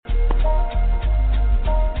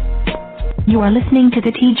You are listening to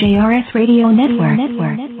the TJRS Radio Network.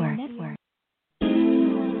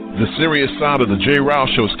 The Serious Side of the J-Rouse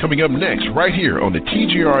Show is coming up next, right here on the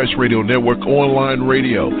TJRS Radio Network online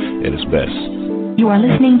radio at its best. You are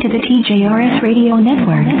listening to the TJRS Radio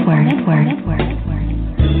Network.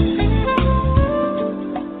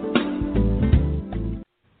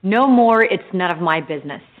 No more, it's none of my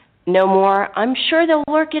business. No more, I'm sure they'll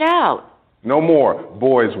work it out. No more,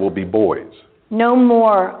 boys will be boys. No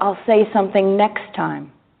more, I'll say something next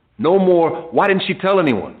time. No more, why didn't she tell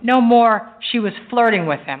anyone? No more, she was flirting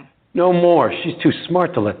with him. No more, she's too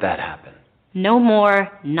smart to let that happen. No more,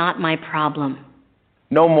 not my problem.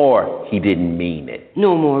 No more, he didn't mean it.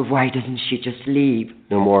 No more, why doesn't she just leave?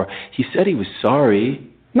 No more, he said he was sorry.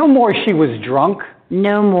 No more, she was drunk.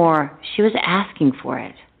 No more, she was asking for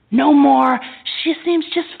it. No more, she seems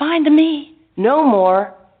just fine to me. No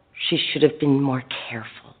more, she should have been more careful.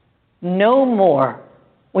 No more,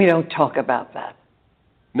 we don't talk about that.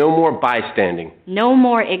 No more bystanding. No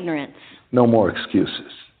more ignorance. No more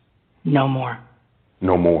excuses. No more.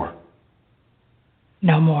 No more.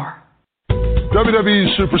 No more.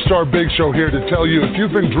 WWE Superstar Big Show here to tell you if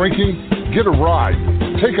you've been drinking, get a ride,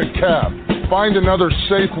 take a cab, find another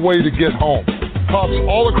safe way to get home. Cops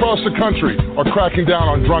all across the country are cracking down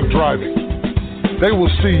on drunk driving. They will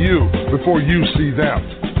see you before you see them.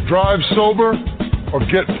 Drive sober or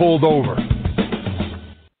get pulled over.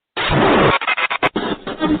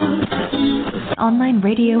 Online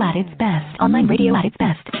radio at its best. Online radio at its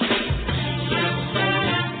best.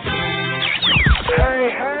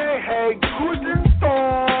 Hey, guten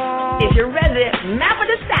Tag. It's your resident map of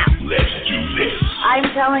the South. Let's do this.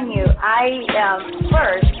 I'm telling you, I am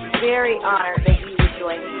first very honored that you would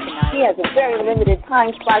join me tonight. He has a very limited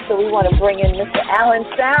time spot, so we want to bring in Mr. Alan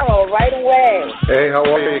Farrell right away. Hey, how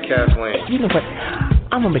are you, Kathleen? You know what?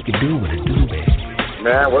 I'm going to make you do what it do, baby.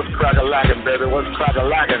 Man, what's crack-a-lackin', baby? What's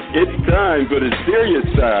crack-a-lackin'? It's time for the serious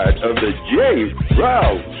side of the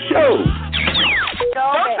J-Rouse Show.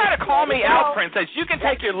 Don't try to call me out, Princess. You can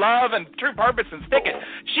take your love and true purpose and stick it.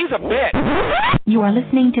 She's a bitch. You are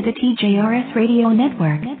listening to the TJRS Radio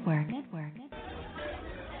Network.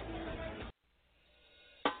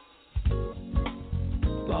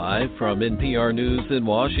 Live from NPR News in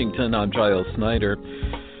Washington, I'm Giles Snyder.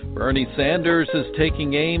 Bernie Sanders is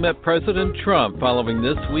taking aim at President Trump following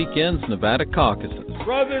this weekend's Nevada caucuses.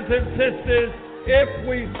 Brothers and sisters, if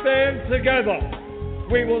we stand together,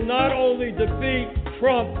 we will not only defeat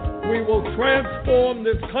Trump, we will transform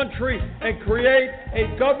this country and create a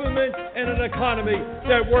government and an economy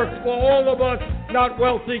that works for all of us, not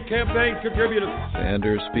wealthy campaign contributors.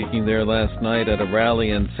 Sanders speaking there last night at a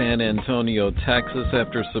rally in San Antonio, Texas,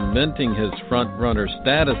 after cementing his front-runner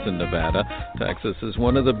status in Nevada. Texas is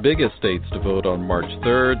one of the biggest states to vote on March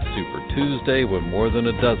 3rd, Super Tuesday, when more than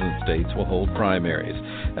a dozen states will hold primaries.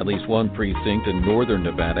 At least one precinct in northern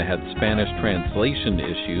Nevada had Spanish translation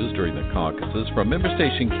issues during the caucuses. From member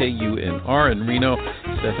station KUNR in Reno,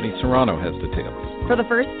 Stephanie Serrano has details. For the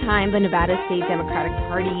first time, the Nevada State Democratic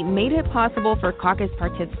Party made it possible for caucus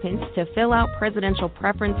participants to fill out presidential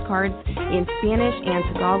preference cards in Spanish and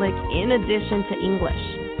Tagalog in addition to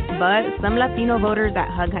English. But some Latino voters at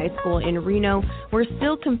Hug High School in Reno were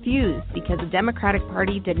still confused because the Democratic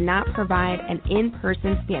Party did not provide an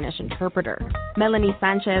in-person Spanish interpreter. Melanie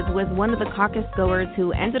Sanchez was one of the caucus goers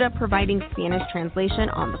who ended up providing Spanish translation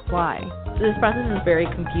on the fly. This process is very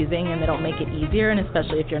confusing and they don't make it easier, and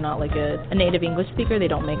especially if you're not like a native English speaker, they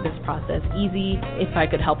don't make this process easy. If I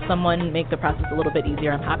could help someone make the process a little bit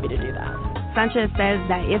easier, I'm happy to do that. Sanchez says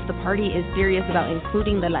that if the party is serious about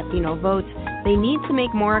including the Latino vote, they need to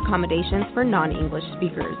make more accommodations for non-English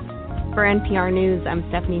speakers. For NPR News, I'm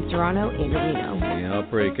Stephanie Serrano in Reno. The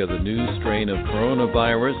outbreak of the new strain of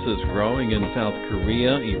coronavirus is growing in South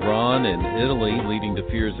Korea, Iran, and Italy, leading to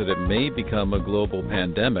fears that it may become a global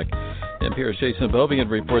pandemic. NPR's Jason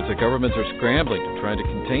Bobian reports that governments are scrambling to try to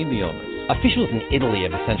contain the illness. Officials in Italy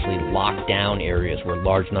have essentially locked down areas where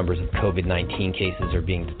large numbers of COVID-19 cases are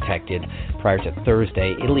being detected. Prior to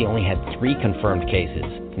Thursday, Italy only had 3 confirmed cases.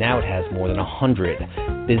 Now it has more than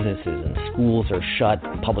 100. Businesses and schools are shut.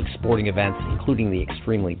 Public sporting events, including the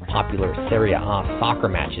extremely popular Serie A soccer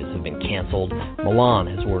matches, have been canceled. Milan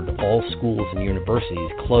has ordered all schools and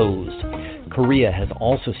universities closed. Korea has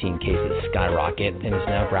also seen cases skyrocket and is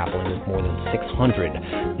now grappling with more than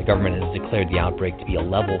 600. The government has declared the outbreak to be a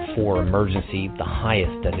level 4 emergency, the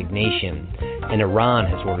highest designation. And Iran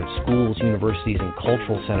has ordered schools, universities, and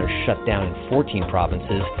cultural centers shut down in 14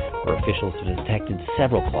 provinces, where officials have detected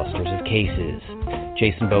several clusters of cases.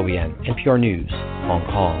 Jason Beaubien, NPR News, Hong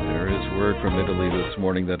Kong. There is word from Italy this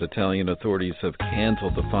morning that Italian authorities have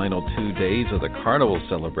canceled the final 2 days of the Carnival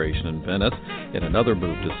celebration in Venice in another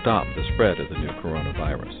move to stop the spread of the new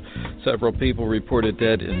coronavirus. Several people reported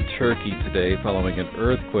dead in Turkey today following an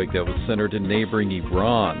earthquake that was centered in neighboring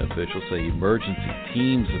Iran. Officials say emergency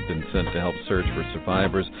teams have been sent to help search for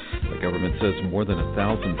survivors. The government says more than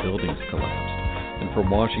 1,000 buildings collapsed. And from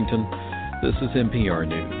Washington, this is NPR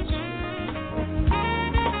News.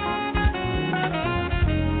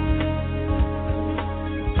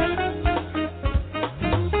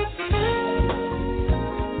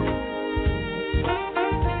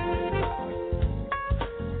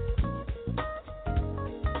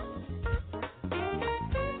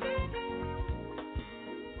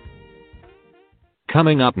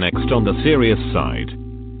 Coming up next on the Serious Side.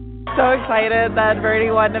 So excited that Bernie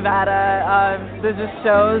won Nevada. This just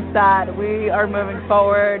shows that we are moving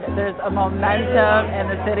forward. There's a momentum in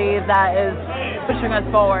the city that is pushing us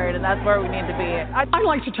forward, and that's where we need to be. I'd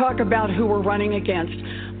like to talk about who we're running against.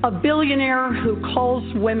 A billionaire who calls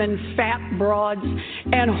women fat broads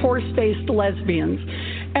and horse-faced lesbians.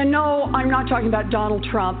 And no, I'm not talking about Donald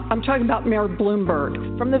Trump. I'm talking about Mayor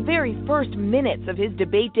Bloomberg. From the very first minutes of his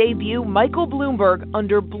debate debut, Michael Bloomberg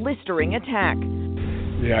under blistering attack.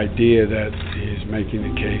 The idea that he's making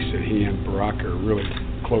the case that he and Barack are really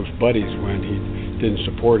close buddies when he didn't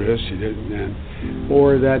support us,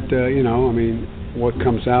 or that, what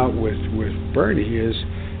comes out with Bernie is,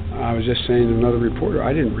 I was just saying to another reporter,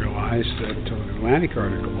 I didn't realize that until the Atlantic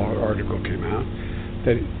article came out,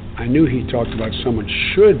 that I knew he talked about someone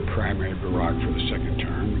should primary Barack for the second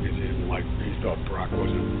term because he thought Barack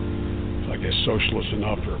wasn't, I guess, socialist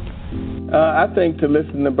enough. I think to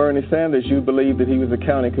listen to Bernie Sanders, you believe that he was a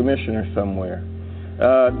county commissioner somewhere.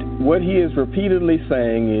 What he is repeatedly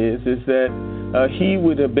saying is that he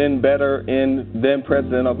would have been better than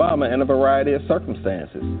President Obama in a variety of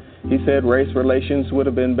circumstances. He said race relations would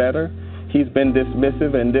have been better. He's been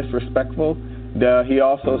dismissive and disrespectful. He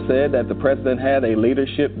also said that the president had a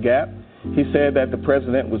leadership gap. He said that the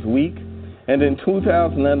president was weak. And in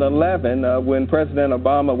 2011, when President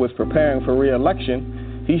Obama was preparing for re-election,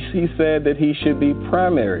 he said that he should be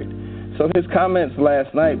primaried. So his comments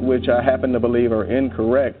last night, which I happen to believe are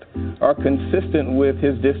incorrect, are consistent with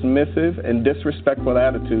his dismissive and disrespectful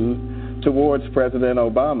attitude towards President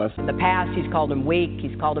Obama. In the past, he's called him weak.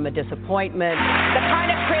 He's called him a disappointment. The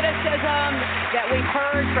kind of criticism that we've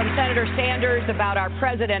heard from Senator Sanders about our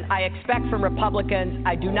president, I expect from Republicans.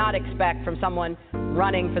 I do not expect from someone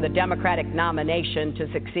running for the Democratic nomination to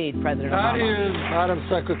succeed President Obama. That is, Madam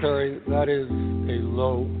Secretary, that is a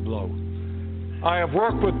low blow. I have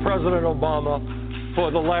worked with President Obama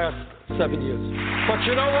for the last 7 years. But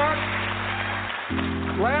you know what?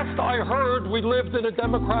 Last I heard, we lived in a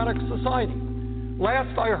democratic society.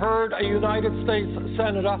 Last I heard, a United States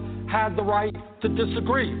senator had the right to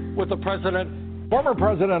disagree with the president. Former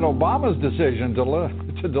President Obama's decision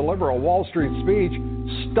to deliver a Wall Street speech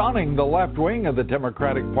stunning the left wing of the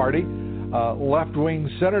Democratic Party. Left-wing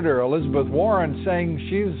Senator Elizabeth Warren saying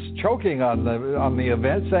she's choking on the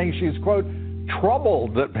event, saying she's, quote,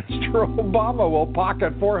 troubled that Mr. Obama will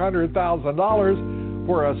pocket $400,000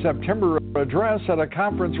 for a September address at a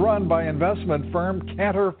conference run by investment firm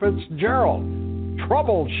Cantor Fitzgerald.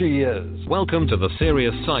 Troubled she is. Welcome to the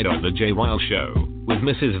Serious Side of the Jay Ryle Show with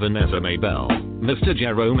Mrs. Vanessa Maybell, Mr.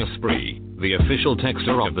 Jerome Esprit, the official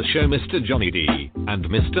texter of the show, Mr. Johnny D, and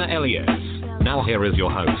Mr. Elias. Now here is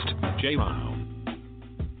your host, Jay Ryle.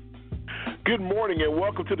 Good morning and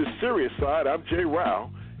welcome to the Serious Side. I'm Jay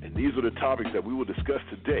Ryle, and these are the topics that we will discuss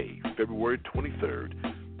today, February 23rd,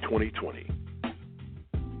 2020.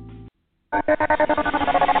 A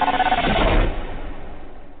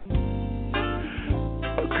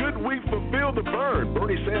good week for Bill the BERN.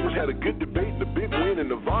 Bernie Sanders had a good debate and a big win in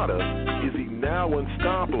Nevada. Is he now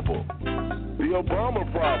unstoppable? The Obama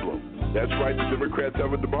problem. That's right, the Democrats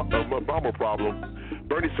have an Obama problem.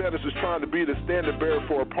 Bernie Sanders is trying to be the standard bearer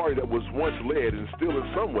for a party that was once led and still in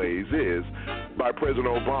some ways is by President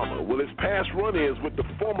Obama. Well, his past run-ins with the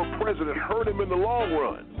former president hurt him in the long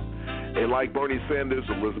run. And like Bernie Sanders,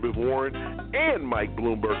 Elizabeth Warren, and Mike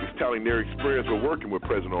Bloomberg is telling their experience of working with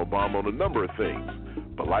President Obama on a number of things.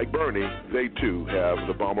 But like Bernie, they too have an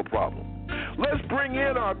Obama problem. Let's bring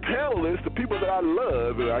in our panelists, the people that I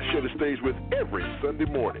love and I share the stage with every Sunday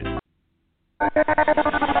morning.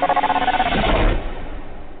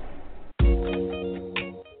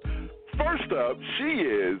 First up, she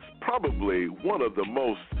is probably one of the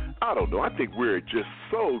most, I think we're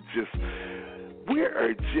we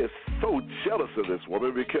are just so jealous of this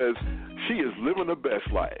woman because she is living the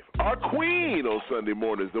best life. Our queen on Sunday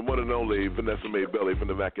mornings, the one and only Vanessa Maybelli from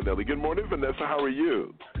the McAnally. Good morning, Vanessa. How are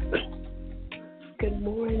you? Good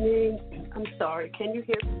morning. I'm sorry. Can you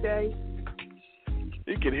hear me today?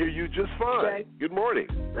 He can hear you just fine. Okay. Good morning.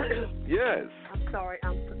 Yes. I'm sorry.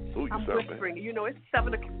 I'm whispering. You know, it's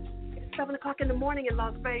 7 o'clock in the morning in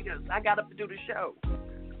Las Vegas. I got up to do the show.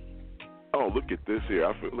 Oh, look at this here.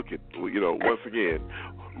 Look at, once again,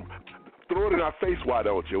 throw it in our face, why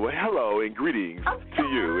don't you? Well, hello and greetings to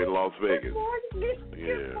you in Las Vegas. Good morning. Yeah.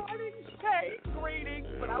 Good morning. Hey, greetings.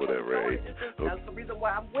 Yeah, but I whatever, was that's the reason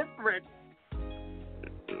why I'm whispering.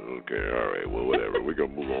 Okay, all right, well, whatever. We're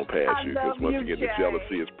going to move on past you because, once again, the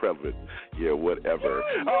jealousy is prevalent. Yeah, whatever.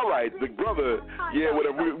 All right, the brother,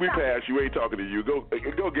 whatever. We passed you. We ain't talking to you.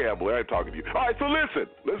 Go gamble. I ain't talking to you. All right, so listen.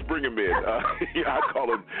 Let's bring him in. I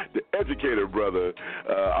call him the educator brother.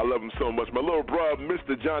 I love him so much. My little brother,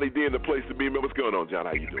 Mr. Johnny D, in the place to be. Man, what's going on, John?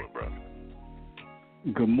 How you doing, bro?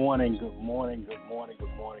 Good morning.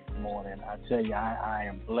 I tell you, I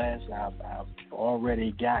am blessed. I've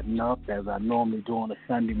already gotten up as I normally do on a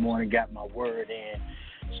Sunday morning, got my word in,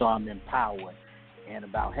 so I'm empowered. And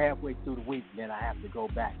about halfway through the week, then I have to go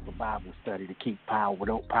back for Bible study to keep powering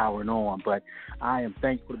on. But I am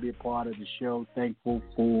thankful to be a part of the show, thankful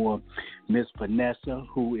for Miss Vanessa,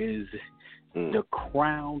 who is the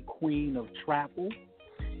crown queen of travel.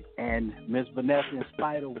 And Miss Vanessa, in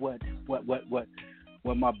spite of what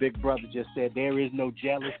my big brother just said, there is no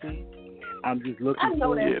jealousy. I'm just looking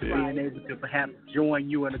forward to being able to perhaps join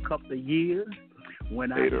you in a couple of years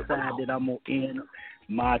when I decide that I'm going to end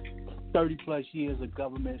my 30-plus years of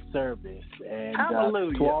government service. And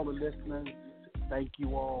to all the listeners, thank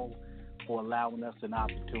you all for allowing us an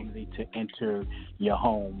opportunity to enter your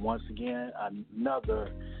home. Once again,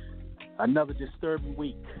 another disturbing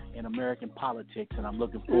week in American politics, and I'm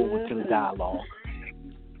looking forward to the dialogue.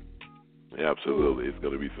 Absolutely. It's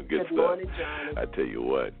going to be some good stuff. Morning, Johnny. I tell you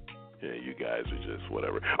what. Yeah, you guys are just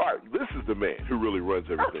whatever. All right, this is the man who really runs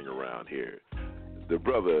everything around here.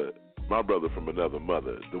 My brother from another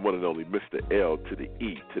mother, the one and only Mr. L to the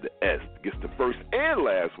E to the S, gets the first and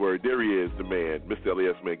last word. There he is, the man, Mr.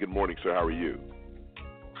 Elias, man. Good morning, sir. How are you?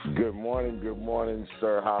 Good morning,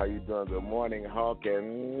 sir. How are you doing? Good morning, Hawk,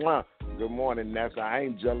 and good morning, Nessa. I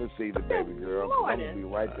ain't jealous either, baby girl. I'm going to be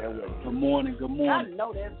right there with you. Good morning. I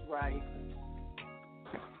know that's right.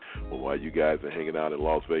 Well, while you guys are hanging out in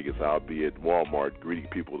Las Vegas, I'll be at Walmart greeting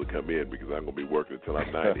people to come in because I'm going to be working until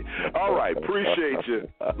I'm 90. All right, appreciate you.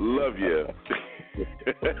 Love you.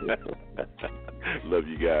 Love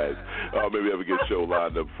you guys. Maybe have a good show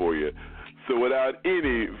lined up for you. So without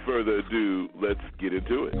any further ado, let's get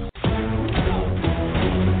into it.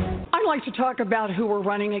 I'd like to talk about who we're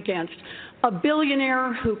running against. A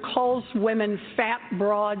billionaire who calls women fat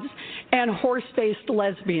broads and horse-faced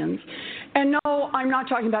lesbians. And no, I'm not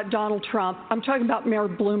talking about Donald Trump. I'm talking about Mayor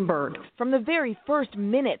Bloomberg. From the very first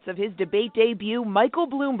minutes of his debate debut, Michael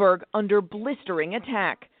Bloomberg under blistering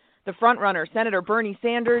attack. The frontrunner, Senator Bernie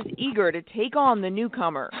Sanders, eager to take on the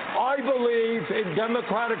newcomer. I believe in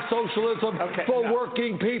democratic socialism for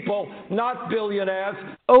working people, not billionaires.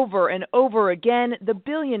 Over and over again, the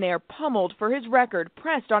billionaire pummeled for his record,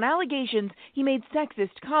 pressed on allegations he made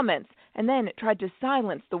sexist comments, and then tried to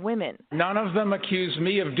silence the women. None of them accused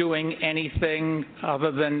me of doing anything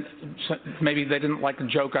other than maybe they didn't like the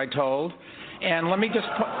joke I told. And let me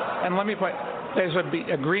put, there's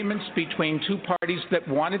agreements between two parties that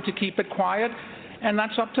wanted to keep it quiet, and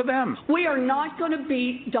that's up to them. We are not going to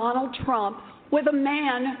beat Donald Trump with a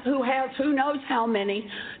man who has who knows how many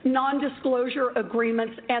non-disclosure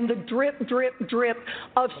agreements and the drip, drip, drip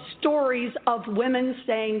of stories of women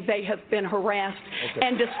saying they have been harassed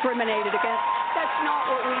and discriminated against. That's not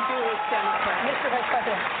what we do as Democrats. Mr. Vice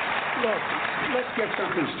President, look, let's get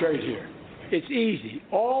something straight here. It's easy.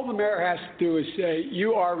 All the mayor has to do is say,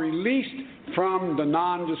 you are released from the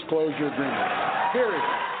non-disclosure agreement. Period.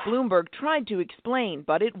 Bloomberg tried to explain,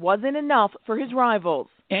 but it wasn't enough for his rivals.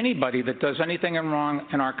 Anybody that does anything wrong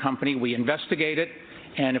in our company, we investigate it,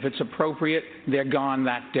 and if it's appropriate, they're gone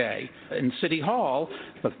that day. In City Hall,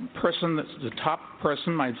 the top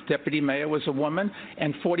person, my deputy mayor, was a woman,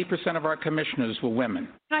 and 40% of our commissioners were women.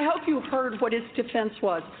 I hope you heard what his defense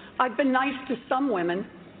was. I've been nice to some women.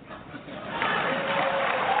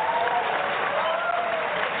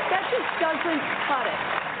 That just doesn't cut it.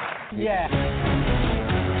 Yeah.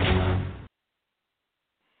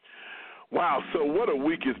 Wow, so what a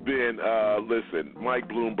week it's been. Listen, Mike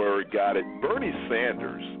Bloomberg got it. Bernie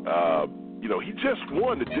Sanders, he just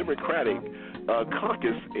won the Democratic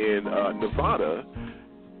caucus in Nevada.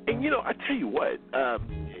 And, I tell you what,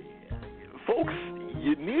 folks,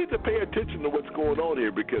 you need to pay attention to what's going on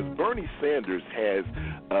here because Bernie Sanders has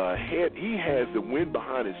the wind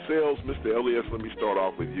behind his sails. Mr. Elias, let me start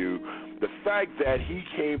off with you. The fact that he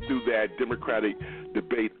came through that Democratic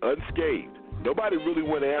debate unscathed, nobody really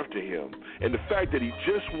went after him, and the fact that he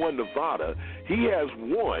just won Nevada, he has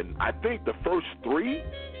won, I think, the first 3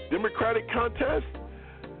 Democratic contests.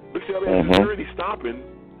 Mr. Elias, is there any stopping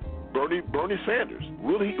Bernie Sanders?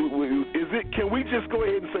 Can we just go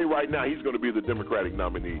ahead and say right now he's going to be the Democratic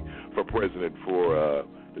nominee for president for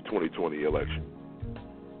the 2020 election?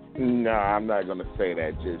 No, I'm not going to say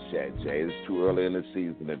that just yet, Jay. It's too early in the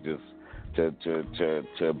season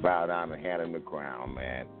to bow down and hand him the crown,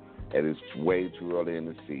 man. It is way too early in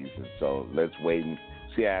the season, so let's wait and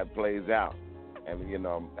see how it plays out. And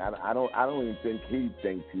I don't even think he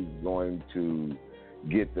thinks he's going to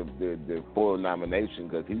get the full nomination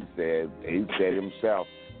because he said himself,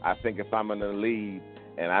 I think if I'm in the lead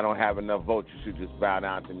and I don't have enough votes, you should just bow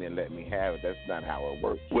down to me and let me have it. That's not how it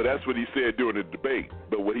works. Well, that's what he said during the debate.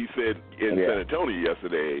 But what he said in San Antonio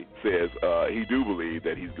yesterday says he do believe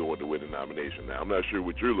that he's going to win the nomination. Now, I'm not sure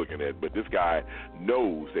what you're looking at, but this guy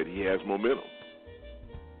knows that he has momentum.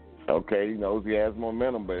 Okay, he knows he has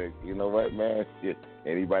momentum, but you know what, man?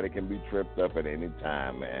 Anybody can be tripped up at any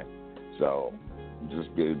time, man. So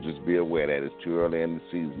just be aware that it's too early in the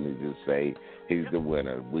season to just say he's the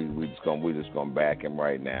winner. We're just gonna back him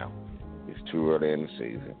right now. It's too early in the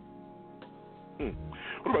season.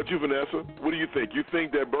 What about you, Vanessa? What do you think? You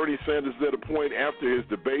think that Bernie Sanders is at a point after his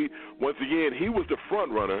debate? Once again, he was the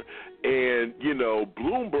front runner, and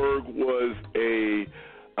Bloomberg was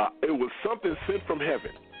it was something sent from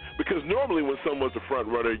heaven. Because normally when someone's the front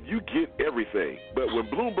runner, you get everything. But when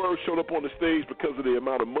Bloomberg showed up on the stage because of the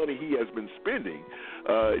amount of money he has been spending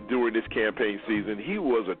during this campaign season, he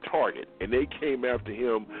was a target, and they came after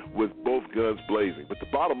him with both guns blazing. But the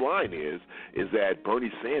bottom line is that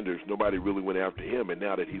Bernie Sanders, nobody really went after him, and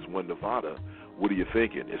now that he's won Nevada, what are you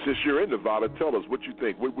thinking? And since you're in Nevada, tell us what you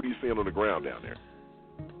think. What are you seeing on the ground down there?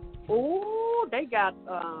 Oh, they got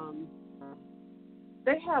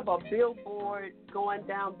they have a billboard going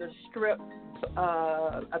down the strip.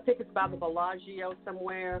 I think it's by the Bellagio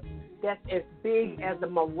somewhere. That's as big as the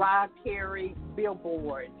Mariah Carey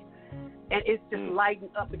billboard. And it's just lighting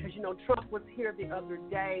up because, Trump was here the other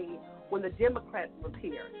day when the Democrats were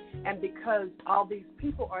here. And because all these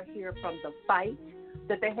people are here from the fight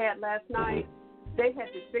that they had last night, they had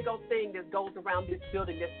this big old thing that goes around this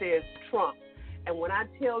building that says Trump. And when I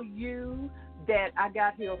tell you that I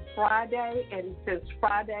got here Friday, and since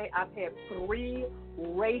Friday I've had 3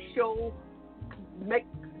 racial make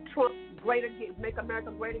Trump great again, make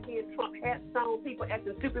America great again, Trump hats on, people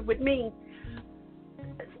acting stupid with me.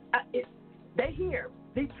 They here.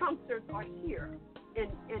 These Trumpsters are here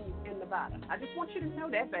in Nevada. I just want you to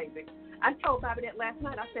know that, baby. I told Bobby that last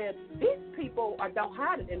night. I said, these people don't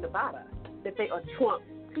hide it in Nevada, that they are Trump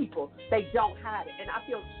people. They don't hide it. And I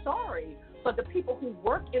feel sorry for the people who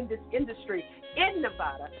work in this industry in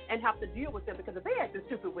Nevada and have to deal with them, because if they acting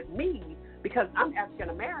stupid with me because I'm African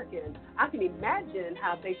American, I can imagine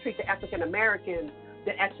how they treat the African Americans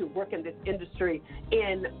that actually work in this industry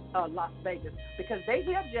in Las Vegas, because they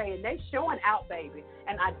here, Jay, and they showing out, baby.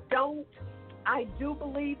 And I do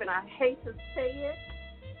believe, and I hate to say it,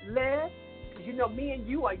 Les, because me and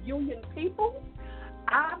you are union people,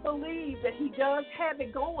 I believe that he does have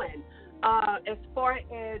it going. As far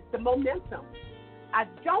as the momentum, I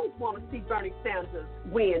don't want to see Bernie Sanders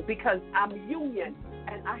win because I'm union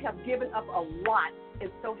and I have given up a lot,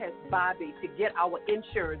 and so has Bobby, to get our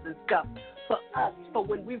insurance and stuff for us for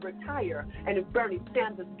when we retire. And if Bernie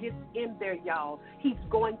Sanders gets in there, y'all, he's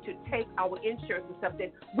going to take our insurance and stuff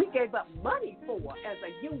that we gave up money for as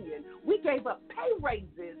a union. We gave up pay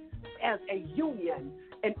raises as a union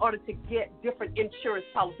in order to get different insurance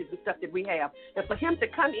policies and stuff that we have. And for him to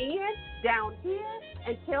come in down here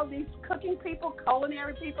and tell these cooking people,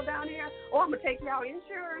 culinary people down here, I'm going to take y'all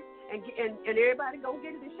insurance and everybody go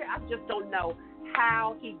get it and shit, I just don't know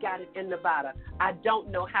how he got it in Nevada. I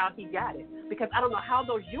don't know how he got it, because I don't know how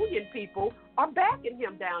those union people are backing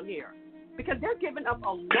him down here, because they're giving up a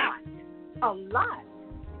lot.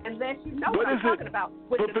 Unless you know what I'm talking about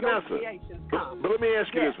when negotiations come. But let me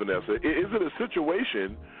ask you this, Vanessa. Is it a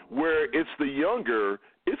situation where it's the younger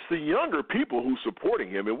it's the younger people who's supporting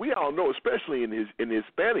him, and we all know, especially in the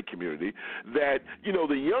Hispanic community, that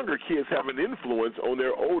the younger kids have an influence on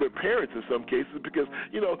their older parents in some cases, because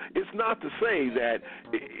it's not to say that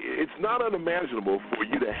it's not unimaginable for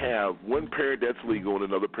you to have one parent that's legal and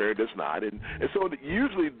another parent that's not, and so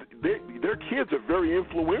usually their kids are very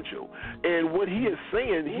influential, and what he is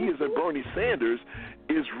saying, he is a Bernie Sanders,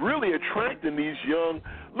 is really attracting these young.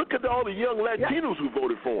 Look at all the young Latinos who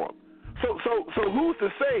voted for him. So who's to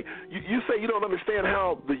say? You say you don't understand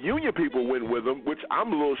how the union people went with him, which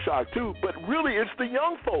I'm a little shocked too. But really, it's the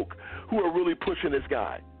young folk who are really pushing this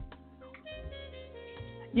guy.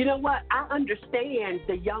 You know what? I understand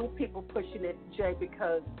the young people pushing it, Jay,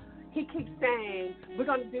 because he keeps saying, we're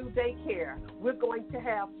going to do daycare. We're going to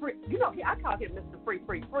have free. I call him Mr.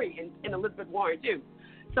 Free, and Elizabeth Warren too.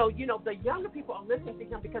 So, the younger people are listening to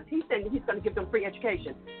him because he's saying he's going to give them free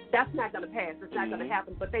education. That's not going to pass. It's not going to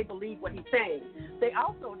happen, but they believe what he's saying. They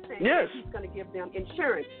also are saying that he's going to give them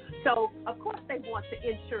insurance. So, of course, they want the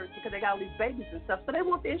insurance because they got all these babies and stuff, so they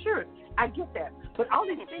want the insurance. I get that. But all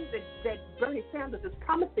these things that Bernie Sanders is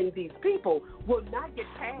promising these people will not get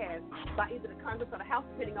passed by either the Congress or the House,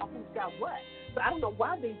 depending on who's got what. So I don't know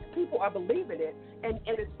why these people are believing it. And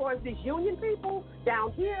as far as these union people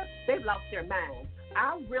down here, they've lost their minds.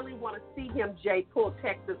 I really want to see him, Jay, pull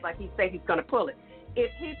Texas like he said he's going to pull it. If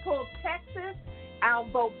he pulls Texas, I'll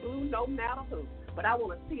vote blue no matter who. But I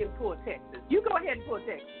want to see him pull Texas. You go ahead and pull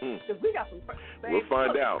Texas. Because we got some. We'll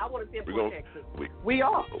find out. I want to see him pull Texas. We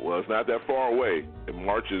are. Well, it's not that far away. And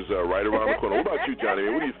March is right around the corner. What about you, Johnny?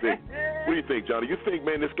 What do you think? What do you think, Johnny? You think,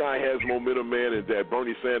 man, this guy has momentum, man, and that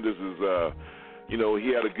Bernie Sanders is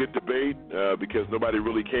he had a good debate because nobody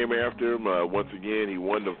really came after him. Once again, he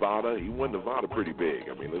won Nevada. He won Nevada pretty big.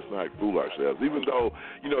 I mean, let's not fool ourselves. Even though,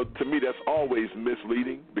 to me that's always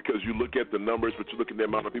misleading because you look at the numbers, but you look at the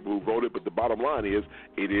amount of people who voted. But the bottom line is,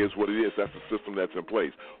 it is what it is. That's the system that's in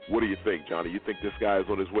place. What do you think, Johnny? You think this guy is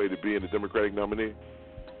on his way to being the Democratic nominee?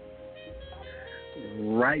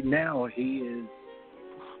 Right now, he is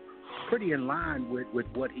pretty in line with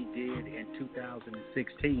what he did in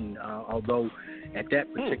 2016. Although at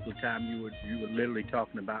that particular time you were literally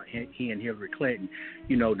talking about he and Hillary Clinton.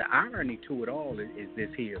 The irony to it all is this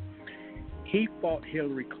here. He fought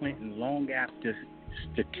Hillary Clinton long after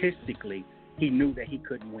statistically he knew that he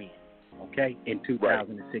couldn't win. Okay, in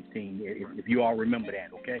 2016, if you all remember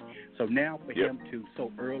that. Okay, so now for him to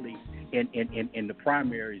so early in the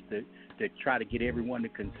primaries to try to get everyone to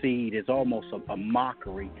concede is almost a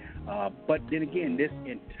mockery. But then again, this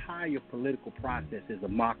entire political process is a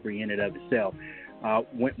mockery in and of itself.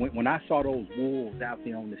 When I saw those wolves out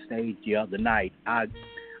there on the stage the other night, I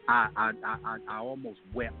almost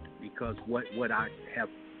wept because what I have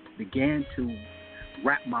began to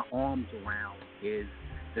wrap my arms around is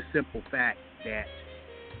the simple fact that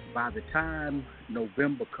by the time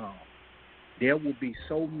November comes, there will be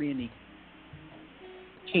so many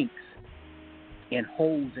kinks and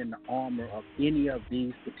holes in the armor of any of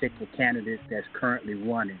these particular candidates that's currently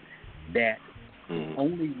running that the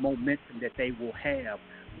only momentum that they will have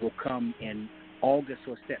will come in August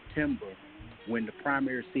or September when the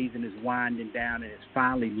primary season is winding down and it's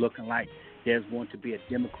finally looking like there's going to be a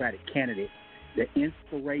Democratic candidate. The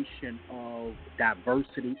inspiration of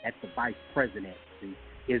diversity at the vice presidency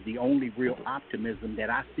is the only real optimism that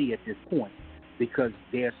I see at this point because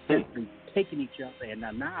they're simply taking each other and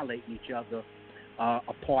annihilating each other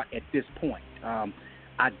apart at this point.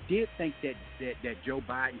 I did think that Joe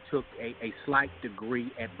Biden took a slight degree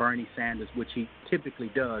at Bernie Sanders, which he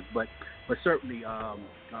typically does, but certainly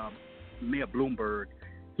Mayor Bloomberg,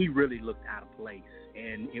 he really looked out of place,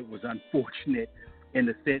 and it was unfortunate in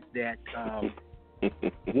the sense that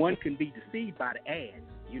one can be deceived by the ads.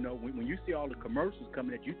 When you see all the commercials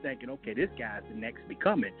coming at you, thinking, okay, this guy's the next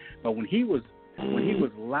becoming. But when he was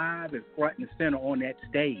live and front and center on that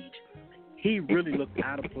stage, he really looked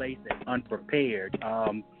out of place and unprepared.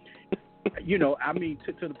 I mean,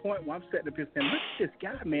 to the point where I'm sitting up here saying, look at this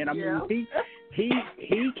guy, man. I mean, he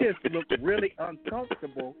just looked really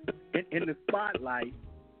uncomfortable in the spotlight.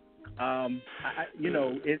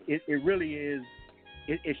 It really is.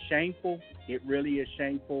 It's shameful. It really is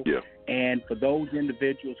shameful. Yeah. And for those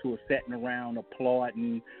individuals who are sitting around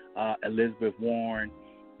applauding Elizabeth Warren,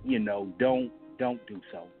 don't do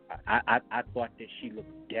so. I thought that she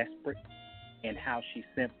looked desperate in how she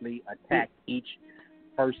simply attacked each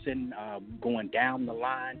person going down the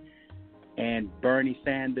line. And Bernie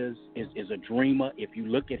Sanders is a dreamer. If you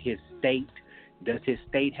look at his state, does his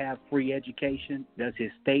state have free education? Does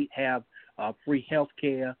his state have free health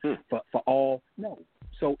care for all? No.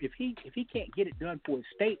 So if he can't get it done for his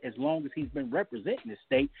state as long as he's been representing the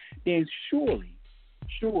state, then surely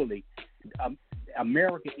surely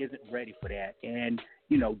America isn't ready for that. And,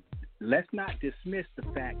 let's not dismiss the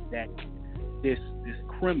fact that this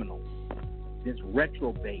criminal, this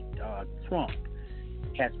reprobate Trump,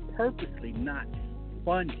 has purposely not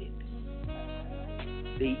funded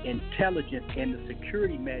the intelligence and the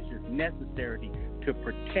security measures necessary to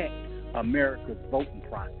protect America's voting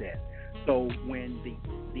process. So when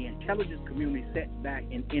the intelligence community sets back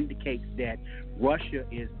and indicates that Russia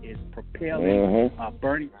is propelling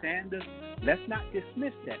Bernie Sanders, let's not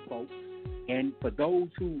dismiss that, folks. And for those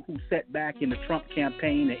who sat back in the Trump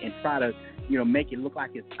campaign and try to, make it look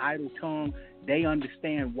like it's idle tongue, they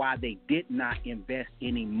understand why they did not invest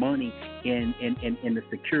any money in the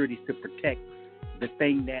securities to protect the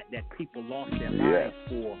thing that people lost their lives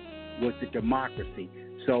for, was the democracy.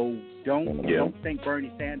 So don't think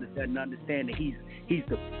Bernie Sanders doesn't understand that he's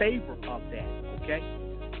the favor of that, okay?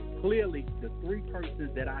 Clearly, the three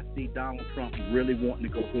persons that I see Donald Trump really wanting to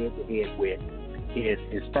go head-to-head with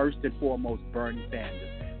is first and foremost Bernie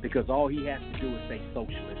Sanders, because all he has to do is say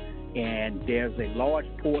socialist. And there's a large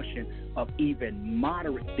portion of even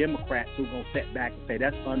moderate Democrats who are going to sit back and say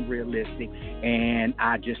that's unrealistic and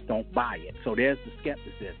I just don't buy it. So there's the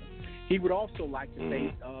skepticism. He would also like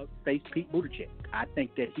to face Pete Buttigieg. I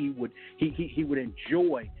think that he would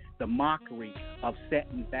enjoy the mockery of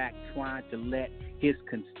sitting back trying to let his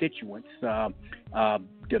constituents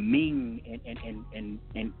demean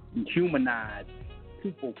and humanize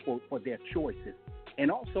people for their choices. And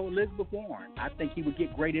also Elizabeth Warren. I think he would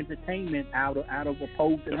get great entertainment out of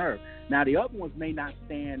opposing her. Now, the other ones may not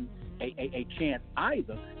stand a chance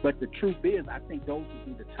either, but the truth is I think those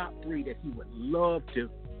would be the top three that he would love to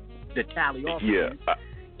tally off.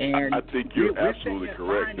 And I think you're absolutely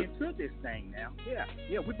correct. We're buying into this thing now.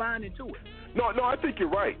 Yeah, we're buying into it. No, I think you're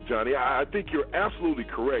right, Johnny. I think you're absolutely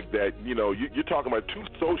correct that, you're talking about two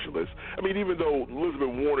socialists. I mean, even though Elizabeth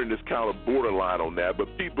Warren is kind of borderline on that, but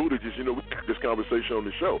Pete Buttigieg, we had this conversation on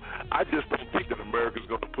the show. I just don't think that America's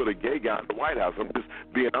going to put a gay guy in the White House. I'm just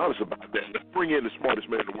being honest about that. Let's bring in the smartest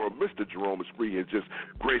man in the world, Mr. Jerome Esprit, is just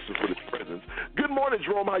gracious with his presence. Good morning,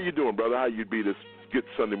 Jerome. How you doing, brother? How you be this good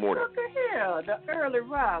Sunday morning? What the hell? The early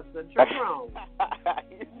riser, Jerome.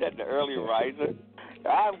 You said the early riser?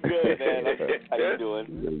 I'm good, man. How you doing?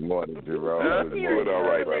 Good morning, Jerome. Good morning. All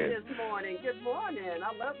right, man. Good morning.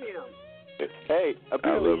 I love him. Hey,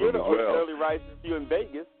 apparently you're the early riser if you're in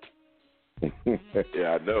Vegas.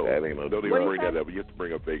 Yeah, I know. That ain't no Don't even bring that up. You have to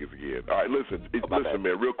bring up Vegas again. All right, listen,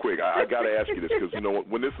 man, real quick. I got to ask you this because,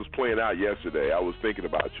 when this was playing out yesterday, I was thinking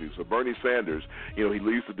about you. So Bernie Sanders, he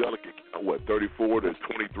leads the delegate, 34 to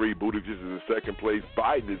 23. Buttigieg is in second place.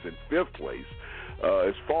 Biden is in fifth place.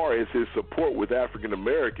 As far as his support with African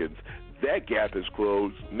Americans, that gap is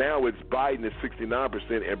closed. Now it's Biden at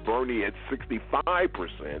 69% and Bernie at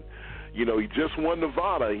 65%. He just won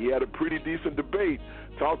Nevada. He had a pretty decent debate.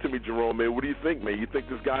 Talk to me, Jerome, man. What do you think, man? You think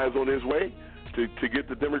this guy is on his way to get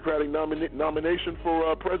the Democratic nomination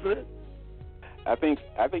for president? I think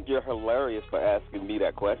you're hilarious for asking me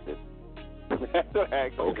that question. That's what I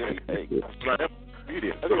actually think.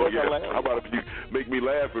 How about if you make me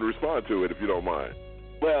laugh and respond to it, if you don't mind?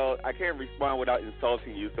 Well, I can't respond without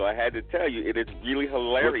insulting you, so I had to tell you it is really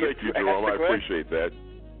hilarious. Well, thank you, Jerome. I appreciate that.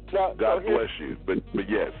 God bless you. But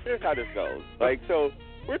yes. Here's how this goes. So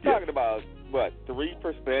we're talking about,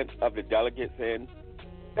 3% of the delegates in?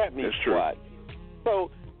 That means what?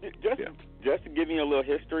 So just to give you a little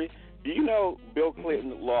history, do you know Bill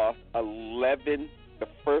Clinton lost the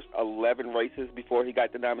first 11 races before he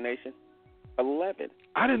got the nomination? 11.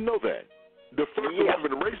 I didn't know that. The first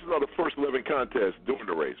 11 races or the first 11 contests during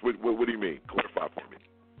the race? What do you mean? Clarify for me.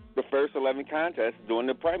 The first 11 contests during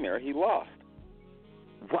the primary, he lost.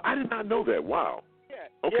 Well, I did not know that. Wow.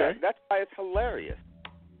 Yeah. Okay. Yeah, that's why it's hilarious.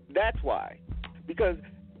 That's why. Because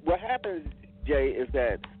what happens, Jay, is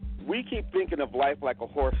that we keep thinking of life like a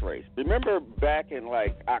horse race. Remember back in,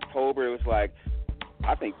 October, it was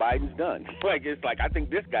I think Biden's done. I think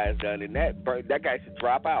this guy's done, and that guy should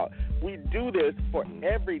drop out. We do this for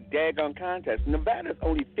every daggone contest. Nevada's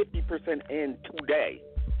only 50% in today.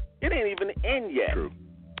 It ain't even in yet. True.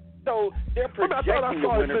 So they're projecting I thought the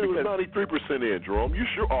winner it was 93% in, Jerome. You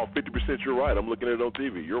sure? Oh, 50%, you're right. I'm looking at it on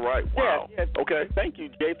TV. You're right. Wow. Yeah, okay. Thank you,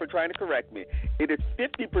 Jay, for trying to correct me. It is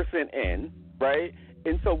 50% in, right?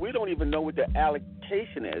 And so we don't even know what the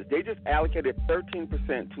allocation is. They just allocated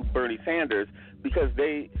 13% to Bernie Sanders because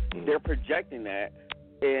they're projecting that,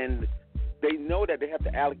 and they know that they have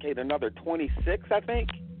to allocate another 26, I think.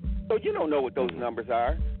 So you don't know what those numbers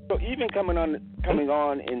are. So even coming on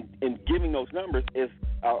and giving those numbers is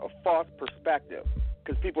a false perspective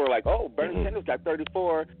because people are like, oh, Bernie Sanders got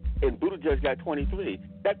 34, and Buttigieg got 23.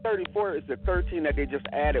 That 34 is the 13 that they just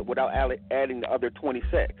added without adding the other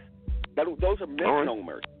 26. Those are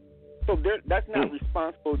misnomers. So that's not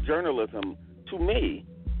responsible journalism to me.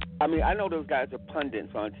 I mean, I know those guys are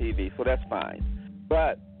pundits on TV, so that's fine.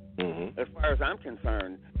 But as far as I'm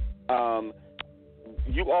concerned,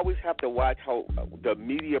 you always have to watch how the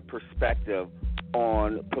media perspective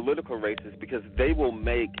on political races, because they will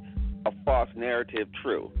make a false narrative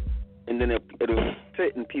true, and then it'll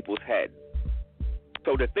sit in people's heads.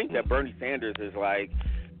 So to think that Bernie Sanders is like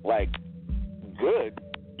good,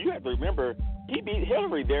 you have to remember he beat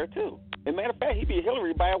Hillary there too. As a matter of fact, he beat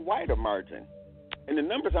Hillary by a wider margin, and the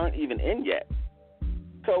numbers aren't even in yet.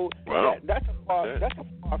 So that's a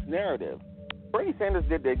false narrative. Bernie Sanders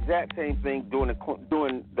did the exact same thing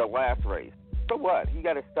during the last race. So what? He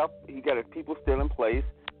got his people still in place.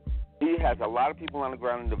 He has a lot of people on the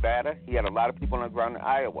ground in Nevada. He had a lot of people on the ground in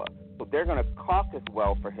Iowa. So they're going to caucus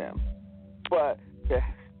well for him. But to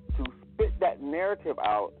spit that narrative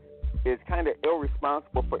out is kind of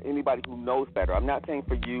irresponsible for anybody who knows better. I'm not saying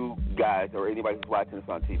for you guys or anybody who's watching this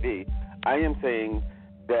on TV. I am saying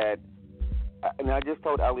that, and I just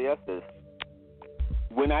told Elias this,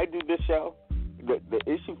 when I do this show, the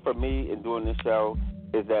issue for me in doing this show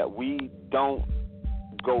is that we don't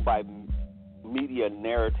go by media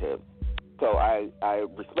narrative. So I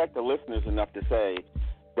respect the listeners enough to say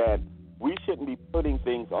that we shouldn't be putting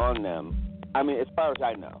things on them. I mean, as far as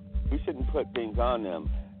I know, we shouldn't put things on them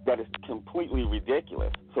that is completely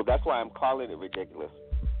ridiculous. So that's why I'm calling it ridiculous,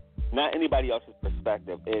 not anybody else's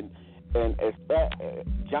perspective. And as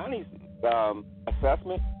Johnny's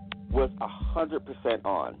assessment was 100%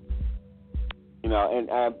 on. You know, and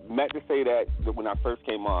I meant to say that when I first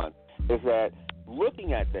came on, is that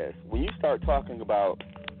looking at this, when you start talking about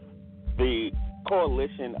the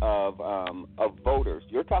coalition of voters,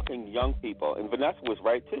 you're talking young people, and Vanessa was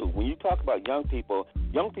right too. When you talk about young people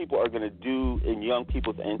are going to do in young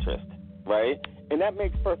people's interest, right? And that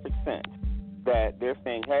makes perfect sense. That they're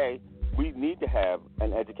saying, hey, we need to have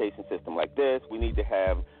an education system like this. We need to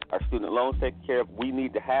have our student loans taken care of. We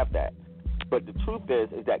need to have that. But the truth is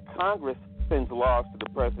that Congress sends laws to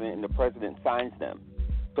the president, and the president signs them.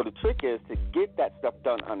 So the trick is to get that stuff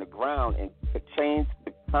done on the ground and to change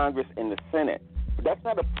the Congress and the Senate. But that's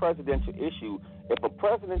not a presidential issue. If a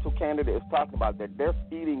presidential candidate is talking about that, they're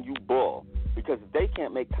feeding you bull because they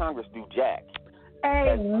can't make Congress do jack.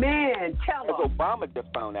 Amen. Tell us. Obama just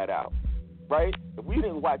found that out, right? If we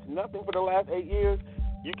didn't watch nothing for the last 8 years,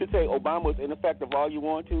 you could say Obama was ineffective all you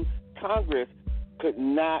want to. Congress did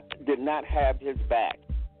not have his back.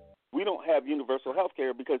 We don't have universal health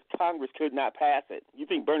care because Congress could not pass it. You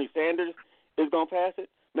think Bernie Sanders is going to pass it?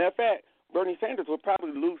 Matter of fact, Bernie Sanders will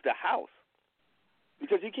probably lose the House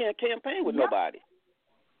because he can't campaign with nobody.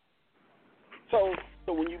 So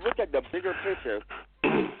when you look at the bigger picture,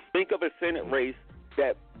 think of a Senate race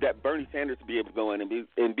that Bernie Sanders would be able to go in and be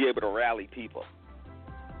able to rally people.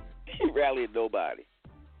 He rallied nobody.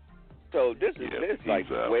 So this is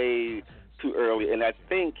way too early, and I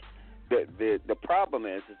think the problem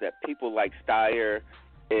is that people like Steyer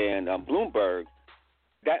and Bloomberg,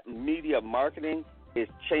 that media marketing is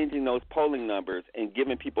changing those polling numbers and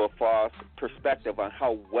giving people a false perspective on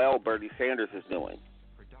how well Bernie Sanders is doing.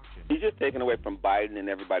 He's just taking away from Biden and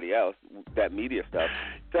everybody else, that media stuff.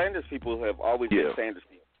 Sanders people have always been Sanders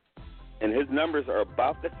people. And his numbers are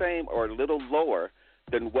about the same or a little lower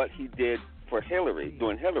than what he did for Hillary,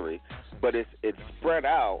 but it's spread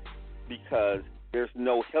out because there's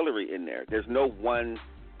no Hillary in there. There's no one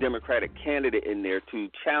Democratic candidate in there to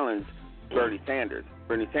challenge Bernie Sanders.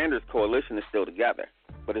 Bernie Sanders' coalition is still together,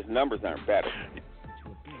 but his numbers aren't better.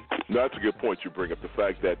 No, that's a good point you bring up, the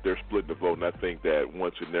fact that they're splitting the vote, and I think that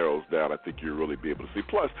once it narrows down, I think you'll really be able to see.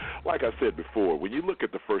 Plus, like I said before, when you look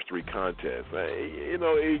at the first three contests,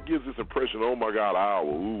 it gives this impression, oh, my God,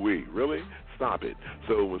 ooh-wee, really? Stop it.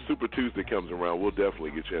 So when Super Tuesday comes around, we'll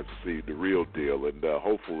definitely get a chance to see the real deal, and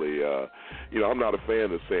hopefully, I'm not a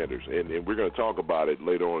fan of Sanders, and we're going to talk about it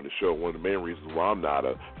later on in the show, one of the main reasons why I'm not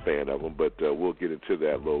a fan of him, but we'll get into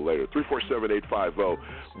that a little later.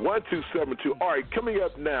 347-850-1272. All right, coming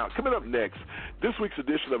up next, this week's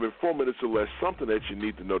edition of In 4 Minutes or Less, something that you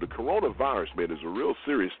need to know. The coronavirus, man, is a real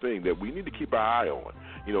serious thing that we need to keep our eye on.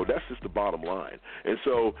 That's just the bottom line. And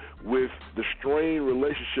so with the strained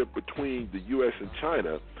relationship between the U.S. and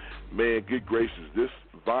China, man, good gracious, this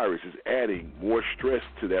virus is adding more stress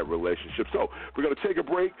to that relationship. So we're going to take a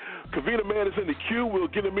break. Kavita Man is in the queue. We'll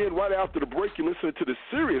get him in right after the break. You're listening to the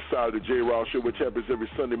Serious Side of the J. Riles Show, which happens every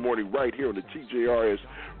Sunday morning right here on the TJRS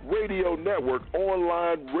Radio Network,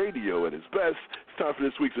 online radio at its best. It's time for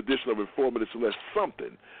this week's edition of In 4 Minutes or Less,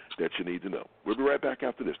 something that you need to know. We'll be right back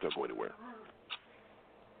after this. Don't go anywhere.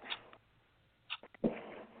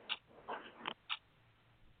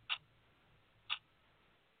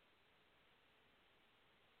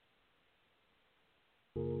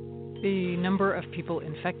 The number of people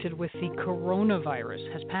infected with the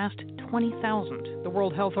coronavirus has passed 20,000. The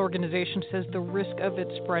World Health Organization says the risk of it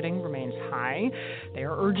spreading remains high. They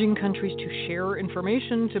are urging countries to share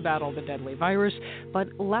information to battle the deadly virus, but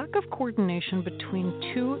lack of coordination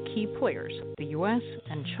between two key players, the U.S.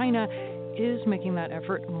 and China, is making that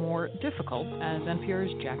effort more difficult, as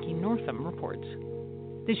NPR's Jackie Northam reports.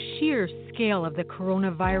 The sheer scale of the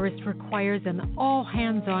coronavirus requires an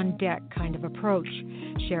all-hands-on-deck kind of approach,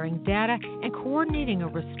 sharing data and coordinating a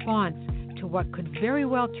response to what could very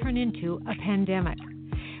well turn into a pandemic.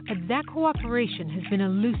 But that cooperation has been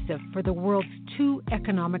elusive for the world's two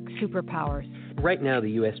economic superpowers. Right now, the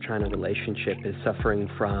U.S.-China relationship is suffering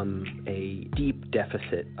from a deep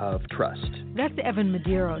deficit of trust. That's Evan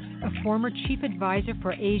Medeiros, a former chief advisor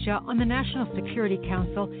for Asia on the National Security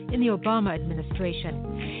Council in the Obama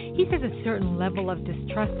administration. He says a certain level of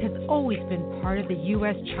distrust has always been part of the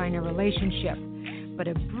U.S.-China relationship. But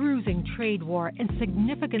a bruising trade war and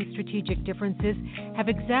significant strategic differences have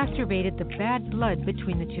exacerbated the bad blood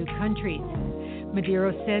between the two countries.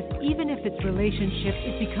 Medeiros says even if its relationship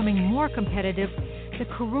is becoming more competitive, the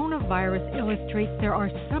coronavirus illustrates there are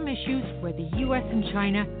some issues where the U.S. and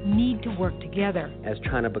China need to work together. As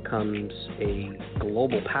China becomes a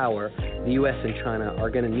global power, the U.S. and China are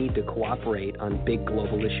going to need to cooperate on big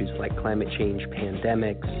global issues like climate change,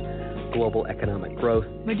 pandemics, global economic growth.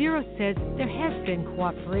 Medeiros says there has been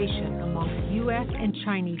cooperation amongst U.S. and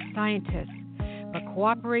Chinese scientists, but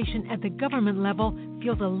cooperation at the government level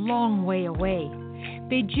feels a long way away.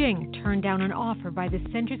 Beijing turned down an offer by the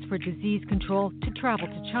Centers for Disease Control to travel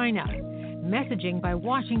to China. Messaging by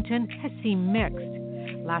Washington has seemed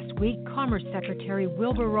mixed. Last week, Commerce Secretary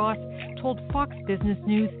Wilbur Ross told Fox Business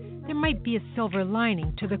News there might be a silver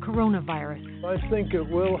lining to the coronavirus. I think it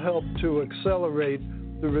will help to accelerate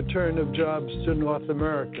the return of jobs to North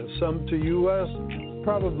America, some to U.S.,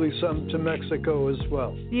 probably some to Mexico as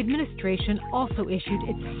well. The administration also issued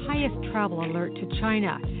its highest travel alert to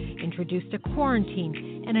China, introduced a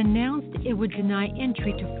quarantine, and announced it would deny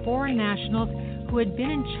entry to foreign nationals who had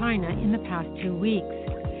been in China in the past 2 weeks.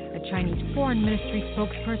 A Chinese Foreign Ministry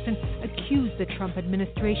spokesperson accused the Trump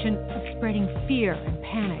administration of spreading fear and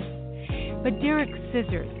panic. But Derek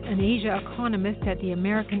Scissors, an Asia economist at the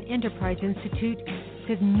American Enterprise Institute,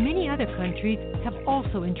 says many other countries have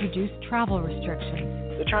also introduced travel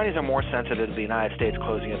restrictions. The Chinese are more sensitive to the United States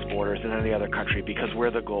closing its borders than any other country because we're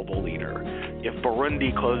the global leader. If Burundi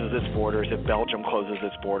closes its borders, if Belgium closes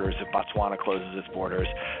its borders, if Botswana closes its borders,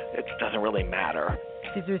 it doesn't really matter.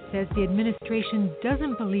 Scissors says the administration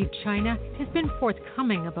doesn't believe China has been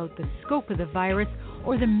forthcoming about the scope of the virus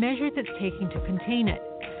or the measures it's taking to contain it.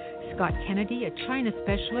 Scott Kennedy, a China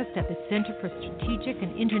specialist at the Center for Strategic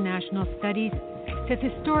and International Studies, says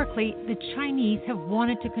historically the Chinese have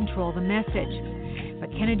wanted to control the message.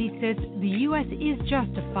 But Kennedy says the U.S. is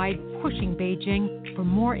justified pushing Beijing for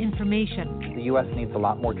more information. The U.S. needs a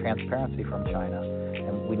lot more transparency from China,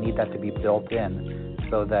 and we need that to be built in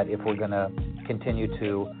so that if we're going to continue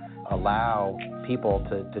to allow people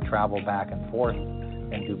to travel back and forth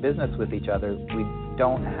and do business with each other, we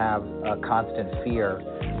don't have a constant fear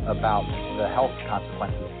about the health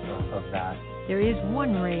consequences of that. There is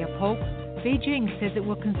one ray of hope. Beijing says it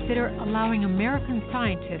will consider allowing American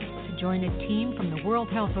scientists to join a team from the World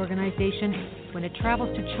Health Organization when it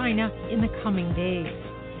travels to China in the coming days.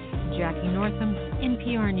 Jackie Northam,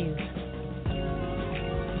 NPR News.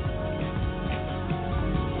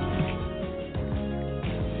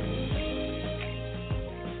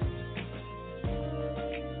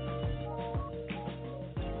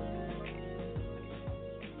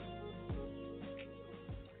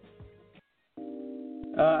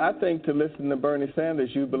 I think to listen to Bernie Sanders,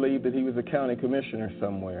 you believe that he was a county commissioner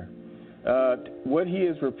somewhere. What he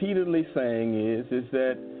is repeatedly saying is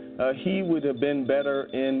that he would have been better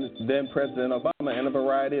than President Obama in a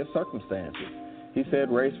variety of circumstances. He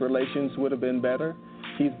said race relations would have been better.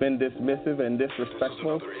 He's been dismissive and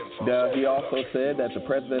disrespectful. He also said that the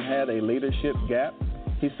president had a leadership gap.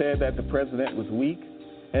 He said that the president was weak.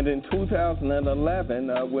 And in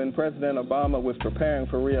 2011, when President Obama was preparing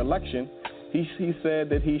for re-election, he said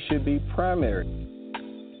that he should be primary.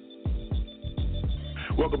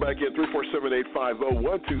 Welcome back in,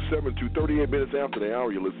 347-850-1272, 38 minutes after the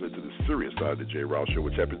hour. You're listening to the Serious Side of the J. Rouse Show,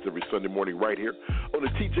 which happens every Sunday morning right here on the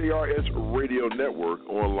TJRS Radio Network,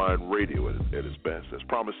 online radio at its best. As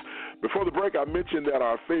promised, before the break, I mentioned that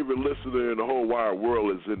our favorite listener in the whole wide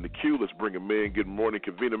world is in the queue. Let's bring him in. Good morning,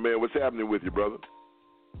 Kavina, man. What's happening with you, brother?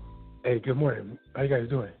 Hey, good morning. How you guys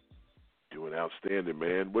doing? Doing outstanding,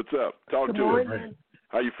 man. What's up? Talk good to morning. us.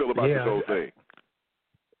 How you feel about this whole thing?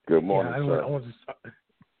 Good morning, sir.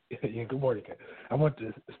 Good morning. I want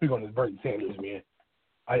to speak on this Bernie Sanders, man.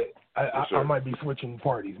 I might be switching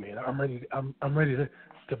parties, man. I'm ready to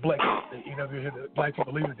black. You know, the black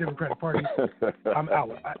people leave the Democratic Party. I'm out.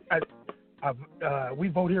 We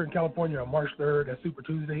vote here in California on March 3rd. That's Super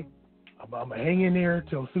Tuesday. I'm gonna hang in there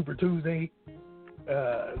till Super Tuesday.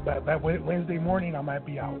 By Wednesday morning, I might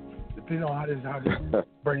be out. Depending on how this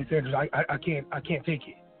Bernie Sanders, I can't take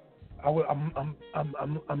it. I'm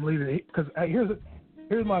leaving it because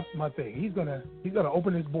here's my thing. He's gonna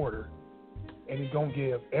open his border, and he's gonna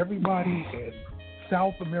give everybody in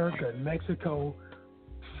South America and Mexico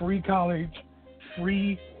free college,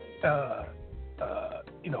 free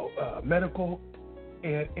medical,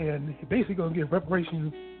 and basically gonna give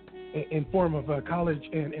reparations in form of college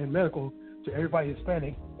and medical to everybody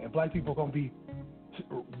Hispanic, and black people are gonna be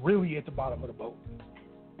really at the bottom of the boat.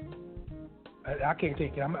 I can't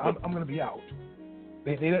take it. I'm gonna be out.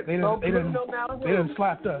 They done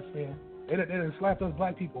slapped us, man. They done slapped us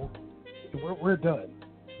black people. We're done.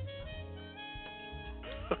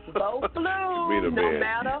 Vote blue, no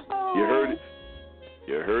matter who.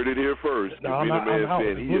 You heard it here first. No, Kavina man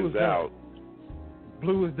said he is out.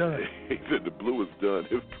 Blue is done. He said the blue is done.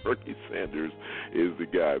 If Bernie Sanders is the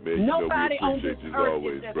guy, man. Nobody we on appreciate this you earth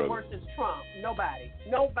always, is as brother. worse as Trump.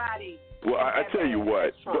 Nobody. Well, I tell you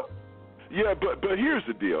what. But here's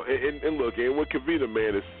the deal, and look, and what Kavita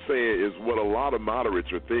man is saying is what a lot of moderates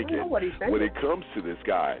are thinking when it comes to this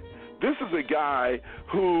guy. This is a guy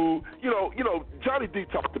who, you know, Johnny D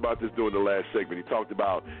talked about this during the last segment. He talked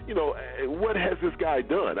about, what has this guy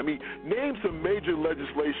done? I mean, name some major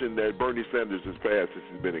legislation that Bernie Sanders has passed since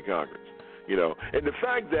he's been in Congress, and the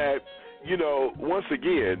fact that, once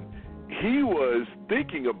again, he was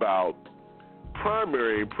thinking about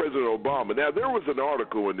primarying President Obama. Now, there was an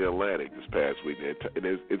article in the Atlantic this past week, and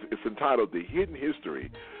it's entitled "The Hidden History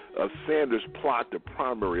of Sanders' Plot to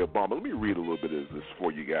Primary Obama." Let me read a little bit of this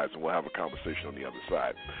for you guys, and we'll have a conversation on the other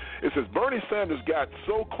side. It says, Bernie Sanders got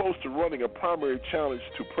so close to running a primary challenge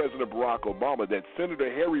to President Barack Obama that Senator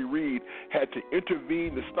Harry Reid had to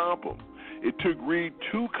intervene to stop him. It took Reid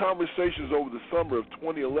 2 conversations over the summer of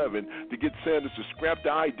 2011 to get Sanders to scrap the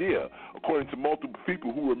idea, according to multiple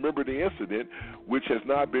people who remember the incident, which has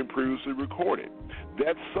not been previously recorded.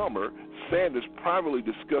 That summer, Sanders privately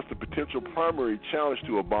discussed a potential primary challenge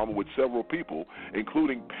to Obama with several people,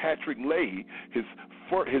 including Patrick Leahy, his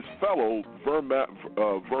fellow Vermont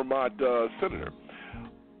senator.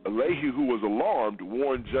 Leahy, who was alarmed,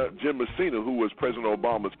 warned Jim Messina, who was President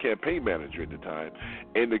Obama's campaign manager at the time,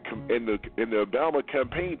 and the Obama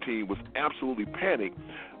campaign team was absolutely panicked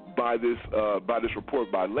by this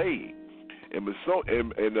report by Leahy. And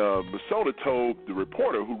Messina told the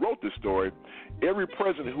reporter who wrote this story, every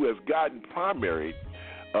president who has gotten primaried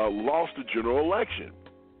lost the general election.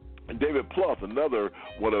 And David Plouffe, another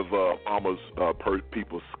one of Obama's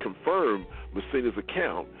people, confirmed Messina's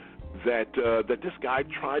account that this guy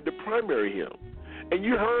tried to primary him. And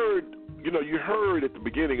you heard at the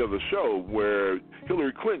beginning of the show where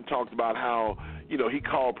Hillary Clinton talked about how, he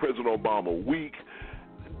called President Obama weak.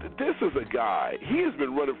 This is a guy, he has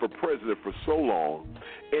been running for president for so long,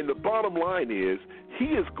 and the bottom line is he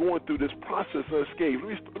is going through this process unscathed.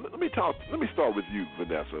 Let me start with you,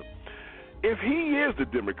 Vanessa. If he is the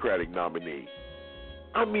Democratic nominee,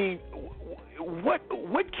 I mean, what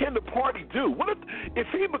can the party do? What if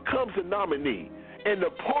he becomes a nominee and the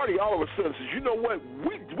party all of a sudden says, you know what,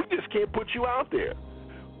 we just can't put you out there?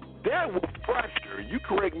 That would fracture. You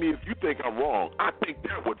correct me if you think I'm wrong. I think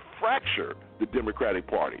that would fracture the Democratic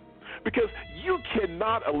Party because you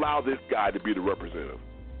cannot allow this guy to be the representative.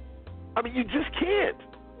 I mean, you just can't.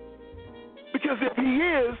 Because if he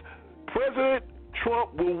is, President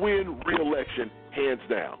Trump will win re-election hands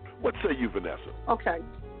down. What say you, Vanessa? Okay.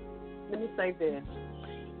 Let me say this.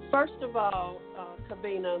 First of all,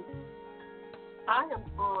 Kavina, I am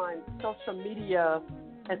on social media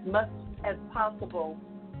as much as possible,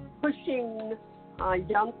 pushing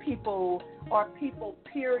young people or people,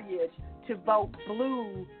 period, to vote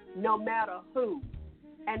blue no matter who.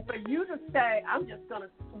 And for you to say, I'm just going to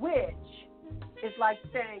switch, is like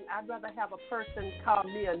saying I'd rather have a person call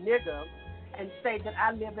me a nigger and say that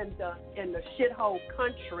I live in the shithole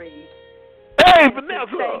country Hey, and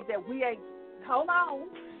Vanessa. say that we ain't. Hold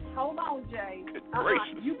on, Jay.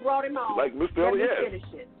 You brought him on. Like Mr. Let me Elliott. finish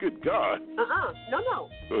it. Good God. No.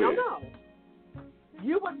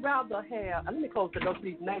 You would rather have. Let me close the door so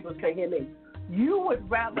these neighbors can't hear me. You would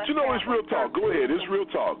rather. But you know it's real talk. Go ahead. It's real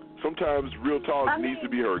talk. Sometimes real talk needs to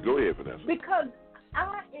be heard. Go ahead, Vanessa. Because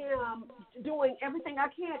I am doing everything I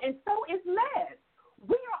can, and so is Les.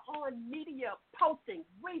 We are on media posting,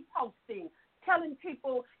 reposting, telling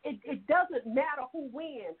people it doesn't matter who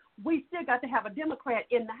wins. We still got to have a Democrat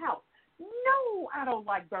in the House. No, I don't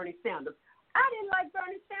like Bernie Sanders. I didn't like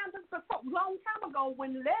Bernie Sanders before, a long time ago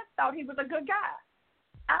when Les thought he was a good guy.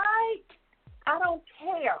 I don't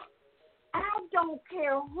care. I don't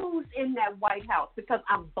care who's in that White House because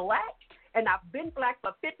I'm black and I've been black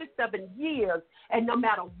for 57 years. And no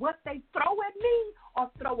matter what they throw at me or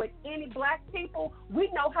throw at any black people, we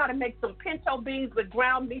know how to make some pinto beans with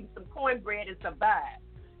ground meat and some cornbread and survive.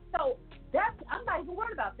 So I'm not even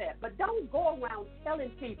worried about that. But don't go around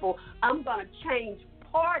telling people I'm going to change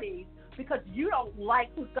parties because you don't like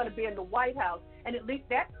who's going to be in the White House, and at least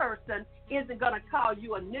that person isn't going to call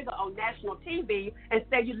you a nigger on national TV and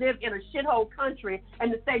say you live in a shithole country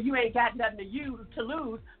and to say you ain't got nothing to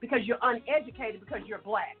lose because you're uneducated because you're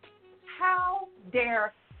black. How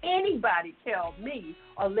dare anybody tell me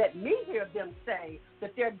or let me hear them say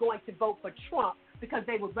that they're going to vote for Trump because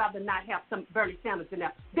they would rather not have some Bernie Sanders in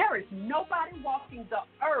there? There is nobody walking the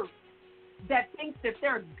earth that thinks that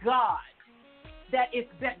they're God that's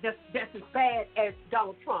as bad as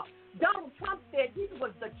Donald Trump. Donald Trump said he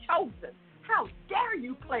was the chosen. How dare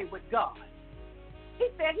you play with God? He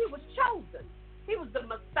said he was chosen. He was the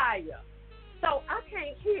Messiah. So I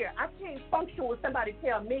can't function when somebody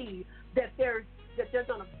tell me that they're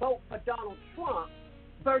going to vote for Donald Trump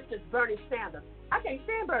versus Bernie Sanders. I can't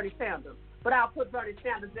stand Bernie Sanders, but I'll put Bernie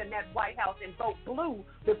Sanders in that White House and vote blue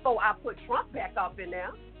before I put Trump back up in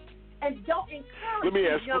there. And don't encourage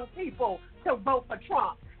these young people to vote for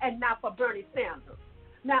Trump and not for Bernie Sanders.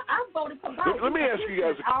 Now, I voted for Biden. Let me ask you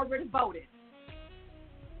guys. I already voted.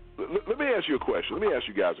 Let me ask you a question. Let me ask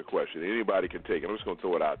you guys a question. Anybody can take it. I'm just going to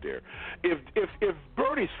throw it out there. If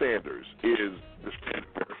Bernie Sanders is the standard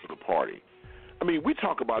for the party, I mean, we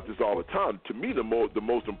talk about this all the time. To me, the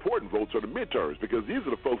most important votes are the midterms because these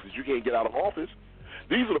are the folks that you can't get out of office.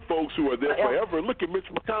 These are the folks who are there forever. Look at Mitch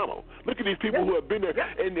McConnell. Look at these people who have been there.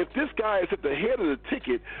 And if this guy is at the head of the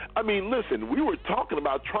ticket, I mean, listen, we were talking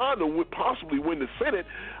about trying to possibly win the Senate.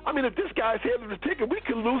 I mean, if this guy's head of the ticket, we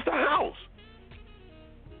could lose the House.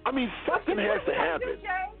 I mean, something has to happen.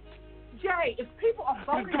 Jay, if people are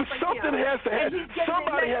voting for something him, has to happen.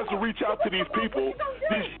 Somebody has to reach out to these people,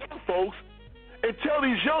 these young folks, and tell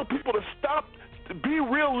these young people to stop, to be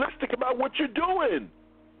realistic about what you're doing.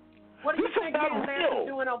 What do you think Dan Lance is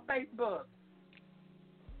doing on Facebook?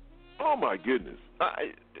 Oh, my goodness.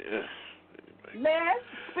 Lance,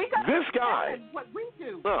 speak up. This guy. What we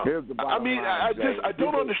do. Here's the bottom line, I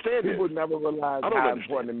don't understand it. People never realize how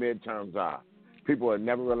important the midterms are. People have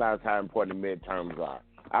never realized how important the midterms are.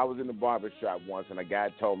 I was in the barbershop once, and a guy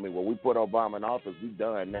told me, well, we put Obama in office. We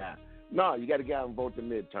done now. No, you got to get out and vote the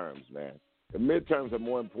midterms, man. The midterms are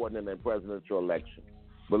more important than the presidential election.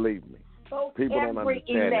 Believe me. Vote people don't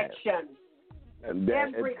understand election. That. And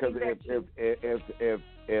that, because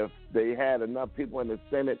if they had enough people in the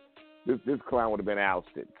Senate, this clown would have been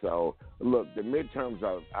ousted. So, look, the midterms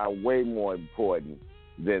are way more important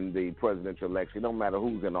than the presidential election. It don't matter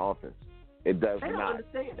who's in office. It does not.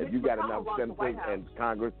 If you got enough senators and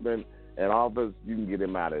congressmen in office, you can get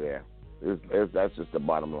him out of there. That's just the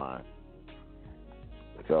bottom line.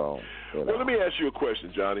 So, well, let me ask you a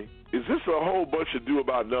question, Johnny. Is this a whole bunch of do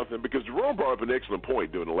about nothing? Because Jerome brought up an excellent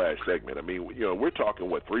point during the last segment. I mean, we're talking,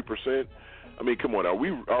 3%? I mean, come on. Are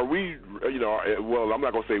we? Well, I'm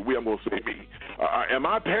not going to say we. I'm going to say me. Am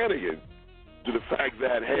I panicking to the fact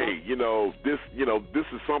that, hey, this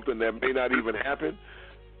is something that may not even happen?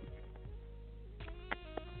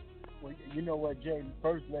 Well, you know what, Jay?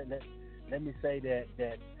 First, let me say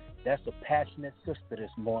that's a passionate sister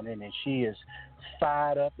this morning, and she is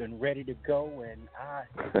fired up and ready to go. And I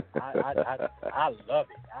love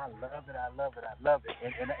it. I love it.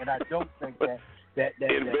 And I don't think that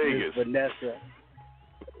Vegas. Vanessa.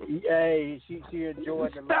 Hey, she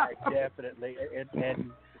enjoyed the life definitely,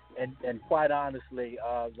 and quite honestly,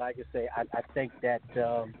 like I say, I think that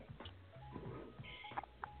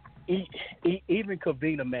even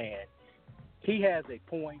Kavina Man, he has a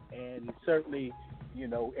point, and certainly,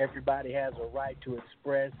 everybody has a right to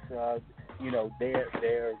express,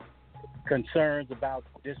 their concerns about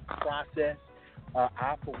this process.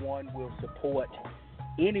 I, for one, will support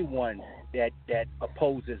anyone that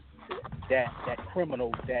opposes that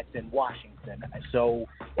criminal that's in Washington. And so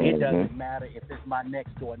it doesn't matter if it's my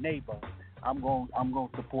next door neighbor. I'm going to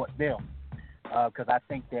support them because I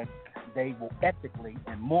think that they will ethically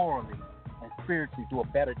and morally and spiritually do a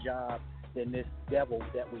better job than this devil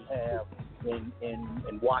that we have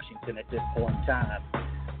in Washington at this point in time.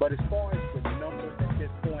 But as far as the numbers at this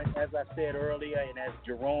point, as I said earlier, and as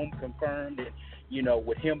Jerome confirmed, and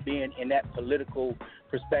with him being in that political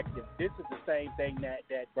perspective, this is the same thing that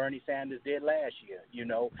Bernie Sanders did last year.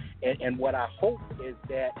 And what I hope is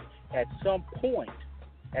that at some point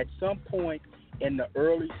in the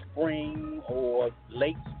early spring or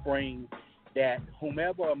late spring, that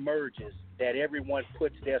whomever emerges, that everyone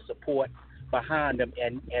puts their support behind them,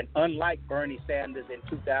 and unlike Bernie Sanders in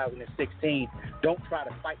 2016, don't try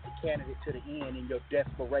to fight the candidate to the end in your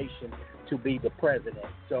desperation to be the president.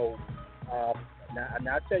 So now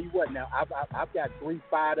I'll tell you what. Now I've got 3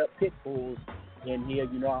 fired up pit bulls in here.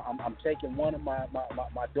 I'm taking one of my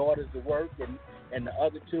daughters to work, and the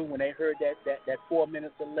other 2, when they heard that 4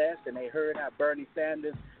 minutes or less, and they heard how Bernie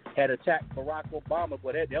Sanders had attacked Barack Obama,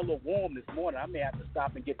 but they're a little warm this morning. I may have to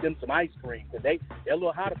stop and get them some ice cream because they're a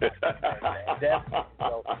little hot about that.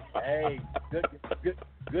 So, hey,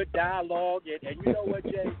 good dialogue, and you know what,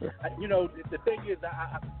 Jay? The thing is,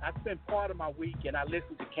 I spend part of my week and I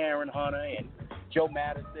listen to Karen Hunter and Joe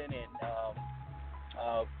Madison and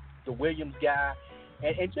the Williams guy,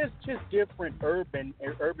 and just different urban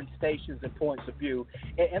stations and points of view.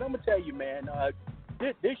 And I'm gonna tell you, man,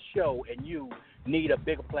 this show and you need a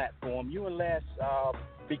bigger platform, you and Les,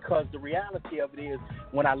 because the reality of it is,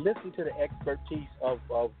 when I listen to the expertise of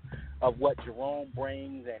what Jerome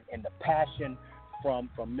brings and the passion from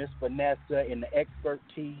Miss Vanessa and the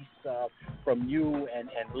expertise from you and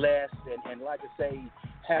Les, and like I say,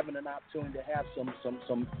 having an opportunity to have some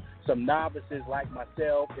novices like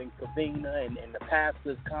myself and Kavina and the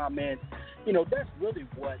pastor's comments, that's really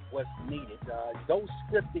what's needed. Those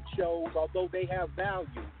scripted shows, although they have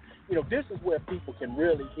value, this is where people can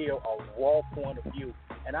really hear a raw point of view.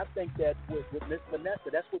 And I think that with Miss Vanessa,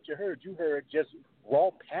 that's what you heard. You heard just raw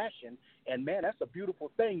passion. And, man, that's a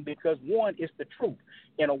beautiful thing because, one, it's the truth.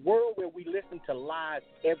 In a world where we listen to lies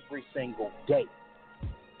every single day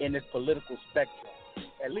in this political spectrum,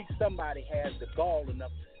 at least somebody has the gall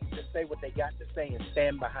enough to say what they got to say and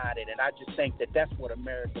stand behind it. And I just think that that's what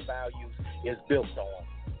American values is built on.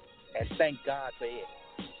 And thank God for it.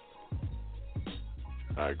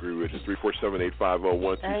 I agree with you.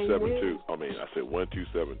 347-850-1272. I mean, I said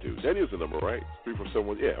 1272. That is the number, right?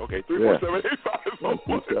 347. Yeah, okay.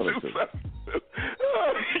 347-850-1272.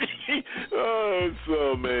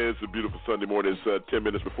 So, man, it's a beautiful Sunday morning. It's 10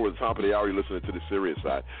 minutes before the top of the hour. You're listening to the Serious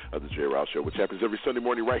Side of the jrilshow, which happens every Sunday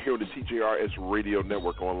morning right here on the TJRS Radio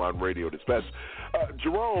Network, online radio dispatch.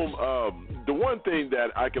 Jerome, the one thing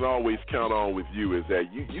that I can always count on with you is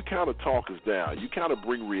that you kind of talk us down. You kind of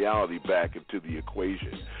bring reality back into the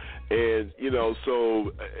equation. And,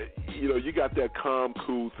 so you got that calm,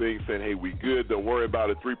 cool thing saying, hey, we good. Don't worry about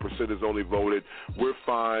it. 3% is only voted. We're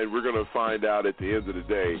fine. We're going to find out at the end of the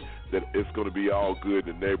day that it's going to be all good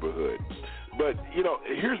in the neighborhood. But,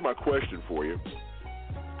 here's my question for you.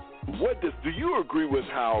 Do you agree with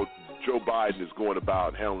how Joe Biden is going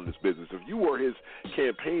about handling this business? If you were his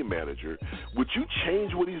campaign manager, would you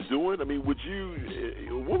change what he's doing? I mean, what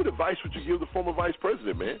advice would you give the former vice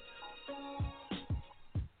president, man?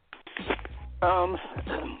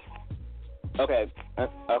 Okay,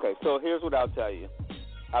 so here's what I'll tell you.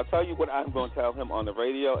 I'll tell you what I'm going to tell him on the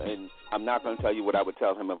radio, and I'm not going to tell you what I would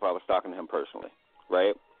tell him if I was talking to him personally,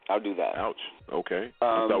 right? I'll do that. Ouch. Okay.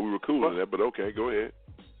 I thought we were cool in that, but okay, go ahead.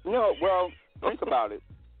 No, well, think about it.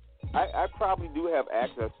 I probably do have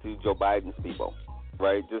access to Joe Biden's people,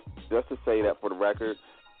 right? Just to say that for the record,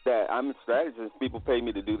 that I'm a strategist. People pay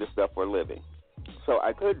me to do this stuff for a living. So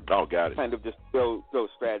I could kind of just throw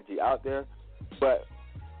strategy out there. But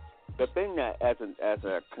the thing that as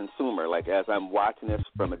a consumer, like as I'm watching this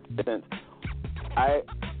from a distance, I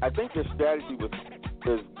think your strategy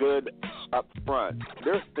is good up front.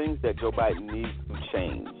 There's things that Joe Biden needs to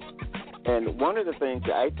change. And one of the things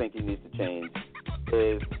that I think he needs to change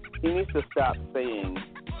is he needs to stop saying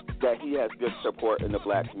that he has good support in the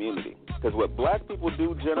black community. Because what black people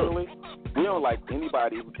do generally, we don't like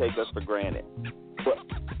anybody who takes us for granted.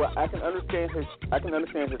 But I can understand his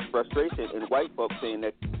frustration in white folks saying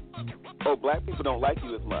that, oh, black people don't like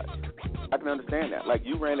you as much. I can understand that. Like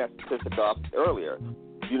you ran that statistic off earlier.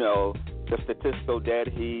 The statistical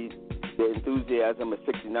data, the enthusiasm is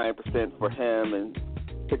 69% for him and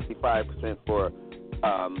 65% for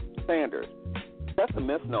Sanders. That's a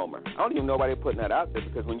misnomer. I don't even know why they're putting that out there,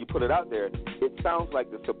 because when you put it out there, it sounds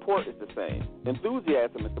like the support is the same.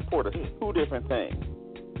 Enthusiasm and support are two different things.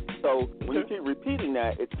 So when you keep repeating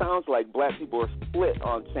that, it sounds like black people are split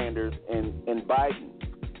on Sanders and Biden.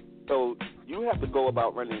 So you have to go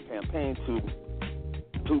about running a campaign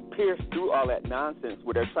to pierce through all that nonsense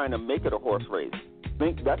where they're trying to make it a horse race. I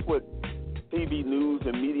think that's what TV news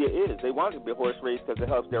and media is. They want it to be a horse race because it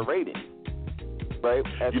helps their ratings. Right?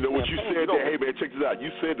 You know what you said there? Hey, man, check this out.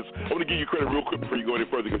 You said this. I want to give you credit real quick before you go any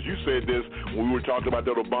further, because you said this when we were talking about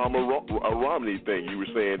that Obama-Romney thing. You were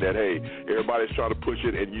saying that, hey, everybody's trying to push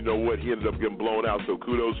it, and you know what? He ended up getting blown out, so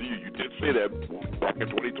kudos to you. You did say that back in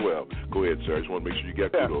 2012. Go ahead, sir. I just want to make sure you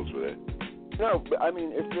got kudos for that. No, but, I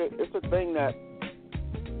mean, it's a thing that,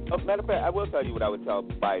 matter of fact, I will tell you what I would tell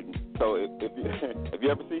Biden. So if you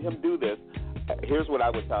ever see him do this, here's what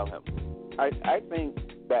I would tell him. I think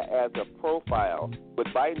that as a profile, what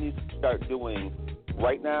Biden needs to start doing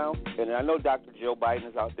right now, and I know Dr. Joe Biden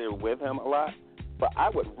is out there with him a lot, but I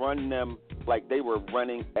would run them like they were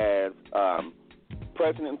running as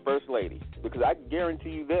president and first lady, because I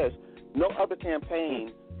guarantee you this, no other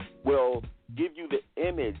campaign will give you the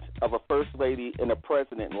image of a first lady and a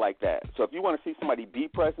president like that. So if you want to see somebody be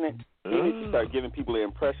president, he needs to start giving people the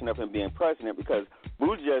impression of him being president, because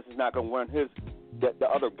Buttigieg is not going to run the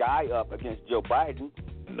other guy up against Joe Biden.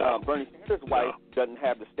 No. Bernie Sanders' wife doesn't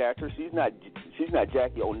have the stature. She's not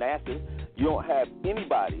Jackie Onassis. You don't have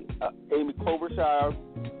anybody. Amy Klobuchar,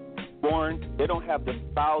 Warren, they don't have the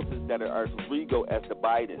spouses that are as regal as the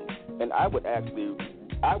Bidens. And I would actually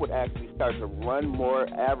start to run more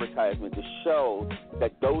advertisement to show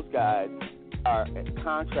that those guys are in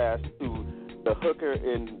contrast to the hooker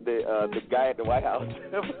and the guy at the White House.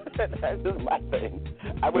 That's just my thing.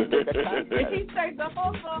 I would make a contrast. Did he say the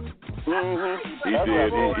hooker? He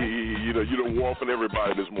did. You don't warm for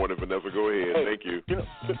everybody this morning, Vanessa. Go ahead. Hey, thank you.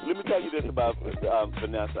 Let me tell you this about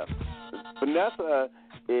Vanessa. Vanessa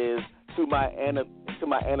is to my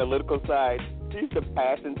analytical side. She's the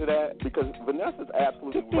passion to that, because Vanessa's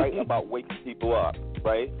absolutely right about waking people up,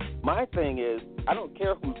 right? My thing is, I don't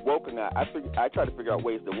care who's woke or not. I try to figure out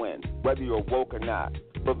ways to win, whether you're woke or not.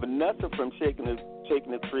 But Vanessa, from shaking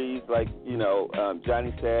the trees, like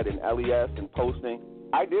Johnny said, and LES, and posting,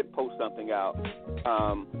 I did post something out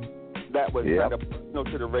that was kind of personal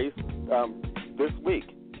to the race this week,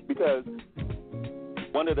 because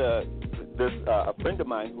a friend of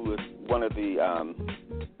mine who is one of the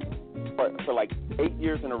for like 8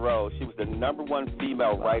 years in a row, she was the number one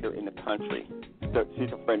female writer in the country. So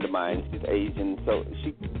she's a friend of mine. She's Asian. So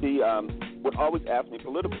she would always ask me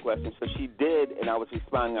political questions. So she did, and I was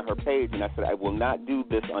responding on her page, and I said, I will not do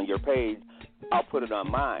this on your page. I'll put it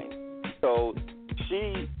on mine. So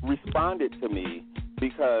she responded to me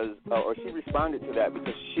because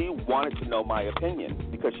she wanted to know my opinion,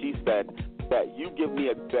 because she said that you give me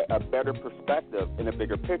a better perspective and a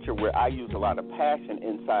bigger picture, where I use a lot of passion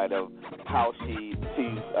inside of how she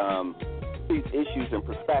sees issues and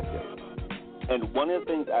perspective. And one of the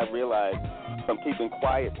things I realized from keeping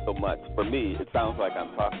quiet so much, for me, it sounds like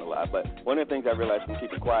I'm talking a lot, but one of the things I realized from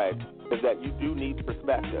keeping quiet is that you do need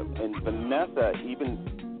perspective. And Vanessa,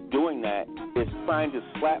 even doing that, is trying to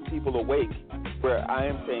slap people awake, where I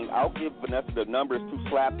am saying I'll give Vanessa the numbers to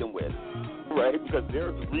slap them with. Right, because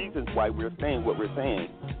there's reasons why we're saying what we're saying,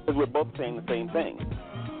 because we're both saying the same thing.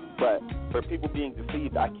 But for people being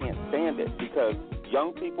deceived, I can't stand it, because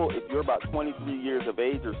young people, if you're about 23 years of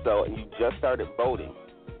age or so and you just started voting,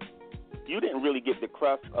 you didn't really get the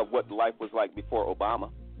crust of what life was like before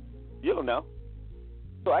Obama. You don't know.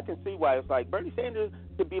 So I can see why it's like Bernie Sanders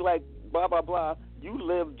could be like blah, blah, blah. You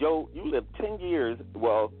lived 10 years,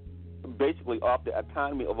 well, basically off the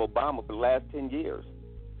economy of Obama for the last 10 years.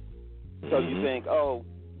 So you think, oh,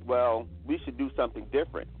 well, we should do something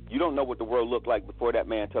different. You don't know what the world looked like before that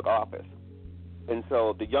man took office. And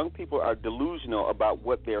so the young people are delusional about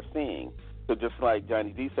what they're seeing. So just like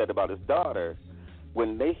Johnny D said about his daughter,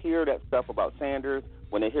 when they hear that stuff about Sanders,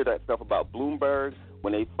 when they hear that stuff about Bloomberg,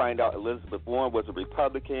 when they find out Elizabeth Warren was a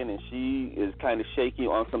Republican and she is kind of shaky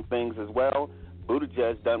on some things as well,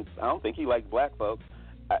 Buttigieg I don't think he likes black folks.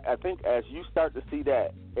 I think as you start to see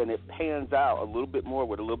that and it pans out a little bit more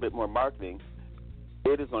with a little bit more marketing,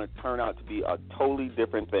 it is going to turn out to be a totally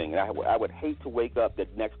different thing. And I would hate to wake up the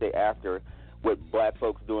next day after with black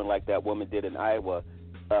folks doing like that woman did in Iowa.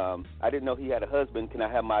 I didn't know he had a husband. Can I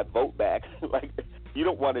have my vote back? Like, you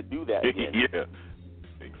don't want to do that again. Yeah,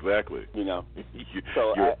 exactly. So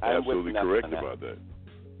you're I'm absolutely correct about that.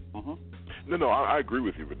 Mm-hmm. No, I agree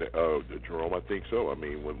with you, Jerome. I think so. I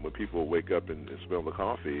mean, when people wake up and smell the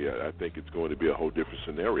coffee, I think it's going to be a whole different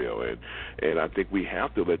scenario, and I think we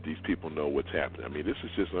have to let these people know what's happening. I mean, this is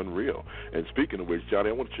just unreal. And speaking of which, Johnny,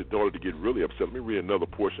 I want your daughter to get really upset. Let me read another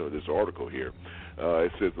portion of this article here.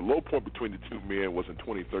 It says the low point between the two men was in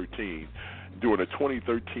 2013. During a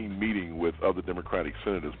 2013 meeting with other Democratic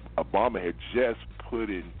senators, Obama had just put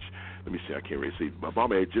in, let me see, I can't really see,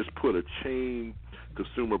 Obama had just put a chain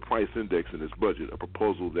consumer price index in his budget, a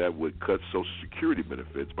proposal that would cut Social Security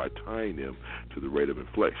benefits by tying them to the rate of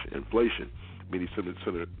inflation. Many Senate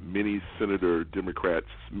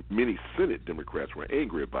Democrats were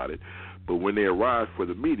angry about it, but when they arrived for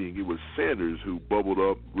the meeting, it was Sanders who bubbled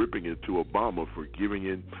up, ripping into Obama for giving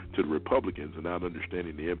in to the Republicans and not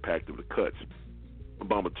understanding the impact of the cuts.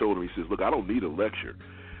 Obama told him, he says, look, I don't need a lecture.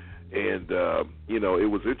 And, it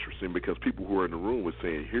was interesting because people who were in the room were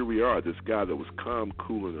saying, here we are, this guy that was calm,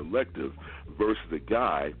 cool, and elective versus the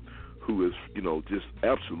guy who is, just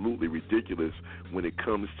absolutely ridiculous when it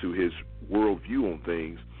comes to his worldview on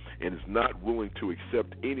things and is not willing to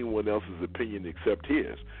accept anyone else's opinion except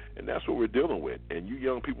his. And that's what we're dealing with. And you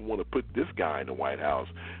young people want to put this guy in the White House.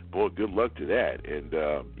 Boy, good luck to that. And,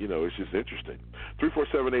 it's just interesting.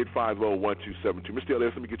 347-850-1272. Mr.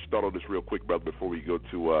 Elliott, let me get your thought on this real quick, brother, before we go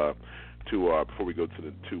to our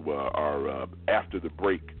after the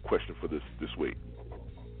break question for this week.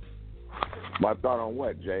 My thought on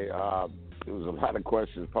what, Jay? There was a lot of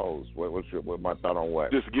questions posed. What's my thought on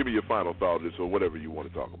what? Just give me your final thought, or whatever you want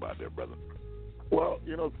to talk about there, brother. Well,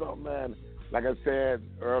 something, man. Like I said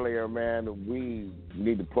earlier, man, we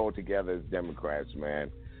need to pull together as Democrats,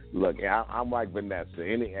 man. Look, I'm like Vanessa.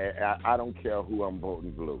 I don't care who I'm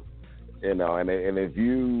voting blue, and if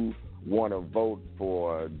you want to vote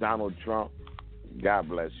for Donald Trump, God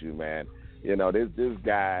bless you, man. This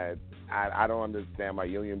guy, I don't understand my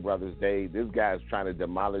union brothers. This guy's trying to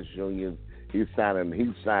demolish unions. He's signing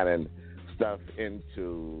stuff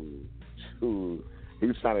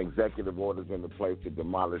he's signing executive orders into place to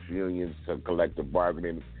demolish unions, to collective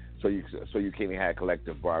bargaining, so you can't have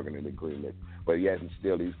collective bargaining agreements. But yet and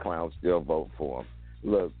still, these clowns still vote for him.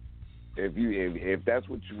 Look, if that's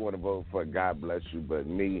what you want to vote for, God bless you. But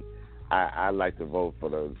me, I like to vote for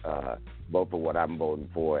what I'm voting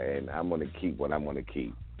for, and I'm going to keep what I'm going to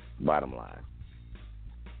keep. Bottom line.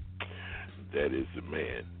 That is the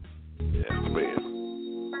man. That's the man.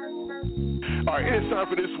 All right, it's time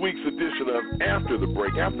for this week's edition of After the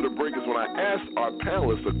Break. After the break is when I ask our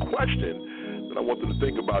panelists a question that I want them to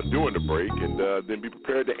think about during the break, and then be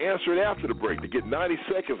prepared to answer it after the break. To get 90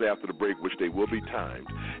 seconds after the break, which they will be timed,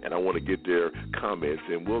 and I want to get their comments,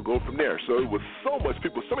 and we'll go from there. So it was so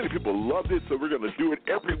many people loved it, so we're going to do it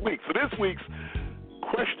every week. So this week's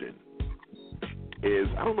question is,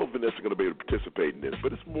 I don't know if Vanessa's going to be able to participate in this,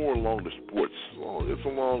 but it's more along the sports. It's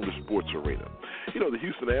along the sports arena. The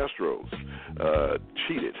Houston Astros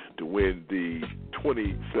cheated to win the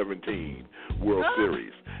 2017 World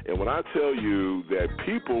Series. And when I tell you that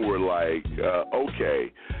people were like,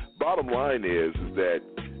 okay, bottom line is that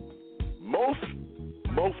most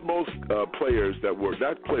players that were,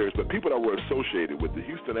 not players, but people that were associated with the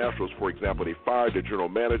Houston Astros, for example, they fired the general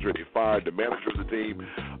manager, they fired the manager of the team.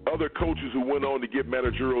 Other coaches who went on to get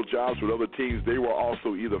managerial jobs with other teams, they were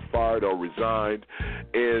also either fired or resigned.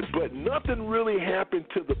 But nothing really happened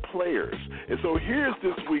to the players. And so here's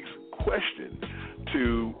this week's question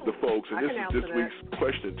to the folks, and this is this week's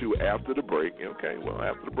question to after the break. Okay, well,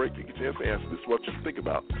 after the break, you get a chance to answer this. What you think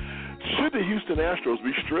about? Should the Houston Astros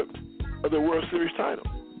be stripped of their World Series title?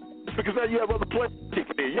 Because now you have other players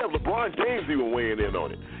kicking in. You have LeBron James even weighing in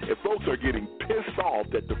on it. And folks are getting pissed off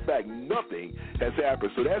at the fact nothing has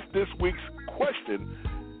happened. So that's this week's question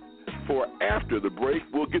for after the break.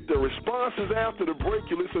 We'll get the responses after the break.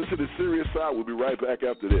 You listen to the Seriouside. We'll be right back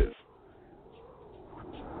after this.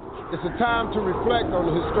 It's a time to reflect on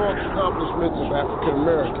the historic accomplishments of African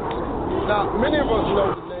Americans. Now, many of us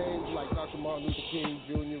know the names like Dr. Martin Luther King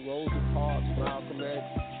Jr., Rosa Parks, Malcolm X,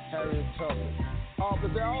 Harriet Tubman.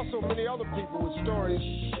 But there are also many other people with stories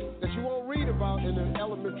that you won't read about in an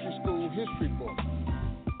elementary school history book.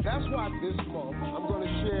 That's why this month I'm going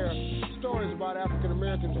to share stories about African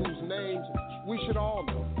Americans whose names we should all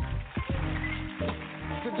know.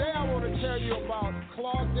 Today I want to tell you about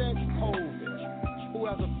Claudette Colvin, who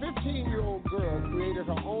as a 15-year-old girl created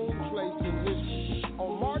her own place in history.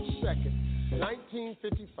 On March 2nd,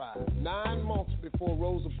 1955, 9 months before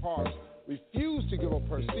Rosa Parks refused to give up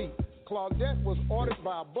her seat, Claudette was ordered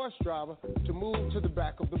by a bus driver to move to the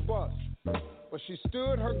back of the bus. But she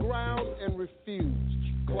stood her ground and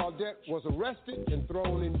refused. Claudette was arrested and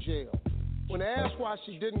thrown in jail. When asked why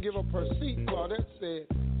she didn't give up her seat, Claudette said,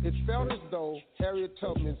 It felt as though Harriet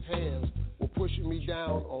Tubman's hands were pushing me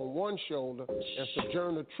down on one shoulder and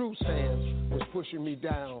Sojourner Truth's hands was pushing me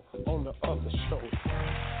down on the other shoulder.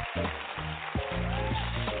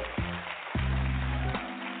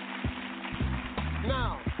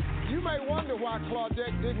 Now, you may wonder why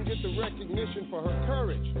Claudette didn't get the recognition for her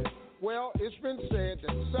courage. Well, it's been said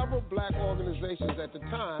that several black organizations at the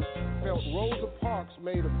time felt Rosa Parks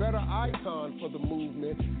made a better icon for the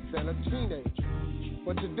movement than a teenager.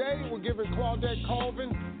 But today, we're giving Claudette Colvin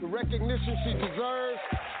the recognition she deserves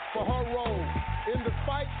for her role in the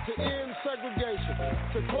fight to end segregation.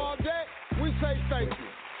 To Claudette, we say thank you.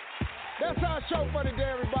 That's our show for today,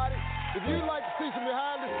 everybody. If you'd like to see some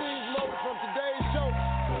behind-the-scenes moments from today's show,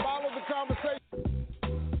 follow the conversation.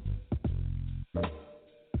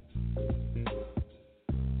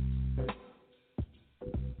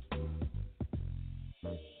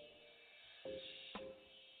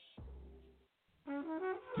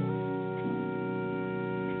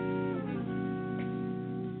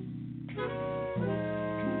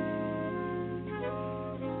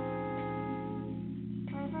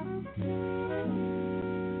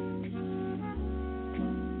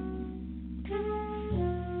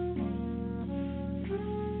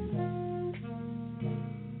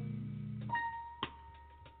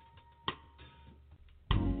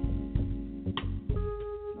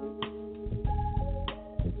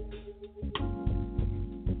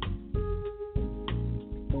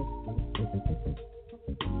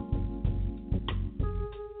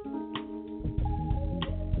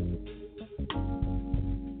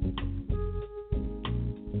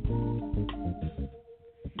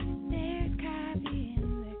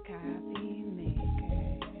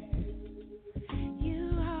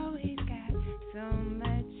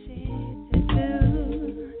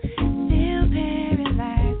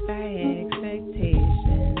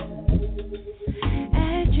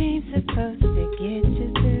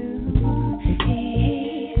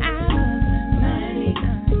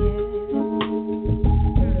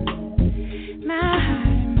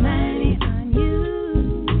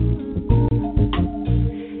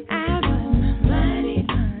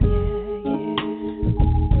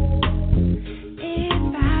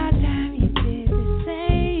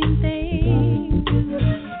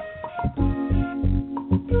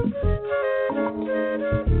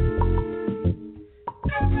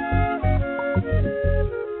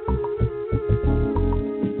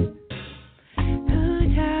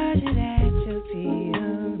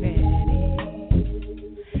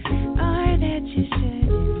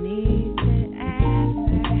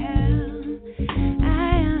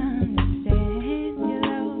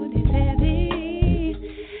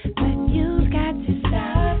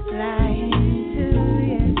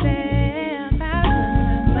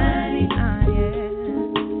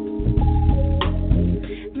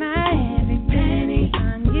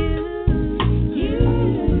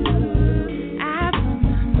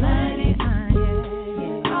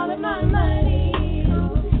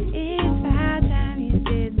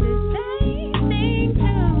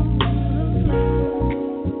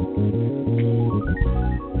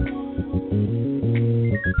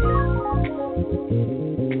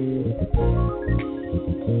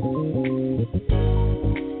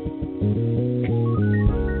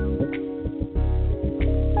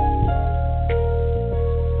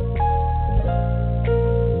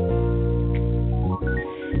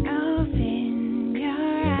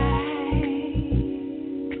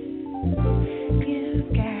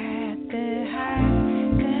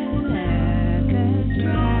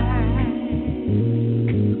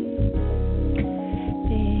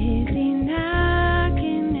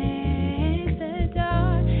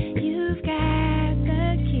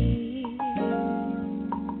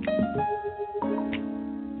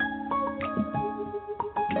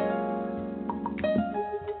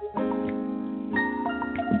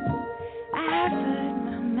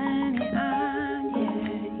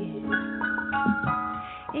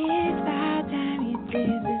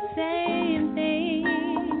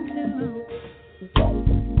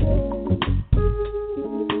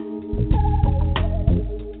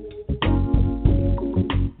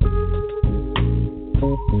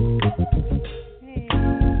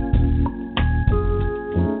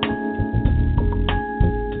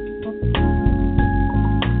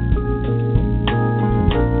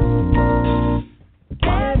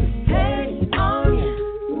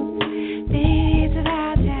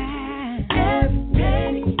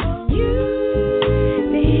 You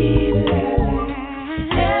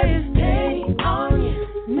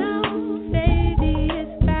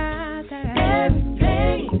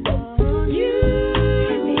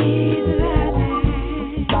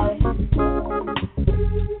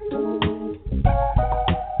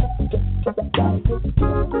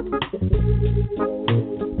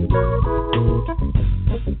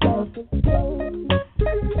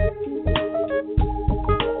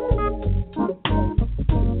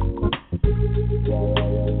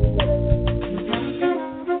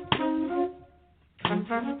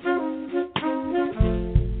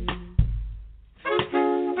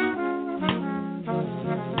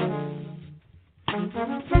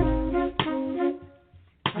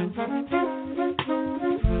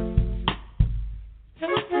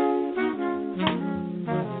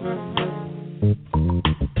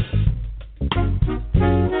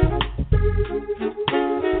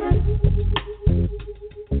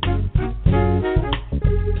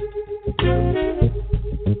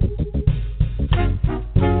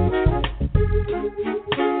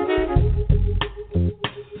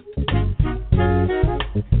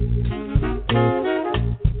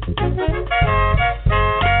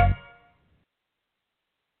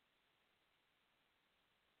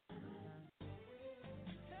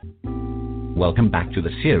Welcome back to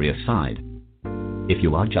the Serious Side. If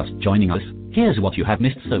you are just joining us, here's what you have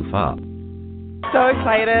missed so far. So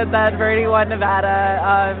excited that Bernie won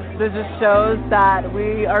Nevada. This just shows that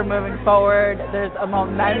we are moving forward. There's a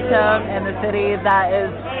momentum in the city that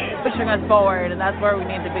is pushing us forward, and that's where we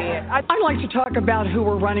need to be. I'd like to talk about who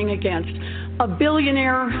we're running against. A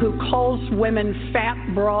billionaire who calls women fat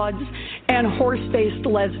broads and horse-faced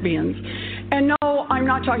lesbians. And no, I'm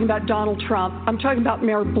not talking about Donald Trump. I'm talking about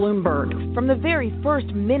Mayor Bloomberg. From the very first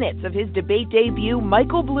minutes of his debate debut,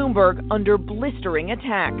 Michael Bloomberg under blistering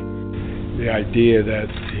attack. The idea that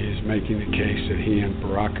he's making the case that he and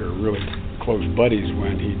Barack are really close buddies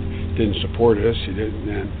when he didn't support us, he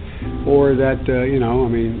didn't, or that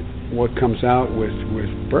what comes out with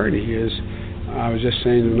Bernie is, I was just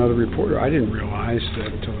saying to another reporter, I didn't realize that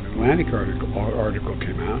until the Atlantic article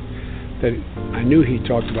came out, that I knew he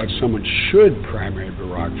talked about someone should primary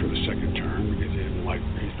Barack for the second term because he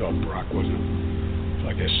thought Barack wasn't,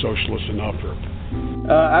 I guess, socialist enough.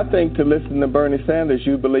 I think to listen to Bernie Sanders,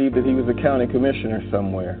 you believe that he was a county commissioner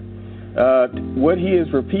somewhere. What he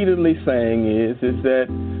is repeatedly saying is that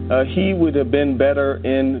he would have been better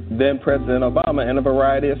than President Obama in a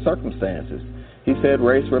variety of circumstances. He said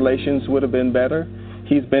race relations would have been better.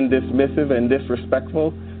 He's been dismissive and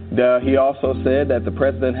disrespectful. He also said that the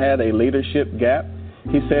president had a leadership gap.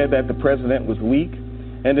 He said that the president was weak.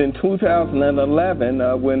 And in 2011,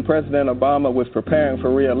 when President Obama was preparing for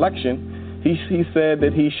re-election, he said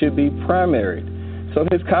that he should be primaried. So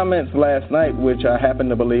his comments last night, which I happen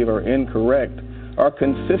to believe are incorrect, are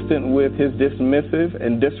consistent with his dismissive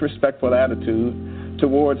and disrespectful attitude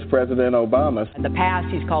towards President Obama. In the past,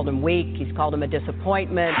 he's called him weak. He's called him a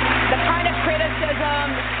disappointment. The kind of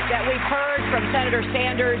criticism that we've heard from Senator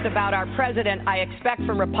Sanders about our president, I expect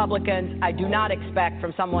from Republicans. I do not expect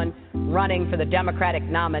from someone running for the Democratic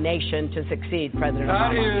nomination to succeed President Obama.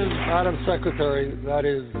 That is, Madam Secretary, that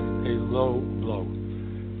is a low blow.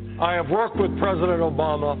 I have worked with President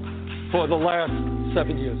Obama for the last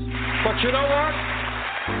 7 years. But you know what?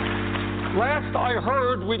 Last I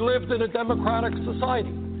heard, we lived in a democratic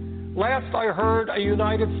society. Last I heard, a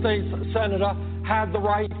United States senator had the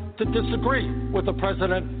right to disagree with the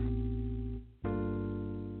president.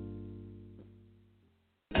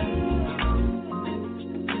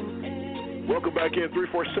 Welcome back in,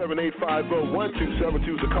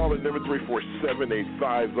 347-850-1272 is the call-in number,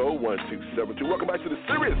 347-850-1272. Welcome back to the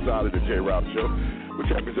Serious Side of the J. Rob Show, which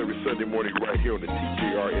happens every Sunday morning right here on the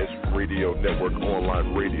TJRS Radio Network,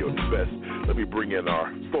 online radio, the best. Let me bring in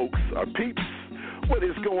our folks, our peeps. What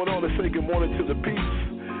is going on? Let's say good morning to the peeps.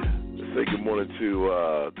 Let's say good morning to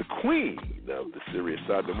the queen of the Serious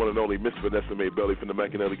Side, the one and only Miss Vanessa Maybelli from the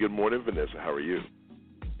McAnally. Good morning, Vanessa. How are you?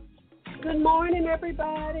 Good morning,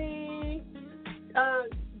 everybody.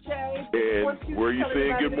 Jay. And where are you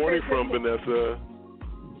saying good morning from, Vanessa?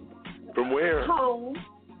 From where? Home.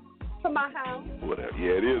 From my house. Whatever.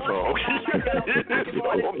 Yeah, it is home. It is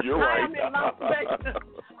home. You're right.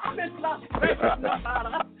 I'm in Las Vegas,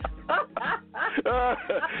 Nevada.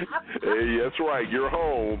 Hey, that's right. You're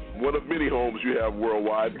home. One of many homes you have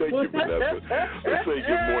worldwide. Thank you, Vanessa. Let's say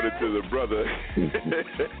good morning to the brother.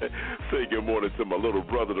 Say good morning to my little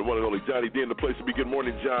brother, the one and only Johnny D in the place to be. Good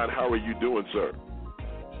morning, John. How are you doing, sir?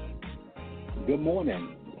 Good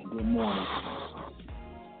morning. Good morning.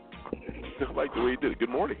 I like the way he did it. Good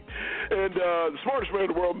morning. And the smartest man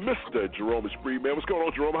in the world, Mr. Jerome Esprit. Man, what's going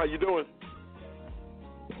on, Jerome? How you doing?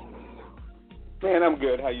 Man, I'm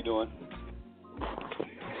good. How you doing?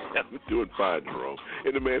 I'm doing fine, Jerome.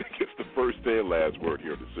 And the man that gets the first and last word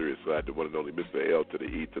here on the Serious Side, the one and only Mr. L to the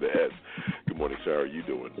E to the S. Good morning, sir. How are you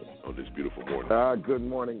doing on this beautiful morning? Good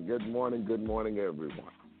morning. Good morning. Good morning,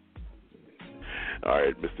 everyone. All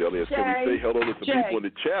right, Mr. Elias, can we say hello to some people in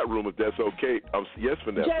the chat room if that's okay? Yes,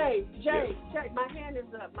 Vanessa. Jay, yes. my hand is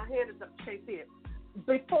up. Chase it.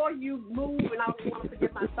 Before you move, and I don't want to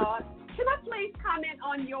forget my thoughts, can I please comment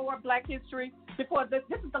on your Black History? Before this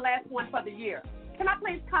is the last one for the year. Can I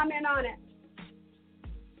please comment on it?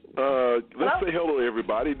 Let's say hello to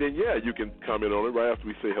everybody. Then, you can comment on it right after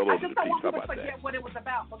we say hello to the peeps. How about that? I just don't want to forget what it was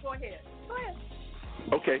about, but go ahead.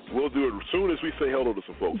 Okay, we'll do it as soon as we say hello to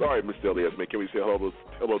some folks. All right, Mr. Elias, man, can we say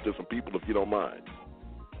hello to some people if you don't mind?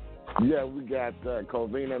 Yeah, we got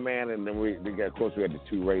Covina, man, and then we got, of course, we had the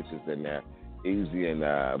two races in there, Easy and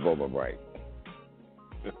Boba Bright.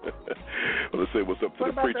 Let's say what's up to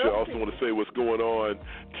the preacher. I also want to say what's going on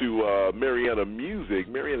to Mariana Music.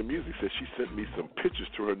 Mariana Music says she sent me some pictures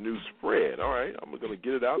to her new spread. All right, I'm going to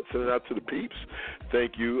get it out and send it out to the peeps.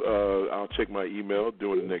 Thank you. I'll check my email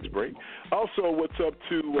during the next break. Also, what's up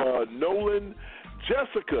to Nolan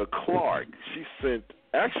Jessica Clark. She sent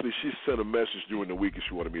a message during the week and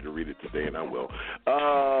she wanted me to read it today, and I will.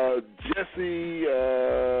 Jesse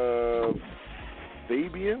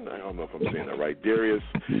Fabian, I don't know if I'm saying that right, Darius,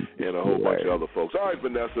 and a whole bunch of other folks. All right,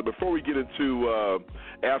 Vanessa, before we get into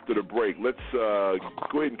after the break, let's go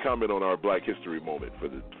ahead and comment on our Black History moment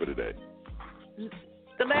for today.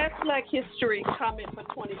 The last Black History comment for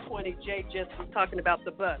 2020, Jay just was talking about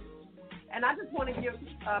the bus. And I just want to give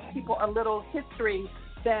people a little history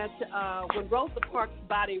that when Rosa Parks'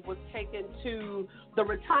 body was taken to the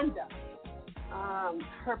Rotunda,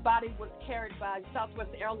 her body was carried by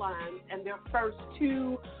Southwest Airlines, and their first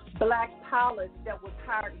two black pilots that was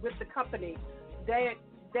hired with the company,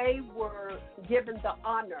 they were given the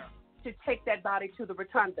honor to take that body to the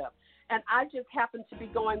Rotunda. And I just happened to be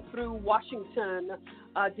going through Washington,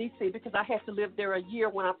 D.C., because I had to live there a year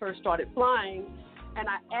when I first started flying, and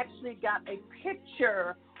I actually got a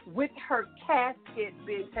picture with her casket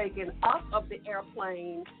being taken off of the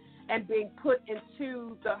airplane and being put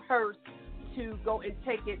into the hearse to go and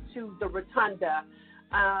take it to the Rotunda.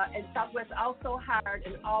 And Southwest also hired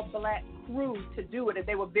an all-black crew to do it, and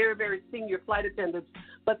they were very, very senior flight attendants.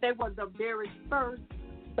 But they were the very first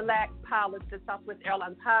black pilots that Southwest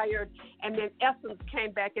Airlines hired. And then Essence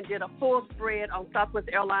came back and did a full spread on Southwest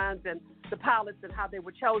Airlines and the pilots and how they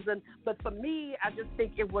were chosen. But for me, I just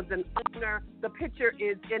think it was an honor. The picture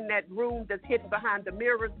is in that room that's hidden behind the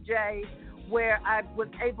mirrors, Jay, where I was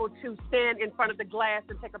able to stand in front of the glass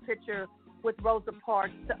and take a picture with Rosa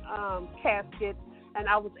Parks' casket, and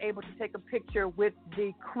I was able to take a picture with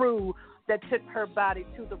the crew that took her body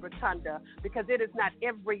to the Rotunda, because it is not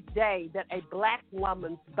every day that a black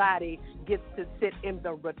woman's body gets to sit in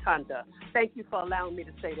the Rotunda. Thank you for allowing me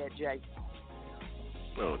to say that, Jay.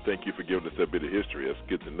 Oh, thank you for giving us that bit of history. That's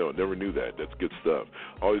good to know. Never knew that. That's good stuff.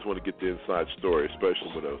 Always want to get the inside story,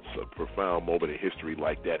 especially when a profound moment in history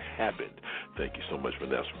like that happened. Thank you so much,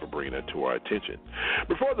 Vanessa, for bringing that to our attention.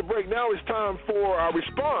 Before the break, now it's time for our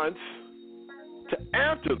response to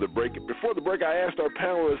after the break. Before the break, I asked our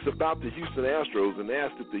panelists about the Houston Astros and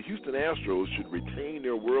asked if the Houston Astros should retain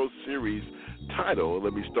their World Series title.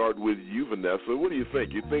 Let me start with you, Vanessa. What do you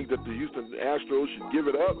think? You think that the Houston Astros should give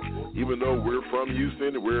it up, even though we're from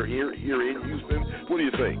Houston and we're here in Houston? What do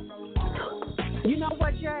you think? You know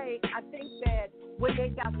what, Jay? I think that when they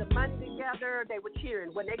got the money together, they were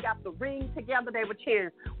cheering. When they got the ring together, they were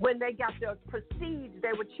cheering. When they got the prestige,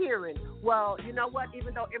 they were cheering. Well, you know what?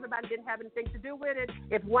 Even though everybody didn't have anything to do with it,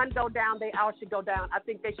 if one go down, they all should go down. I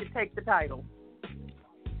think they should take the title.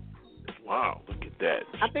 Wow, look at that.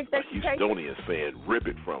 I think they should take it. Houstonians saying rip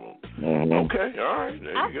it from them. Mm-hmm. Okay, all right,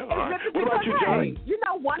 there you go. All right. What about you, Johnny? You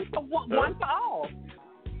know, one for all.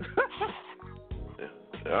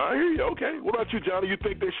 I hear you. Okay. What about you, Johnny? You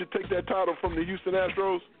think they should take that title from the Houston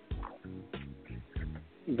Astros?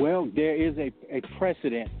 Well, there is a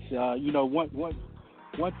precedent.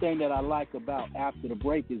 One thing that I like about after the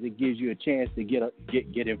break is it gives you a chance to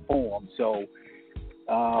get informed. So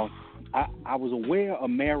I was aware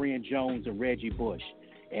of Marion Jones and Reggie Bush,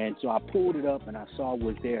 and so I pulled it up and I saw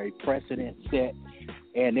was there a precedent set,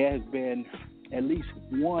 and there has been at least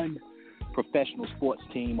one professional sports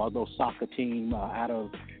team, although soccer team out of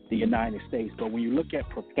the United States. But when you look at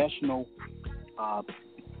professional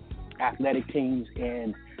athletic teams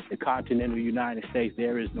in the continental United States,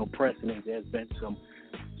 there is no precedent. There's been some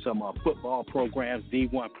football programs,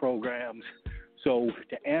 D1 programs. So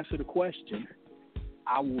to answer the question,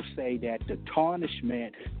 I will say that the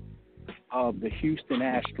tarnishment of the Houston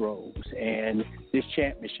Astros and this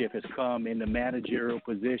championship has come in the managerial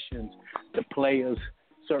positions, the players.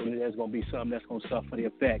 Certainly there's going to be some that's going to suffer the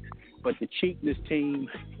effects. But the cheapest team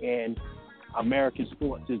in American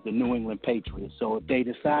sports is the New England Patriots. So if they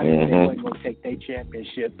decided they weren't going to take their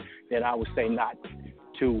championship, then I would say not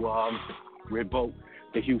to revoke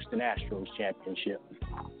the Houston Astros championship.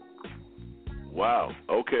 Wow.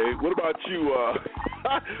 Okay. What about you?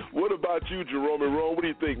 What about you, Jerome and Ron? What do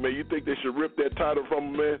you think, man? You think they should rip that title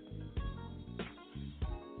from them, man?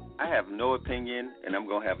 I have no opinion, and I'm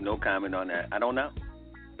going to have no comment on that. I don't know.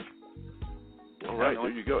 All right,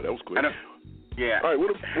 there you go. That was quick. Yeah. All right.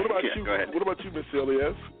 What about you? Go ahead. What about you, Miss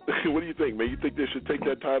Elias? What do you think, man? You think they should take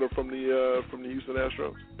that title from the Houston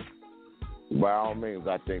Astros? By all means,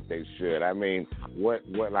 I think they should. I mean,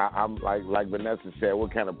 I'm like Vanessa said,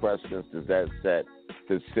 what kind of precedence does that set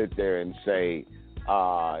to sit there and say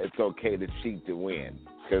it's okay to cheat to win?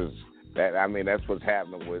 Because that's what's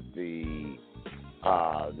happening with the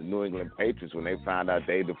New England Patriots when they found out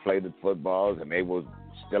they deflated footballs and they were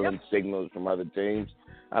stealing signals from other teams.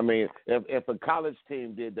 I mean, if a college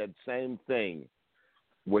team did that same thing,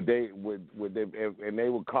 would they and they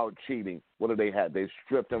were caught cheating? What do they have? They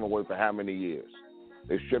stripped them away for how many years?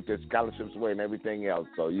 They stripped their scholarships away and everything else.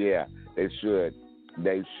 So yeah, they should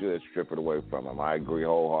strip it away from them. I agree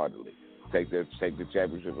wholeheartedly. Take the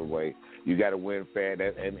championship away. You got to win fair,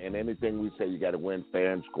 and anything we say, you got to win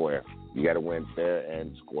fair and square. You got to win fair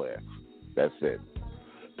and square. That's it.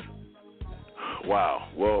 Wow.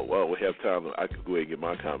 Well, we have time. I could go ahead and get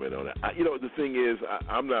my comment on it. The thing is,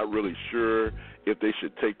 I'm not really sure if they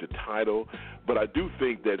should take the title, but I do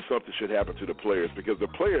think that something should happen to the players because the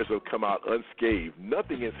players have come out unscathed.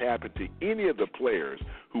 Nothing has happened to any of the players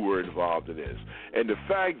who were involved in this. And the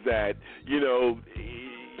fact that,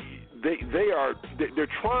 they're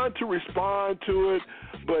trying to respond to it,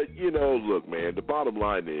 but look, man, the bottom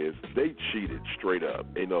line is they cheated straight up.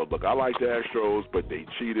 Look, I like the Astros, but they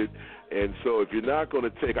cheated, and so if you're not going to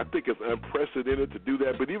take, I think it's unprecedented to do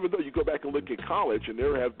that. But even though you go back and look at college, and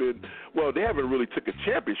there have been, they haven't really took a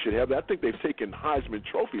championship, have they? I think they've taken Heisman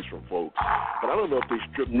trophies from folks, but I don't know if they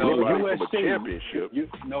stripped anybody from a championship.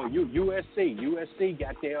 USC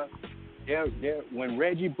got their when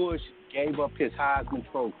Reggie Bush gave up his Heisman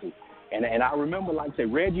trophy. And I remember, like I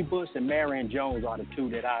said, Reggie Bush and Marion Jones are the two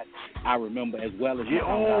that I remember as well as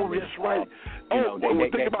that's right.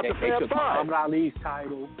 Think about the Fab took Five. Muhammad Ali's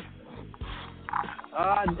title. They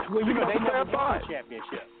never won a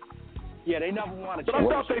championship. Yeah, they never won a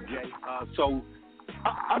championship, Jay.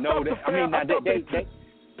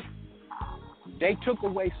 They took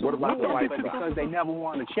away some rights, but because they never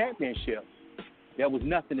won a championship, there was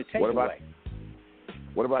nothing to take away.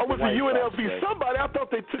 What about was the White UNLV Sox? Somebody? I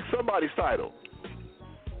thought they took somebody's title.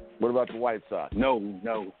 What about the White Sox? No.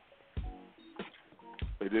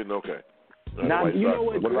 They didn't? Okay. Now, you know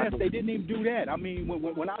what, Chris? They didn't even do that. I mean,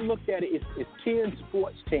 when I looked at it, it's 10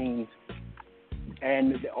 sports teams,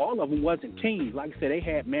 and all of them wasn't teams. Like I said, they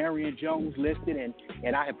had Marion Jones listed,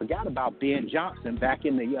 and I had forgot about Ben Johnson back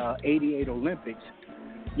in the 88 Olympics.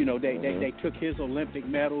 They took his Olympic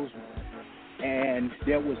medals, and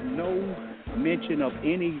there was no mention of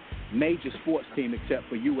any major sports team except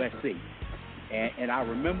for USC. And I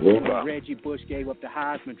remember when Reggie Bush gave up the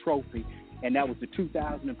Heisman Trophy, and that was the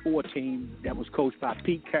 2004 team that was coached by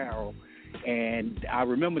Pete Carroll, and I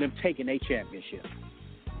remember them taking a championship.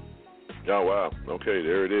 Oh, wow. Okay,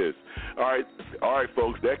 there it is. All right,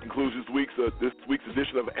 folks. That concludes this week's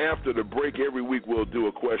edition of After the Break. Every week we'll do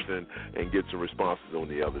a question and get some responses on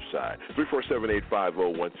the other side.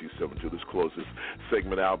 347-850-1272. Let's close this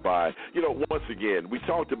segment out by, once again, we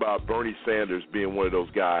talked about Bernie Sanders being one of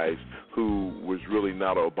those guys who was really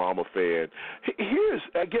not an Obama fan.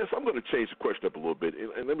 I guess I'm going to change the question up a little bit,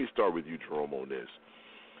 and let me start with you, Jerome, on this.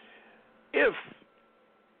 If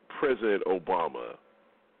President Obama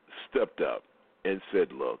stepped up and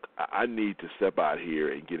said, look, I need to step out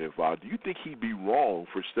here and get involved, do you think he'd be wrong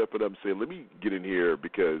for stepping up and saying, let me get in here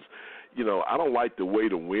because, I don't like the way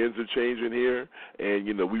the winds are changing here, and,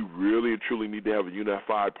 we really and truly need to have a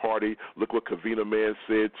unified party. Look what Kavina Man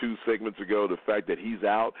said 2 segments ago, the fact that he's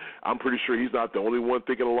out. I'm pretty sure he's not the only one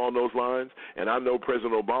thinking along those lines, and I know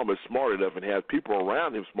President Obama is smart enough and has people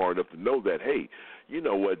around him smart enough to know that, hey, you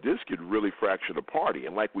know what, this could really fracture the party.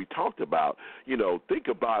 And like we talked about, think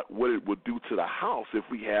about what it would do to the House if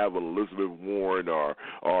we have an Elizabeth Warren or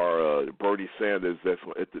Bernie Sanders that's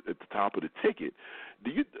at the top of the ticket.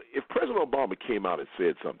 If President Obama came out and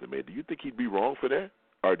said something, man, do you think he'd be wrong for that?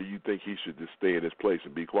 Or do you think he should just stay in his place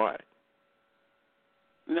and be quiet?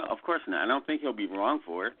 No, of course not. I don't think he'll be wrong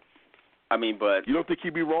for it. I mean, but... You don't think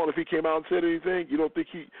he'd be wrong if he came out and said anything? You don't think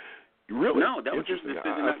he... Really? No, that was his decision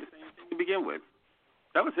not to say anything to begin with.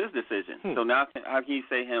 That was his decision. So now how can you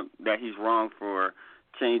say that he's wrong for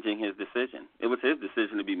changing his decision? It was his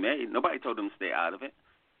decision to be made. Nobody told him to stay out of it.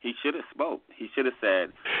 He should have spoke. He should have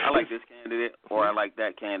said, I like this candidate, or I like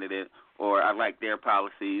that candidate, or I like their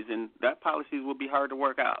policies, and that policies will be hard to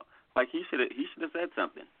work out. Like he should have said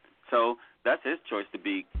something. So that's his choice to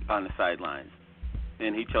be on the sidelines,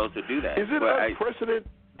 and he chose to do that. Is it unprecedented,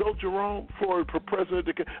 though, Jerome, for president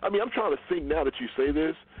to? I mean, I'm trying to think now that you say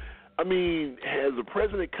this. I mean, has the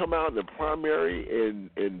president come out in the primary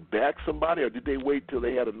and back somebody, or did they wait till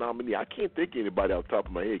they had a nominee? I can't think of anybody off the top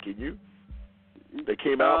of my head. Can you? They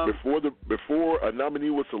came out before a nominee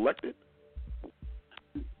was selected?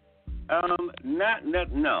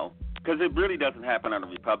 No, because it really doesn't happen on the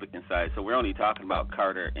Republican side. So we're only talking about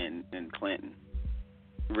Carter and Clinton,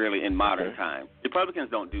 really, in modern time. Republicans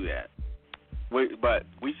don't do that, but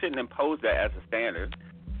we shouldn't impose that as a standard.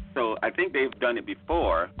 So I think they've done it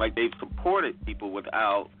before, like they've supported people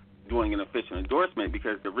without doing an official endorsement,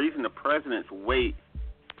 because the reason the presidents wait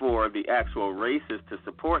for the actual races to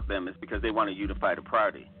support them is because they want to unify the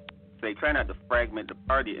party. So they try not to fragment the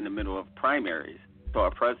party in the middle of primaries, so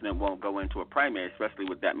a president won't go into a primary, especially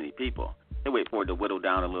with that many people. They wait for it to whittle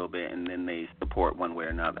down a little bit, and then they support one way or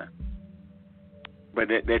another. But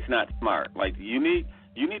that's not smart. Like you need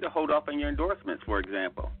to hold off on your endorsements, for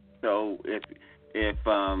example. So if as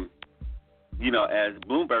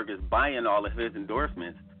Bloomberg is buying all of his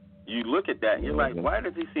endorsements, you look at that and you're like, why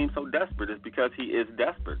does he seem so desperate? It's because he is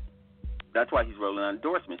desperate. That's why he's rolling on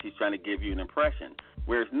endorsements. He's trying to give you an impression.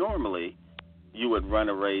 Whereas normally you would run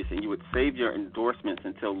a race and you would save your endorsements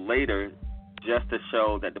until later just to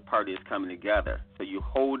show that the party is coming together. So you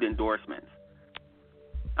hold endorsements.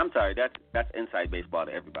 I'm sorry, that's inside baseball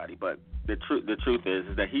to everybody, but the truth is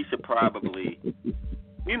that he should probably,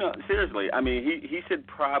 seriously, I mean, he should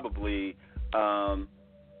probably,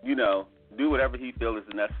 do whatever he feels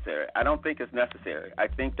is necessary. I don't think it's necessary. I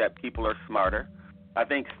think that people are smarter. I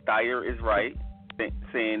think Steyer is right,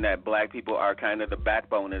 saying that black people are kind of the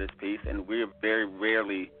backbone of this piece, and we're very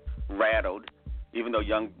rarely rattled. Even though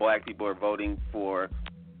young black people are voting for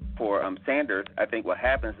Sanders, I think what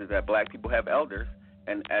happens is that black people have elders,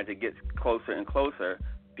 and as it gets closer and closer,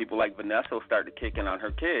 people like Vanessa will start to kick in on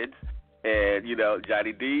her kids, and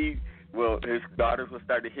Johnny D, his daughters will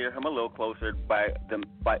start to hear him a little closer by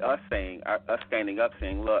us standing up,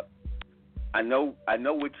 saying, "Look, I know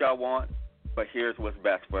what y'all want, but here's what's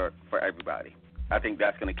best for everybody." I think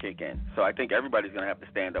that's going to kick in. So I think everybody's going to have to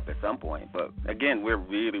stand up at some point. But again, we're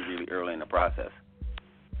really, really early in the process.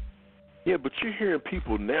 Yeah, but you're hearing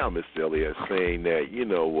people now, Mr. Elliott, saying that, and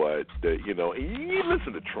you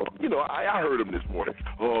listen to Trump. I heard him this morning.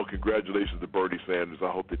 Oh, congratulations to Bernie Sanders.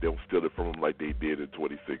 I hope they don't steal it from him like they did in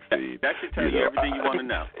 2016. That should tell you everything you want to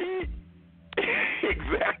know.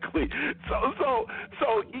 Exactly. So,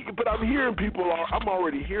 but I'm hearing people. I'm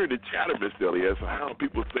already hearing the chatter, Mr. Elliott, so how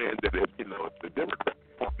people saying that if the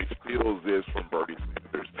Democratic Party steals this from Bernie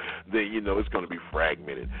Sanders, then it's going to be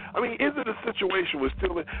fragmented. I mean, is it a situation where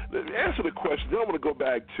answer the question? Then I want to go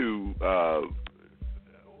back to. I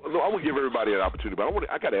want to give everybody an opportunity, but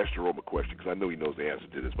I got to ask Jerome a question because I know he knows the answer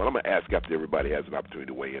to this. But I'm going to ask after everybody has an opportunity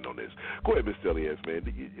to weigh in on this. Go ahead, Mr. Elliott, man.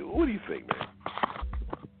 What do you think, man?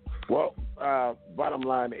 Well, bottom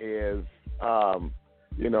line is,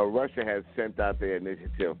 Russia has sent out their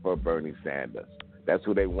initiative for Bernie Sanders. That's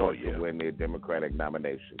who they want to win the Democratic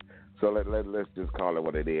nomination. So let's just call it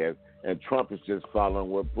what it is. And Trump is just following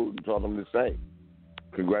what Putin told him to say.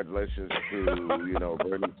 Congratulations to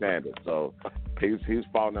Bernie Sanders. So he's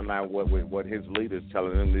following in line with what his leader's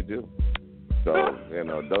telling him to do. So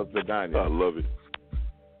those are done. I love it.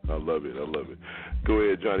 Go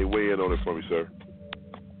ahead, Johnny. Weigh in on it for me, sir.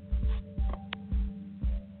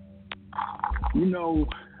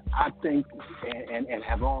 I think and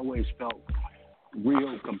have always felt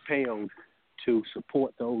real compelled to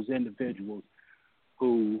support those individuals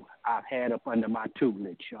who I've had up under my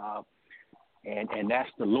tutelage. And that's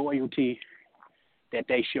the loyalty that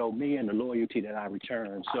they show me and the loyalty that I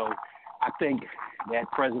return. So I think that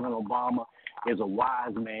President Obama is a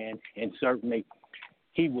wise man, and certainly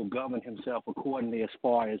he will govern himself accordingly as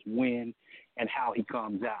far as when and how he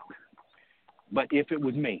comes out. But if it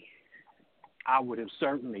was me, I would have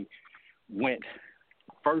certainly went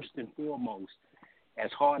first and foremost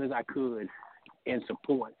as hard as I could in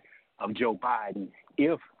support of Joe Biden.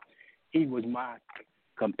 If he was my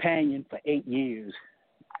companion for 8 years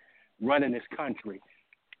running this country,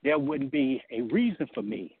 there wouldn't be a reason for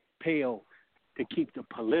me, Pale, to keep the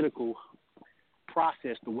political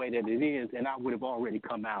process the way that it is, and I would have already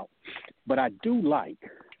come out. But I do like,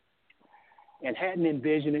 and hadn't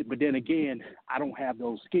envisioned it, but then again, I don't have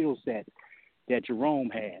those skill sets that Jerome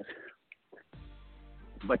has.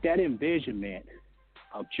 But that envisionment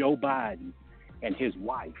of Joe Biden and his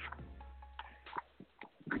wife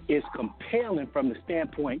is compelling from the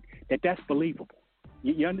standpoint that that's believable.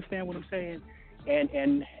 You understand what I'm saying?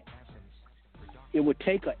 And it would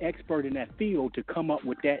take an expert in that field to come up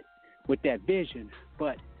with that vision,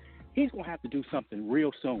 but he's going to have to do something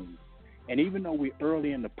real soon. And even though we're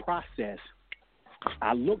early in the process,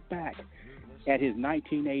 I look back at his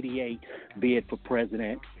 1988 bid for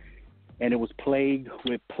president, and it was plagued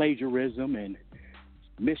with plagiarism and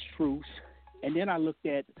mistruths. And then I looked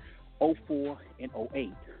at 04 and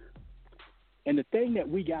 08. And the thing that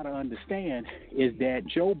we got to understand is that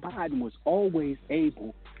Joe Biden was always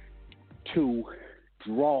able to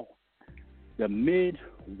draw the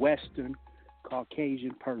Midwestern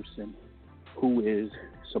Caucasian person who is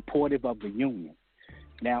supportive of the union.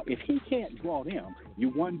 Now, if he can't draw them, you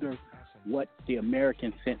wonder what the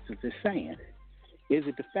American census is saying. Is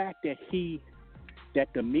it the fact that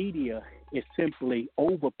the media is simply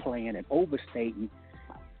overplaying and overstating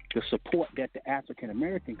the support that the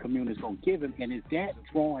African-American community is going to give him, and is that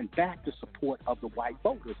drawing back the support of the white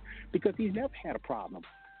voters? Because he's never had a problem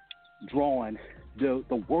drawing the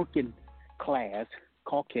working class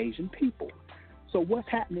Caucasian people. So what's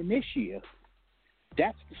happening this year,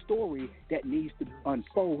 that's the story that needs to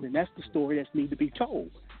unfold, and that's the story that needs to be told.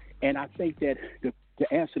 And I think that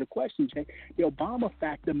to answer the question, Jay, the Obama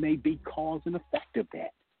factor may be cause and effect of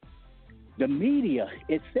that. The media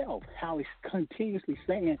itself, how it's continuously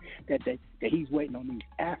saying that he's waiting on these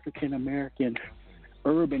African-American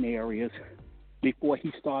urban areas before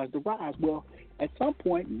he starts to rise. Well, at some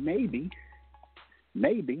point, maybe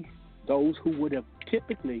those who would have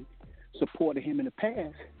typically supported him in the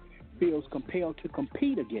past feels compelled to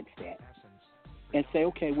compete against that and say,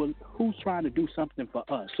 okay, well, who's trying to do something for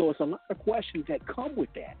us? So it's a lot of questions that come with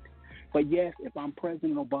that. But yes, if I'm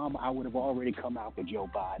President Obama, I would have already come out for Joe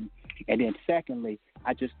Biden. And then secondly,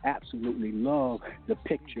 I just absolutely love the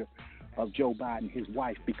picture of Joe Biden and his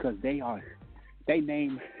wife, because they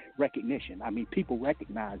name recognition. I mean, people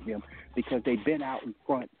recognize them because they've been out in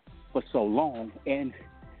front for so long, and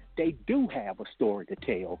they do have a story to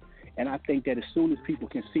tell. And I think that as soon as people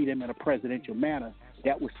can see them in a presidential manner,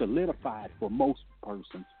 that was solidified for most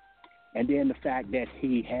persons. And then the fact that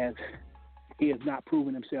he has not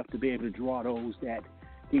proven himself to be able to draw those that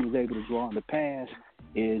he was able to draw in the past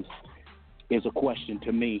is a question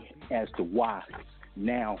to me as to why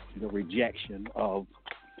now the rejection of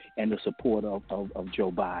and the support of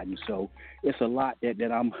Joe Biden. So it's a lot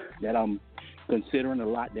that I'm considering, a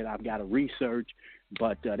lot that I've got to research.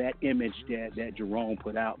 But that image that Jerome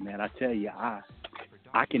put out, man, I tell you,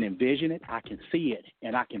 I can envision it, I can see it,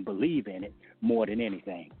 and I can believe in it more than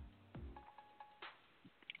anything.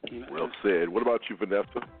 Well said. What about you,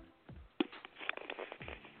 Vanessa?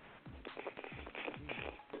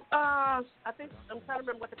 I think I'm trying to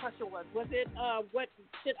remember what the question was. Was it what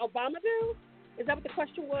should Obama do? Is that what the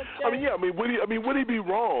question was, Jay? Would he be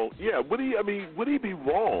wrong? Yeah, would he be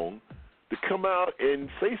wrong to come out and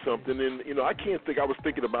say something? And I can't think. I was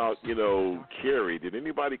thinking about Kerry. Did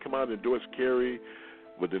anybody come out and endorse Kerry?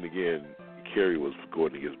 But then again, Kerry was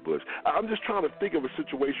going against Bush. I'm just trying to think of a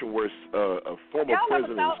situation where a former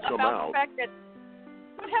president has come out.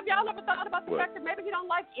 Have y'all ever thought about the fact that maybe he don't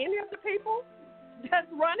like any of the people that's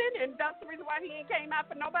running, and that's the reason why he ain't came out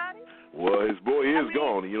for nobody? Well, his boy is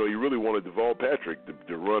gone. He really wanted Deval Patrick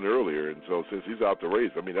to run earlier, and so since he's out the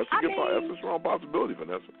race, that's a strong possibility,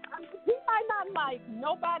 Vanessa. He might not like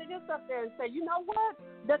nobody that's up there and say, you know what,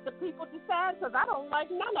 let the people decide, because I don't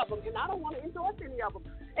like none of them, and I don't want to endorse any of them.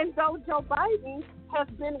 And though Joe Biden has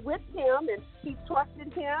been with him, and he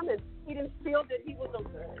trusted him, and he didn't feel that he was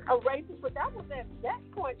a racist, but that was at that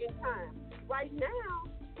point in time. Right now,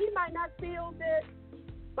 he might not feel that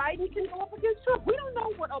Biden can go up against Trump. We don't know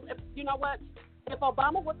you know what? If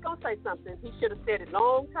Obama was going to say something, he should have said it a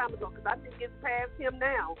long time ago, because I think it's past him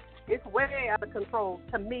now. It's way out of control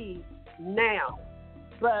to me now.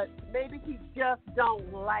 But maybe he just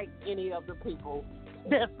don't like any of the people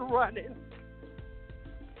that's running.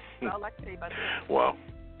 That's all I can say about that. Wow.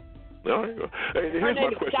 There you go. Hey, here's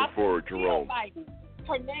my question for Jerome. Biden.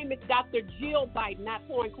 Her name is Dr. Jill Biden, not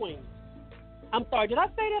Porn Queen. I'm sorry, did I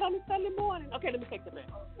say that on a Sunday morning? Okay, let me take that back.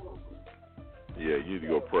 Yeah, you need to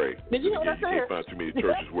go pray. Did you know what I You said? can't find too many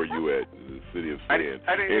churches where you at in the city of sin. I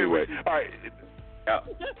didn't anyway, hear all right.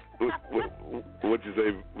 What'd you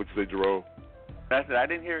say? What'd you say, Jerome? That's it. I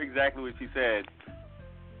didn't hear exactly what you said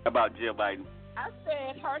about Jill Biden. I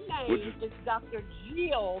said her name is Dr.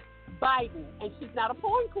 Jill Biden, and she's not a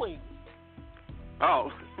porn queen.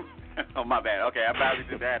 Oh. Oh, my bad. Okay, I probably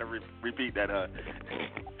just had to repeat that.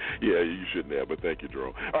 Yeah, you shouldn't have, but thank you,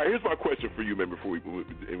 Jerome. All right, here's my question for you, man, before we're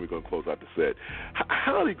going to close out the set.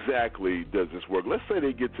 How exactly does this work? Let's say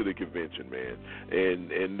they get to the convention, man,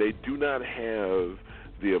 and they do not have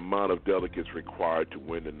the amount of delegates required to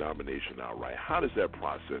win the nomination outright? How does that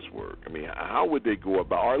process work? I mean, how would they go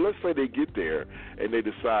about, or let's say they get there and they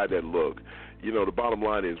decide that, look, you know, the bottom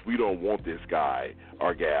line is we don't want this guy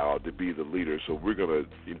or gal to be the leader, so we're going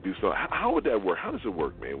to do something. How would that work? How does it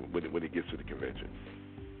work, man, when it gets to the convention?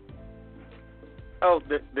 Oh,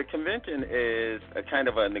 the convention is a kind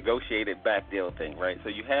of a negotiated back deal thing, right? So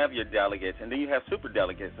you have your delegates, and then you have super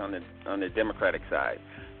delegates on the Democratic side.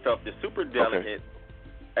 So if the super delegates,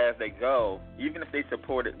 as they go, even if they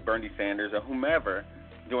supported Bernie Sanders or whomever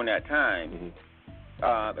during that time,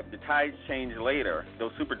 if the tides change later,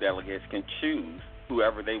 those super delegates can choose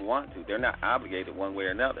whoever they want to. They're not obligated one way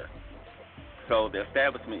or another. So the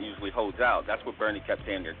establishment usually holds out. That's what Bernie kept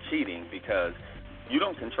saying, they're cheating, because you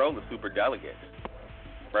don't control the super delegates.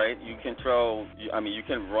 Right? You control, I mean, you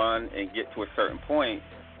can run and get to a certain point,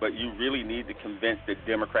 but you really need to convince the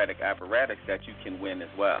Democratic apparatus that you can win as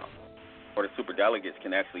well. Or the superdelegates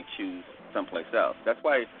can actually choose someplace else. That's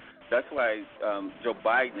why Joe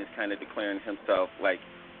Biden is kind of declaring himself like,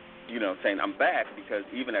 you know, saying I'm back, because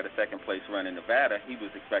even at a second place run in Nevada, he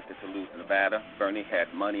was expected to lose Nevada. Bernie had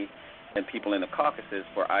money and people in the caucuses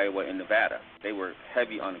for Iowa and Nevada. They were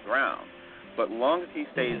heavy on the ground. But as long as he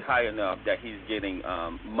stays high enough that he's getting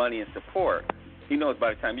money and support, he knows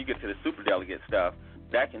by the time you get to the superdelegate stuff,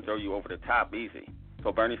 that can throw you over the top easy.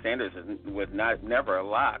 So Bernie Sanders was never a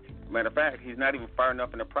lock. Matter of fact, he's not even far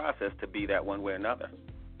enough in the process to be that one way or another.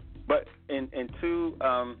 But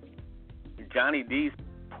to Johnny D's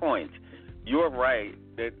point, you're right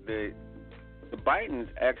that the Bidens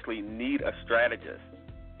actually need a strategist.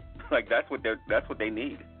 Like that's what they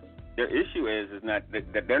need. Their issue is not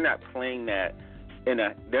that they're not playing that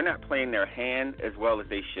they're not playing their hand as well as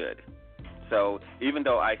they should. So even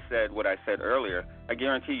though I said what I said earlier, I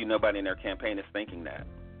guarantee you nobody in their campaign is thinking that.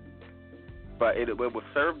 But it will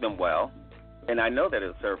serve them well, and I know that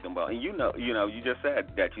it'll serve them well. And you just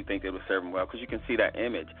said that you think it will serve them well because you can see that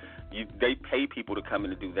image. They pay people to come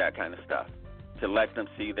in and do that kind of stuff, to let them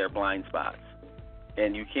see their blind spots.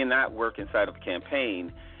 And you cannot work inside of a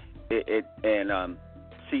campaign and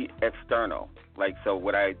see external. Like, so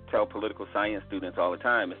what I tell political science students all the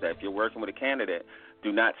time is that if you're working with a candidate,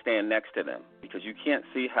 do not stand next to them, because you can't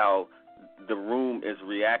see how the room is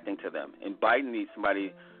reacting to them. And Biden needs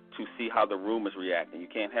somebody to see how the room is reacting. You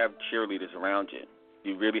can't have cheerleaders around you.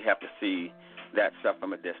 You really have to see that stuff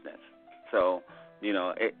from a distance. So,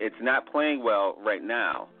 it's not playing well right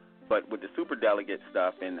now, but with the superdelegate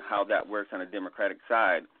stuff and how that works on the Democratic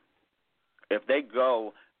side, if they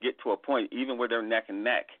get to a point even where they're neck and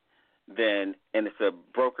neck, then, and it's a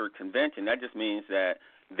brokered convention, that just means that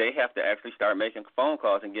they have to actually start making phone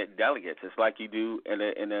calls and get delegates. It's like you do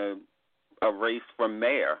in a race for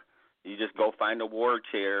mayor. You just go find the ward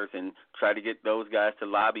chairs and try to get those guys to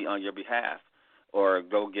lobby on your behalf, or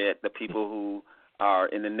go get the people who are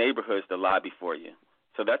in the neighborhoods to lobby for you.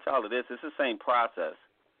 So that's all it is. It's the same process.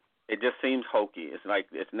 It just seems hokey. It's like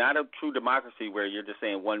it's not a true democracy where you're just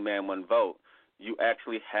saying one man, one vote. You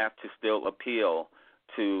actually have to still appeal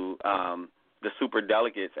to the super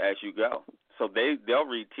delegates as you go. So they'll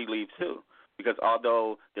read tea leaves too, because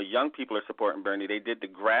although the young people are supporting Bernie, they did the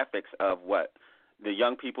graphics of what the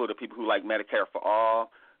young people, the people who like Medicare for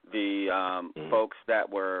all, the folks that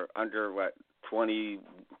were under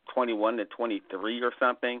 21 to 23 or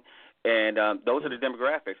something, and those are the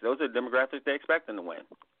demographics. Those are the demographics they expect them to win,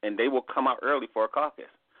 and they will come out early for a caucus.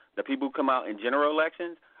 The people who come out in general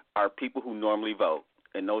elections are people who normally vote,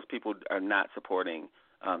 and those people are not supporting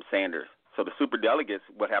Sanders. So the super delegates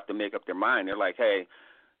would have to make up their mind. They're like, hey,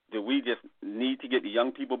 do we just need to get the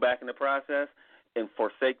young people back in the process and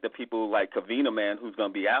forsake the people like Kavina, man, who's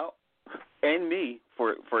going to be out? And me,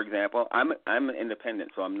 for example, I'm an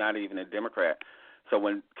independent, so I'm not even a Democrat. So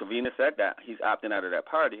when Kavina said that he's opting out of that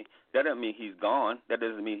party, that doesn't mean he's gone. That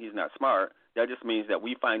doesn't mean he's not smart. That just means that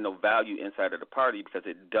we find no value inside of the party because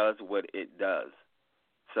it does what it does.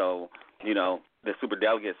 So, the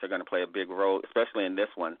superdelegates are going to play a big role, especially in this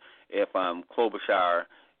one, if Klobuchar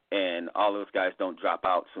and all those guys don't drop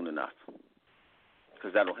out soon enough,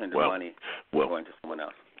 because that'll hinder money going to someone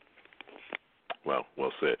else. Well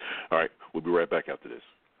said. All right, we'll be right back after this.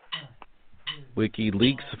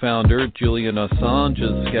 WikiLeaks founder Julian Assange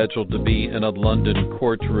is scheduled to be in a London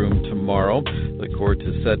courtroom tomorrow. The court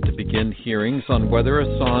is set to begin hearings on whether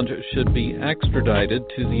Assange should be extradited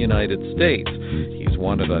to the United States. He's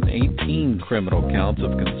wanted on 18 criminal counts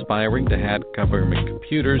of conspiring to hack government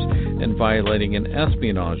computers and violating an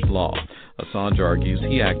espionage law. Assange argues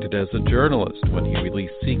he acted as a journalist when he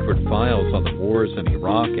released secret files on the wars in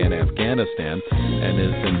Iraq and Afghanistan and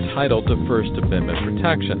is entitled to First Amendment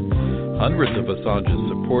protection. Hundreds of Assange's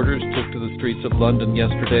supporters took to the streets of London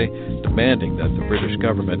yesterday, demanding that the British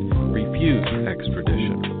government refuse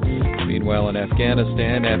extradition. Meanwhile, in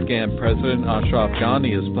Afghanistan, Afghan President Ashraf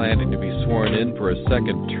Ghani is planning to be sworn in for a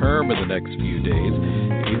second term in the next few days,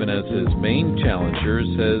 even as his main challenger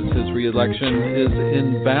says his re-election is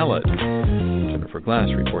invalid. Jennifer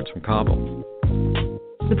Glass reports from Kabul.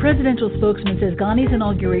 The presidential spokesman says Ghani's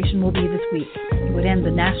inauguration will be this week. It would end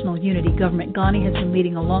the national unity government Ghani has been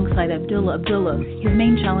leading alongside Abdullah Abdullah, his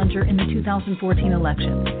main challenger in the 2014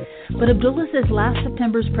 election. But Abdullah says last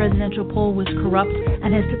September's presidential poll was corrupt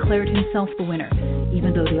and has declared himself the winner,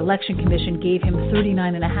 even though the Election Commission gave him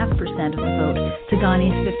 39.5% of the vote to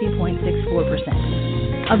Ghani's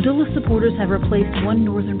 50.64%. Abdullah's supporters have replaced one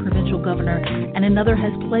northern provincial governor, and another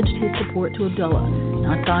has pledged his support to Abdullah,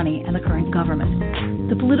 not Ghani and the current government.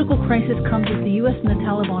 The political crisis comes as the U.S. and the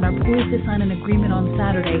Taliban are poised to sign an agreement on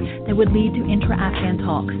Saturday that would lead to intra-Afghan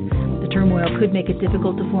talks. The turmoil could make it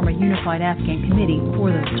difficult to form a unified Afghan committee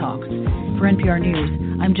for those talks. For NPR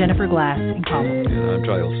News, I'm Jennifer Glass in Kabul. And I'm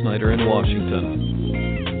Giles Snyder in Washington.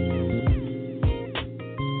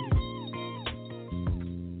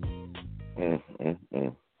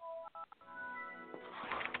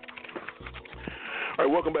 All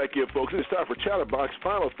right, welcome back here, folks. It's time for Chatterbox.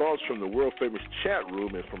 Final thoughts from the world-famous chat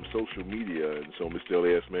room and from social media. And so, Mr.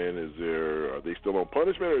 Elias, man, are they still on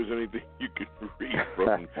punishment, or is there anything you can read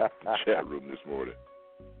from the chat room this morning?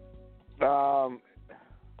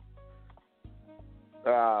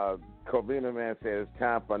 Covina man says it's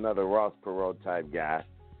time for another Ross Perot type guy,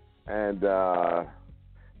 and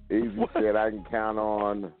Easy said I can count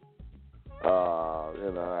on.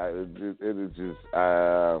 It is just.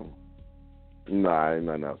 No,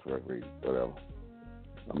 nothing else worth reading. Whatever.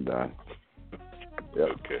 I'm done. Yep.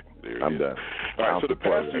 Okay, there I'm it is. done. All right, so the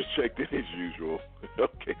pastor's checked in as usual.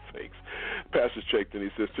 Okay, thanks. Pastor's checked in. He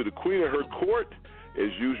says, to the Queen of her court,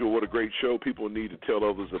 as usual, what a great show. People need to tell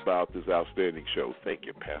others about this outstanding show. Thank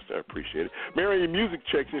you, Pastor. I appreciate it. Marion Music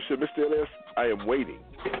checks in. Said, Mr. LS, I am waiting.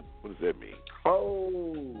 What does that mean?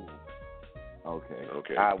 Oh.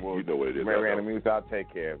 Okay. I will. You know what it is. Marion Music, I'll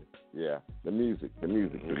take care of it. Yeah, the music.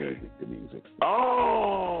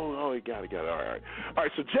 Oh, you got it. All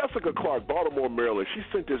right. So Jessica Clark, Baltimore, Maryland, she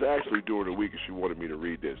sent this actually during the week, and she wanted me to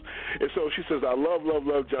read this. And so she says, I love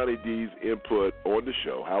Johnny D's input on the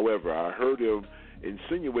show. However, I heard him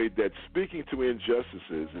insinuate that speaking to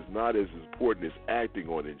injustices is not as important as acting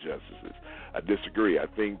on injustices. I disagree. I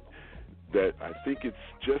think it's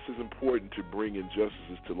just as important to bring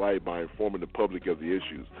injustices to light by informing the public of the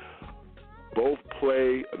issues. Both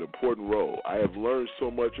play an important role. I have learned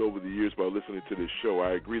so much over the years by listening to this show.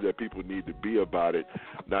 I agree that people need to be about it,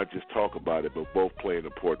 not just talk about it, but both play an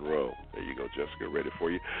important role. There you go, Jessica, ready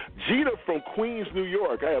for you. Gina from Queens, New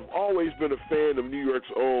York. I have always been a fan of New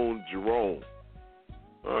York's own Jerome.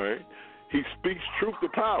 All right. He speaks truth to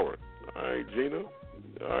power. All right, Gina.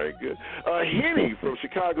 All right, good. Henny from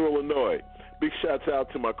Chicago, Illinois. Big shouts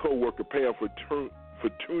out to my coworker Pam for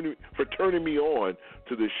turning me on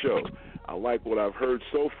to this show. I like what I've heard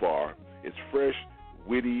so far. It's fresh,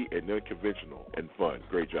 witty, and unconventional and fun.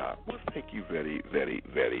 Great job. Well, thank you very, very,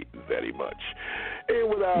 very, very much. And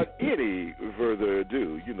without any further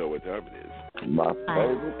ado, you know what time it is. My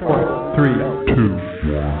favorite. 3, 2.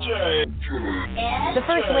 The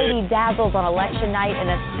First Lady dazzles on election night in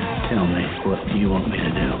a... Tell me, what do you want me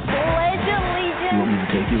to do? Pledge allegiance You want me to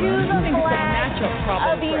take you to out? the flag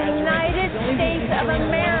of the United States of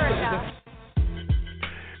America.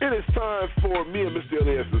 It is time for me and Mr.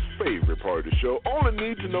 Elias' favorite part of the show, on a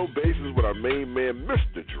need-to-know basis with our main man,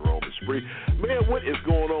 Mr. Jerome Esprit. Man, what is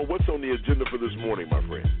going on? What's on the agenda for this morning, my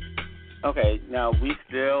friend? Okay, now we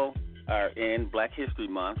still are in Black History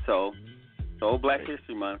Month, so Black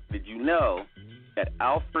History Month. Did you know that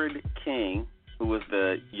Alfred King, who was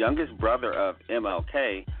the youngest brother of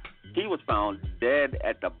MLK, he was found dead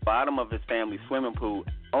at the bottom of his family swimming pool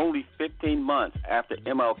only 15 months after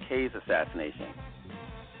MLK's assassination.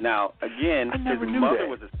 Now, again, his mother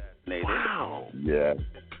was assassinated. Wow. Yeah. His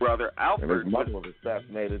brother Alfred. And his mother was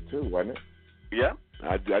assassinated too, wasn't it? Yeah.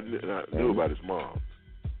 I knew about his mom.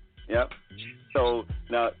 Yep. So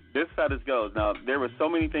now this is how this goes. Now there were so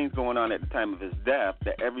many things going on at the time of his death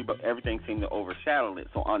that everything seemed to overshadow it.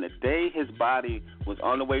 So on the day his body was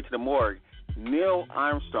on the way to the morgue, Neil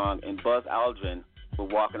Armstrong and Buzz Aldrin were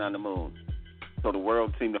walking on the moon. So the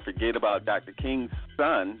world seemed to forget about Dr. King's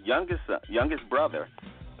youngest brother,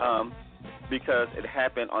 because it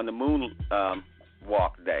happened on the moon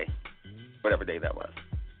walk day, whatever day that was.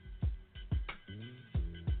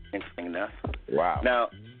 Interesting enough. Wow. Now,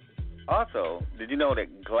 also, did you know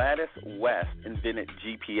that Gladys West invented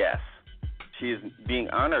GPS? she is being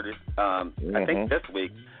honored, I think this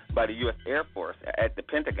week, by the U.S. Air Force at the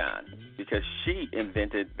Pentagon because she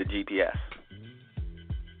invented the GPS.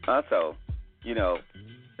 Also,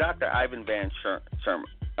 Dr. Ivan Van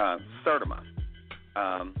Sertima.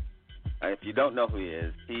 If you don't know who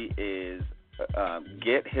he is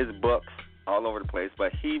get his books all over the place,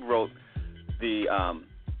 but he wrote the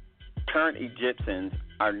current Egyptians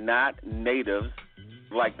are not natives,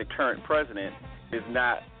 like the current president is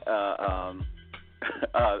not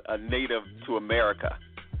a native to America.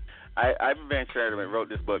 Ivan Van Sertima wrote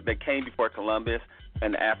this book. They came before Columbus,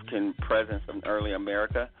 an African presence in early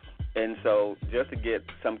America. And so just to get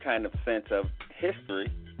some kind of sense of history,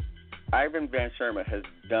 Ivan Van Sertima has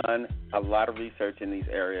done a lot of research in these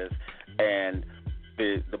areas, and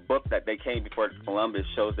the book that They Came Before Columbus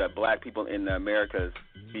shows that black people in the Americas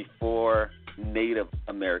before Native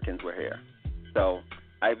Americans were here. So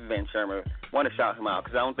Ivan Van Sertima, want to shout him out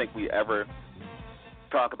because I don't think we ever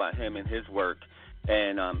talk about him and his work,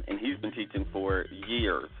 and he's been teaching for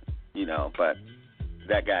years, but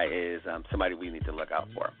that guy is somebody we need to look out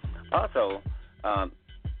for. Also, the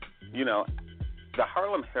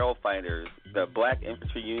Harlem Hellfighters, the black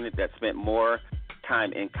infantry unit that spent more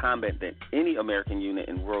time in combat than any American unit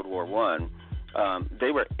in World War I,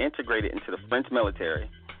 they were integrated into the French military.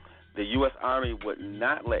 The U.S. Army would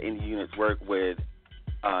not let any units work with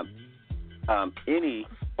any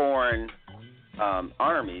foreign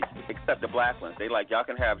armies except the black ones. They y'all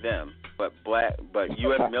can have them, but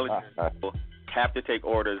U.S. military people have to take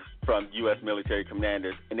orders from U.S. military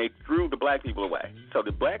commanders, and they threw the black people away. So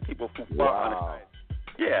the black people who fought on the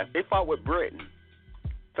side, they fought with Britain.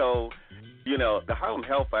 So, the Harlem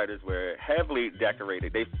Hellfighters were heavily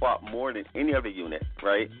decorated. They fought more than any other unit,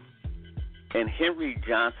 right? And Henry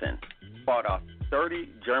Johnson fought off 30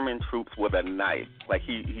 German troops with a knife.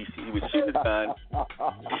 He was shooting his gun.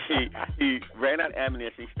 He ran out of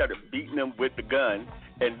ammunition. He started beating them with the gun,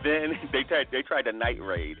 and then they tried a night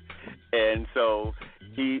raid. And so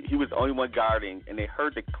he was the only one guarding, and they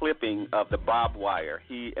heard the clipping of the barbed wire,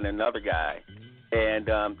 he and another guy. And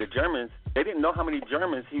the Germans, they didn't know how many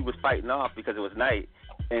Germans he was fighting off because it was night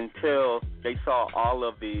until they saw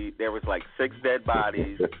there was 6 dead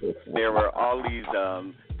bodies. There were all these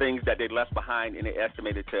things that they left behind, and they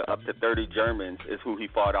estimated to up to 30 Germans is who he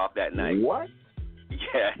fought off that night. What?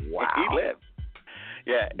 Yeah. Wow. He lived.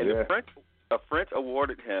 Yeah, and the French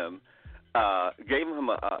awarded him, gave him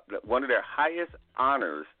one of their highest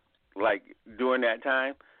honors, during that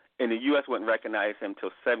time, and the U.S. wouldn't recognize him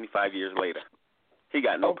until 75 years later. He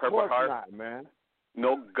got no Purple Heart, not, man.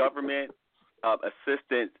 no government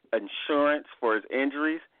assistance insurance for his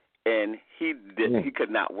injuries, and he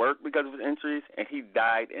could not work because of his injuries, and he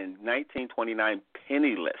died in 1929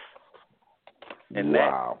 penniless. And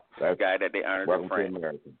that's the guy that they honored in France.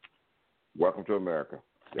 Welcome to America.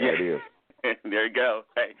 There it is. There you go.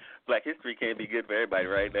 Hey, Black history can't be good for everybody,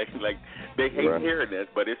 right? They hate hearing this,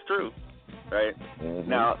 but it's true, right? Mm-hmm.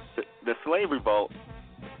 Now, the slave revolt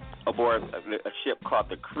aboard a ship called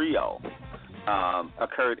the Creole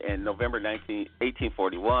occurred in November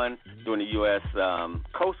 1841 during the U.S.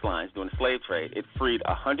 coastlines during the slave trade. It freed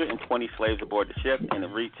 120 slaves aboard the ship, and it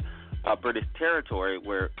reached British territory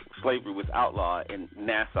where slavery was outlawed in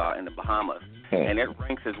Nassau in the Bahamas. And it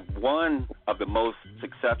ranks as one of the most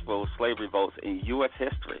successful slave revolts in U.S.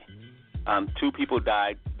 history. 2 people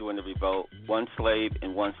died during the revolt, 1 slave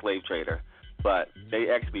and 1 slave trader. But they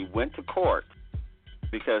actually went to court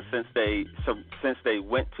because since they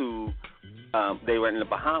went to they were in the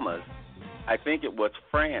Bahamas, I think it was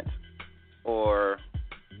France or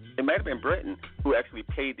it might have been Britain who actually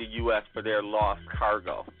paid the U.S. for their lost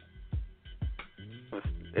cargo.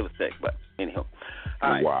 It was sick, but anyhow.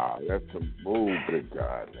 Right. Wow, that's a move, good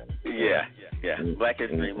God, man. Yeah. Black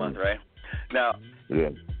History Month, right? Now,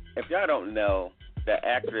 if y'all don't know, the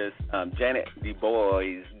actress Janet Du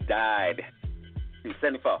Bois died. She was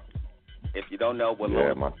 74. If you don't know what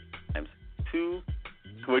times 2,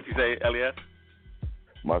 what'd you say, Elias?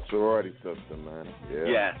 My sorority sister, man.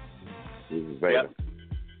 Yeah. She was Beta.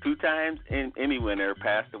 2 times Emmy winner,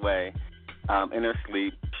 passed away in her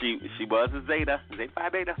sleep. She was a Zeta Phi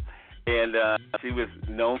Beta, and she was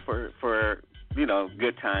known for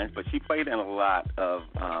good times. But she played in a lot of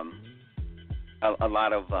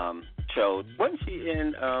shows. Wasn't she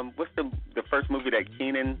in what's the first movie that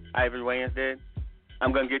Keenen Ivory Wayans did?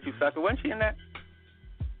 I'm Gonna Get You, Sucker. Wasn't she in that?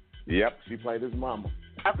 Yep, she played his mama.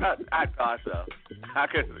 I thought so. She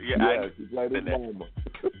played his mama.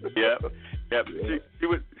 Yep.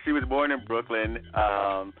 She was born in Brooklyn.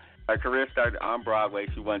 Her career started on Broadway.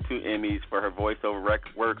 She won 2 Emmys for her voiceover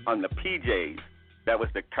work on the PJs. That was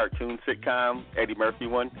the cartoon sitcom, Eddie Murphy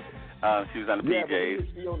one. She was on the PJs. But who was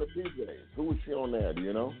she on the PJs? Who was she on there? Do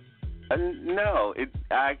you know? No,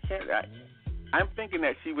 I can't. I'm thinking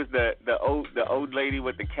that she was the old lady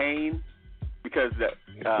with the cane, because the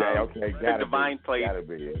Divine played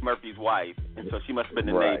Murphy's wife, and so she must have been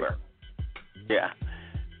the neighbor. Yeah.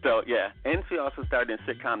 So yeah, and she also starred in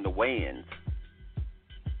sitcom The Wayans.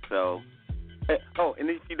 So, and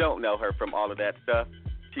if you don't know her from all of that stuff,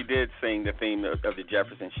 she did sing the theme of the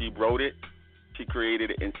Jeffersons. She wrote it, she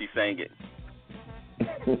created it, and she sang it.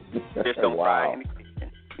 Just don't cry.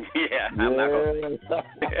 Yeah, I'm not going to.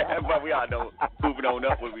 But we all know, moving on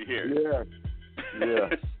up when we hear it. Yeah.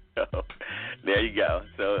 So, there you go.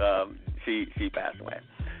 So she passed away.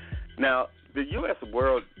 Now, the U.S.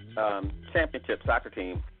 World Championship soccer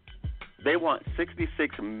team, they want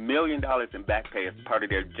 $66 million in back pay as part of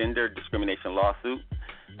their gender discrimination lawsuit.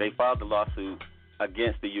 They filed the lawsuit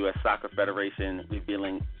against the U.S. Soccer Federation,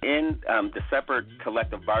 revealing in the separate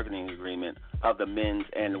collective bargaining agreement of the men's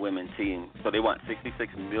and women's team. So they want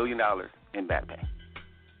 $66 million in back pay.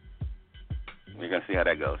 We're going to see how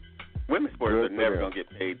that goes. Women's sports are never going to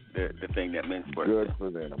get paid the thing that men's sports Good do.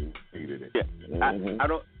 for them. Yeah. Mm-hmm.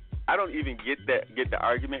 I don't even get the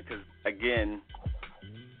argument, because, again,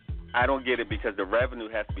 I don't get it because the revenue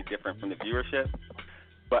has to be different from the viewership.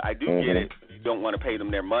 But I do get it. You don't want to pay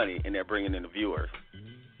them their money, and they're bringing in the viewers.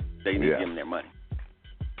 They need to give them their money.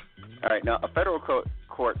 All right, now a federal court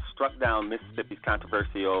struck down Mississippi's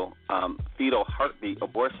controversial fetal heartbeat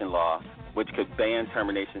abortion law, which could ban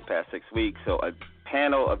terminations past 6 weeks. So a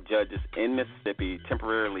panel of judges in Mississippi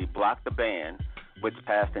temporarily blocked the ban, which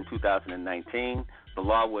passed in 2019. The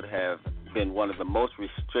law would have been one of the most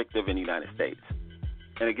restrictive in the United States.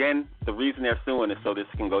 And again, the reason they're suing is so this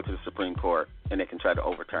can go to the Supreme Court and they can try to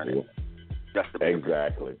overturn it. That's the big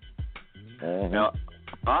exactly. Now,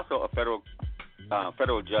 also a federal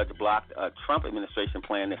judge blocked a Trump administration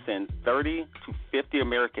plan to send 30 to 50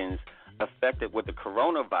 Americans affected with the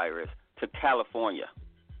coronavirus to California.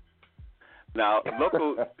 Now,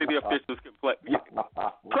 local city officials complain.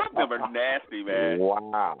 Trump them are nasty, man.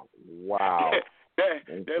 Wow.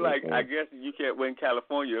 They're like, I guess you can't win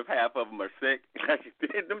California if half of them are sick.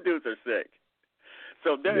 Them dudes are sick.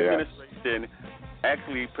 So their administration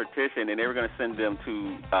actually petitioned, and they were going to send them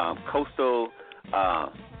to coastal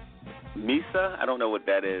Mesa. I don't know what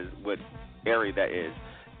that is, what area that is,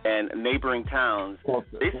 and neighboring towns.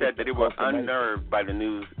 They said that they were unnerved by the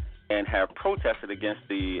news and have protested against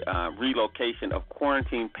the relocation of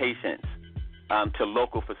quarantine patients to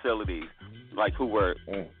local facilities, like who were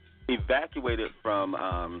evacuated from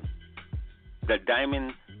the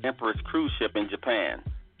Diamond Empress cruise ship in Japan.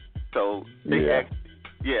 So they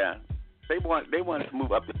they wanted to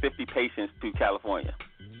move up to 50 patients to California.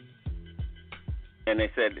 And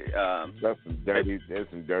they said there's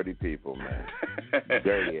some dirty people, man.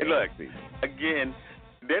 Dirty look, people. Again,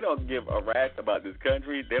 they don't give a rat's about this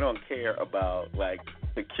country. They don't care about like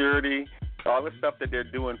security, all the stuff that they're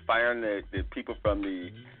doing, firing the people from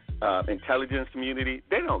the intelligence community.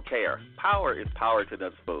 They don't care. Power is power to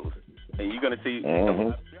those fools. And you're going to see,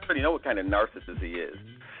 you already know what kind of narcissist he is.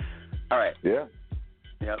 All right. Yeah.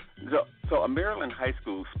 Yep. So a Maryland high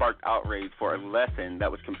school sparked outrage for a lesson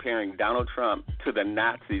that was comparing Donald Trump to the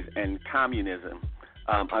Nazis and communism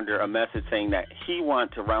under a message saying that he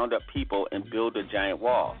wanted to round up people and build a giant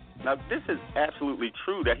wall. Now, this is absolutely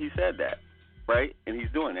true that he said that, right? And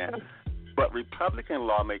he's doing that. But Republican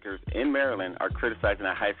lawmakers in Maryland are criticizing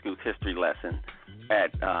a high school history lesson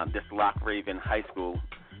at this Lock Raven High School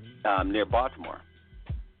near Baltimore,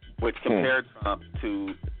 which compared Trump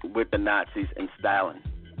with the Nazis and Stalin.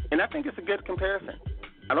 And I think it's a good comparison.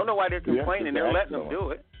 I don't know why they're complaining. They're letting him do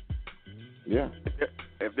it. Yeah.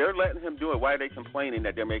 If they're letting him do it, why are they complaining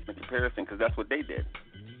that they're making a comparison? Because that's what they did.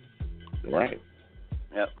 Right.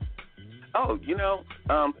 Yep. Oh,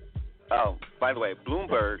 by the way,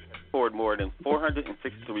 Bloomberg poured more than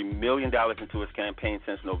 $463 million into his campaign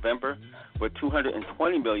since November, with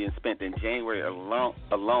 $220 million spent in January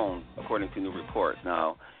alone, according to new reports.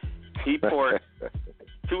 Now, he poured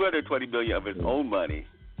 $220 million of his own money,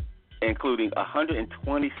 including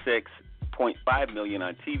 $126.5 million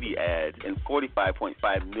on TV ads and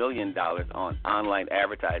 $45.5 million on online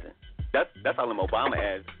advertising. That's all them Obama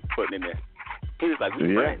ads putting in there. He was like,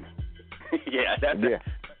 "We friends."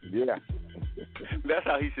 That's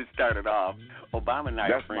how he should start it off. Obama and I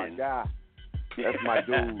are friends. That's my guy. That's my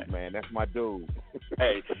dude, man. That's my dude.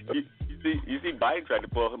 Hey, you see Biden tried to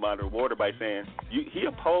pull him out of the water by saying he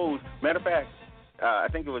opposed. Matter of fact, I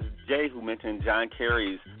think it was Jay who mentioned John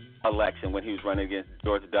Kerry's election when he was running against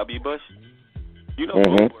George W. Bush.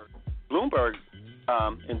 Bloomberg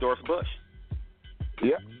endorsed Bush.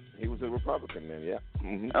 Yeah, he was a Republican then, yeah.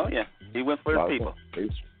 Mm-hmm. Oh yeah, he went for his people.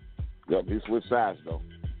 He switched sides though.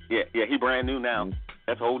 Yeah, he brand new now. Mm-hmm.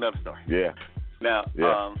 That's a whole nother story. Yeah. Now,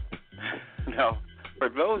 now, for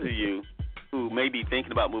those of you who may be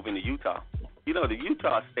thinking about moving to Utah, you know the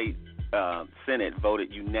Utah State Senate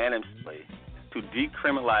voted unanimously to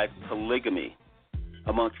decriminalize polygamy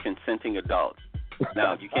amongst consenting adults.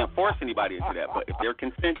 Now, you can't force anybody into that, but if they're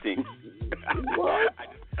consenting,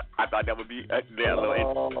 I thought that would be a little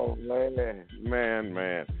interesting. Oh,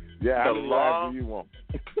 man. Yeah, the law, do you want?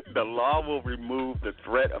 The law will remove the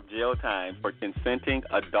threat of jail time for consenting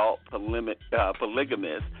adult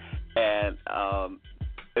polygamists, and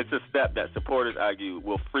it's a step that supporters argue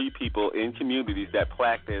will free people in communities that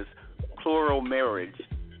practice plural marriage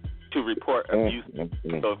to report abuse.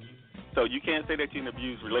 So you can't say that you're in an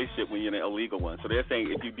abused relationship when you're in an illegal one. So they're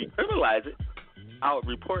saying if you decriminalize it, I'll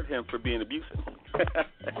report him for being abusive.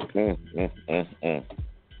 Okay,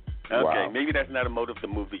 wow. Maybe that's not a motive to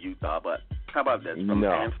move to Utah, but how about this from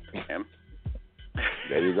Amsterdam?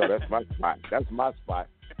 There you go. That's my spot.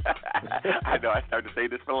 I know. I started to say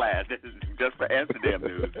this for last. This is just for Amsterdam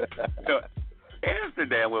news. So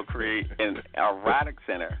Amsterdam will create an erotic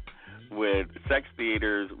center with sex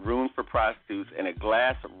theaters, rooms for prostitutes, and a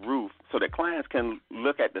glass roof so that clients can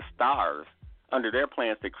look at the stars under their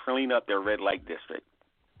plans to clean up their red light district.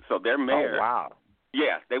 So their mayor... Oh, wow.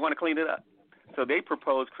 Yeah, they want to clean it up. So they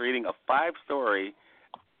propose creating a 5-story,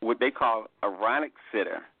 what they call erotic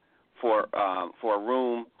center for a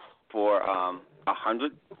room for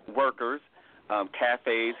 100 workers,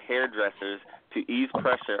 cafes, hairdressers to ease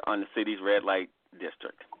pressure on the city's red light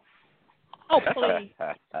district. Oh, please.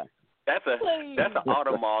 That's an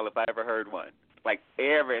auto mall if I ever heard one. Like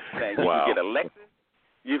everything. Wow. You can get a Lexus,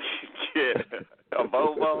 you can get a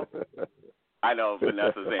Volvo. I know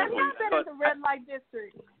Vanessa's saying, Have you been in the red light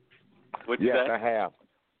district? What you yes, say? I have.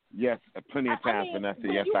 Yes, plenty of times, Vanessa.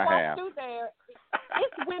 Yes, I have. Through there,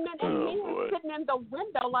 it's women and men sitting in the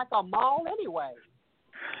window like a mall anyway.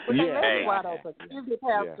 With their legs wide open. Excuse me,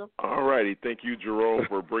 Pastor. Yeah. All righty. Thank you, Jerome,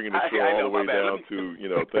 for bringing the show all the way down to,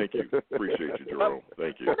 thank you. Appreciate you, Jerome.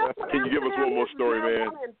 Thank you. Can you give us one more story,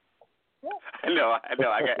 man? No, I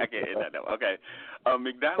can't hit that though. Okay,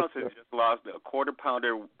 McDonald's has just launched a quarter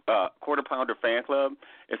pounder fan club.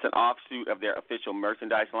 It's an offshoot of their official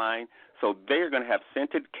merchandise line. So they're going to have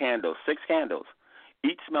scented candles, 6 candles,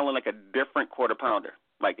 each smelling like a different quarter pounder.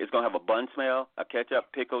 Like it's going to have a bun smell, a ketchup,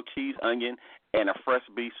 pickle, cheese, onion, and a fresh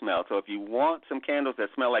beef smell. So if you want some candles that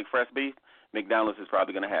smell like fresh beef, McDonald's is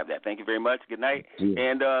probably going to have that. Thank you very much. Good night,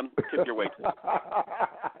 and tip your waitress.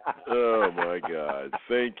 Oh, my God.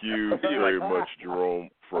 Thank you very much, Jerome,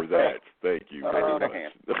 for that. Thank you very much.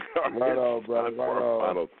 Right on, brother. Time for our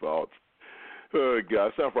final thoughts.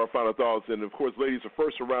 Guys, time for our final thoughts. And, of course, ladies, the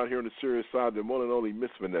first around here on the serious side, the one and only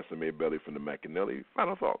Miss Vanessa Maybelly from the McAnally.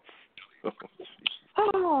 Final thoughts.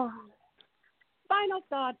 Final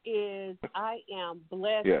thought is I am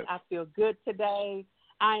blessed. Yes. I feel good today.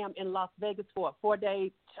 I am in Las Vegas for a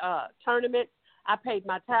 4-day tournament. I paid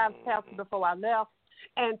my tithes, Pastor, before I left.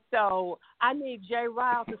 And so I need Jay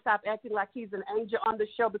Riles to stop acting like he's an angel on the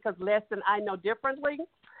show because less than I know differently.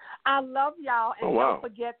 I love y'all, and don't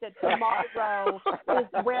forget that tomorrow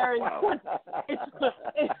is wearing.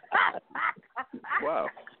 Wow.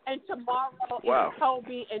 And tomorrow is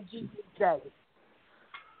Kobe and Jesus Day.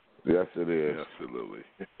 Yes, it is. Absolutely.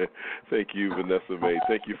 Thank you, Vanessa May.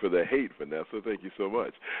 Thank you for the hate, Vanessa. Thank you so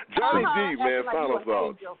much. Johnny D, man, final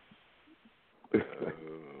thoughts.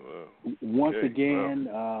 Once again,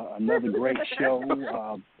 another great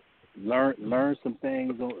show. Learn some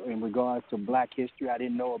things in regards to Black history I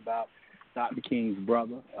didn't know about Dr. King's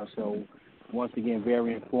brother. So once again,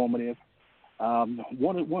 very informative.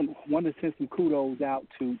 Want to send some kudos out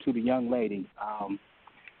to the young lady,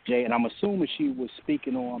 Jay, and I'm assuming she was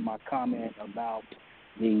speaking on my comment about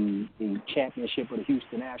the championship of the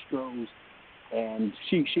Houston Astros. And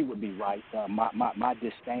she would be right. My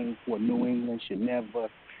disdain for New England should never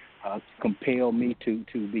compel me to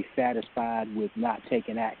be satisfied with not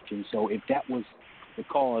taking action. So if that was the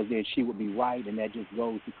cause, then she would be right, and that just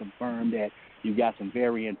goes to confirm that you got some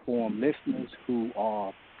very informed listeners who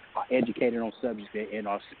are educated on subjects and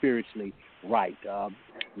are spiritually right.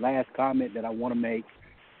 Last comment that I want to make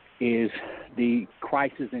is the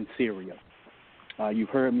crisis in Syria. You've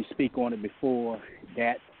heard me speak on it before.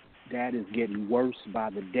 That is getting worse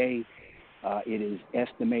by the day. It is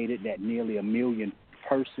estimated that nearly 1 million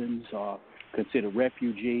persons are considered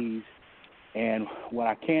refugees. And what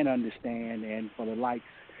I can't understand, and for the likes,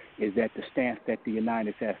 is that the stance that the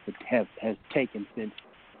United States has taken since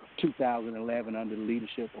 2011 under the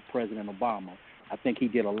leadership of President Obama. I think he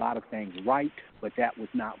did a lot of things right, but that was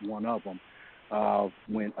not one of them.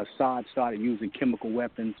 when Assad started using chemical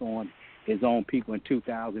weapons on his own people in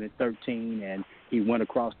 2013, and he went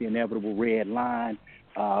across the inevitable red line.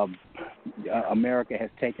 America has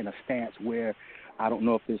taken a stance where I don't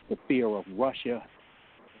know if it's the fear of Russia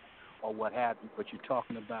or what have you, but you're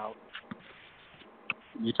talking about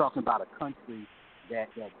a country that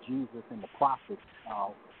Jesus and the prophets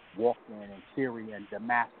walked in Syria and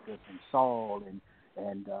Damascus and Saul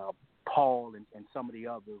and Paul and some of the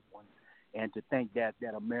other ones. And to think that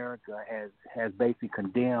America has basically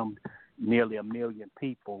condemned nearly 1 million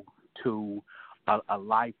people to a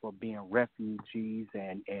life of being refugees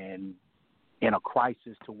and in a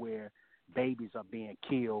crisis to where babies are being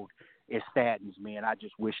killed, it saddens me. And I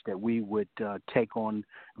just wish that we would take on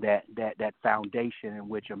that foundation in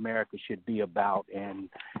which America should be about. And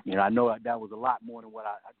I know that was a lot more than what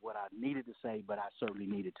I needed to say, but I certainly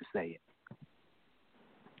needed to say it.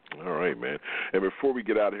 All right, man. And before we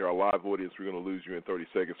get out of here, our live audience, we're going to lose you in 30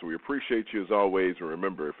 seconds. So we appreciate you as always. And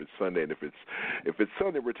remember, if it's Sunday, and if it's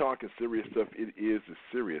Sunday, we're talking serious stuff. It is the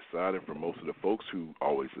serious side. And for most of the folks who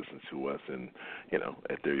always listen to us, and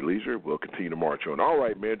at their leisure, we'll continue to march on. All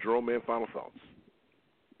right, man. Jerome, man, final thoughts.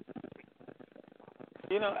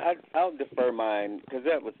 I'll defer mine because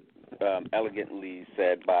that was elegantly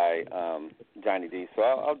said by Johnny D. So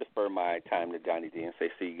I'll defer my time to Johnny D. and say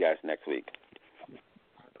see you guys next week.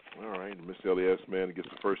 All right, Mr. Elias, man, gets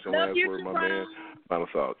the first and last word, my man. Final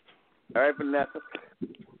thoughts. All right, Vanessa.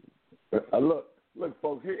 Look,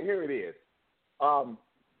 folks, here it is. Our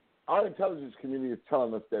intelligence community is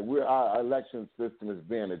telling us that our election system is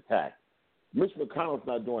being attacked. Mitch McConnell's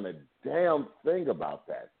not doing a damn thing about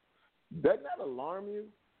that. Doesn't that alarm you?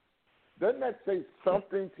 Doesn't that say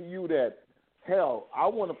something to you that, hell, I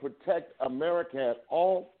want to protect America at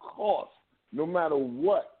all costs, no matter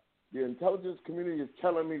what? The intelligence community is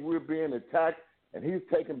telling me we're being attacked, and he's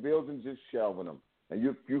taking bills and just shelving them. And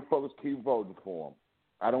you folks keep voting for him.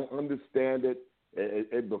 I don't understand it.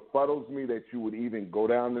 It befuddles me that you would even go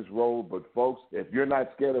down this road. But, folks, if you're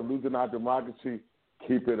not scared of losing our democracy,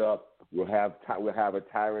 keep it up. We'll have a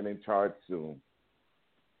tyrant in charge soon.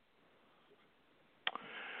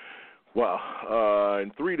 Well,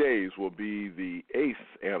 in 3 days will be the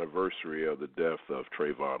 8th anniversary of the death of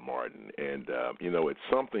Trayvon Martin. And, it's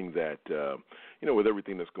something that, with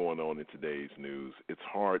everything that's going on in today's news, it's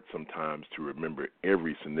hard sometimes to remember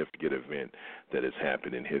every significant event that has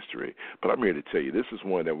happened in history. But I'm here to tell you, this is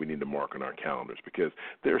one that we need to mark on our calendars because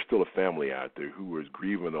there's still a family out there who is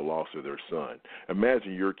grieving the loss of their son.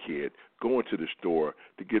 Imagine your kid going to the store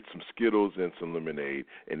to get some Skittles and some lemonade,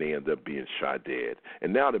 and they end up being shot dead.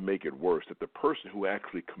 And now to make it worse, that the person who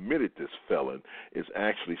actually committed this felon is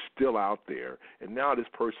actually still out there, and now this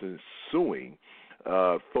person is suing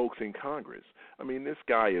folks in Congress. I mean, this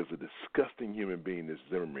guy is a disgusting human being, this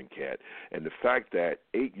Zimmerman cat, and the fact that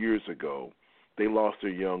 8 years ago they lost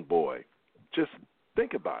their young boy, just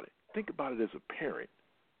think about it. Think about it as a parent.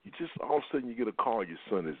 You just, all of a sudden you get a call, your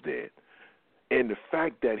son is dead. And the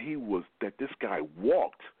fact that this guy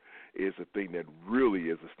walked is a thing that really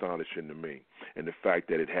is astonishing to me. And the fact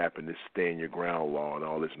that it happened, this stand your ground law and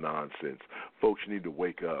all this nonsense. Folks, you need to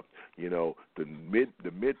wake up. The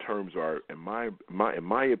midterms are, in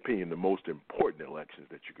my opinion, the most important elections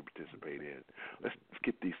that you can participate in. Let's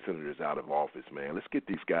get these senators out of office, man. Let's get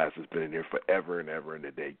these guys that's been in here forever and ever and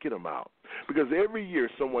a day. Get them out. Because every year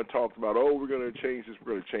someone talks about, we're going to change this,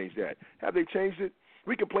 we're going to change that. Have they changed it?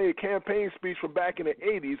 We can play a campaign speech from back in the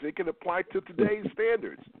 80s. It can apply to today's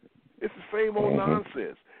standards. It's the same old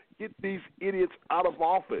nonsense. Get these idiots out of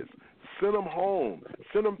office. Send them home.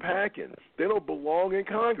 Send them packing. They don't belong in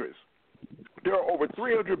Congress. There are over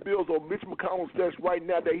 300 bills on Mitch McConnell's desk right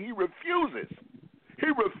now that he refuses. He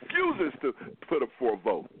refuses to put up for a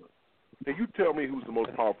vote. And you tell me who's the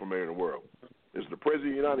most powerful man in the world. Is it the President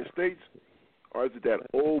of the United States, or is it that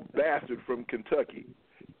old bastard from Kentucky?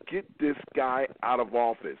 Get this guy out of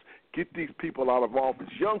office. Get these people out of office.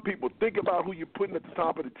 Young people, think about who you're putting at the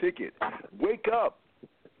top of the ticket. Wake up.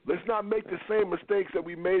 Let's not make the same mistakes that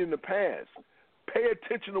we made in the past. Pay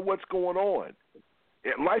attention to what's going on.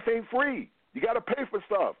 Life ain't free. You got to pay for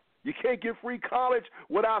stuff. You can't get free college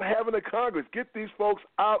without having a Congress. Get these folks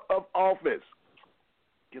out of office.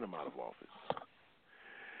 Get them out of office.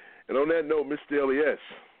 And on that note, Mr. Elias,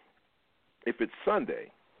 if it's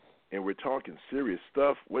Sunday and we're talking serious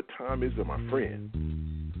stuff, what time is it, my friend?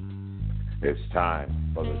 It's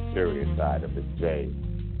time for the serious side of the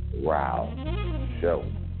jrilshow.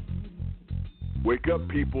 Wake up,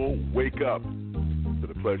 people. Wake up. It's been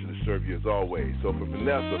a pleasure to serve you as always. So for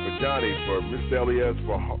Vanessa, for Johnny, for Mr. Elias,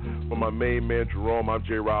 for my main man, Jerome, I'm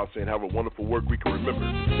J. Riles saying have a wonderful work week. And remember,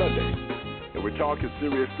 Sunday and we're talking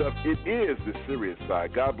serious stuff. It is the serious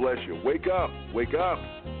side. God bless you. Wake up. Wake up.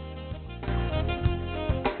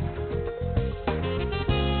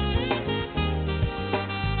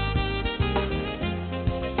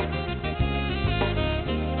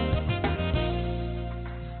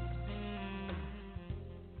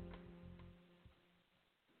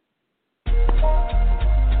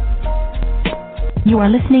 You are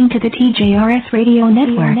listening to the TJRS Radio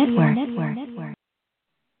Network.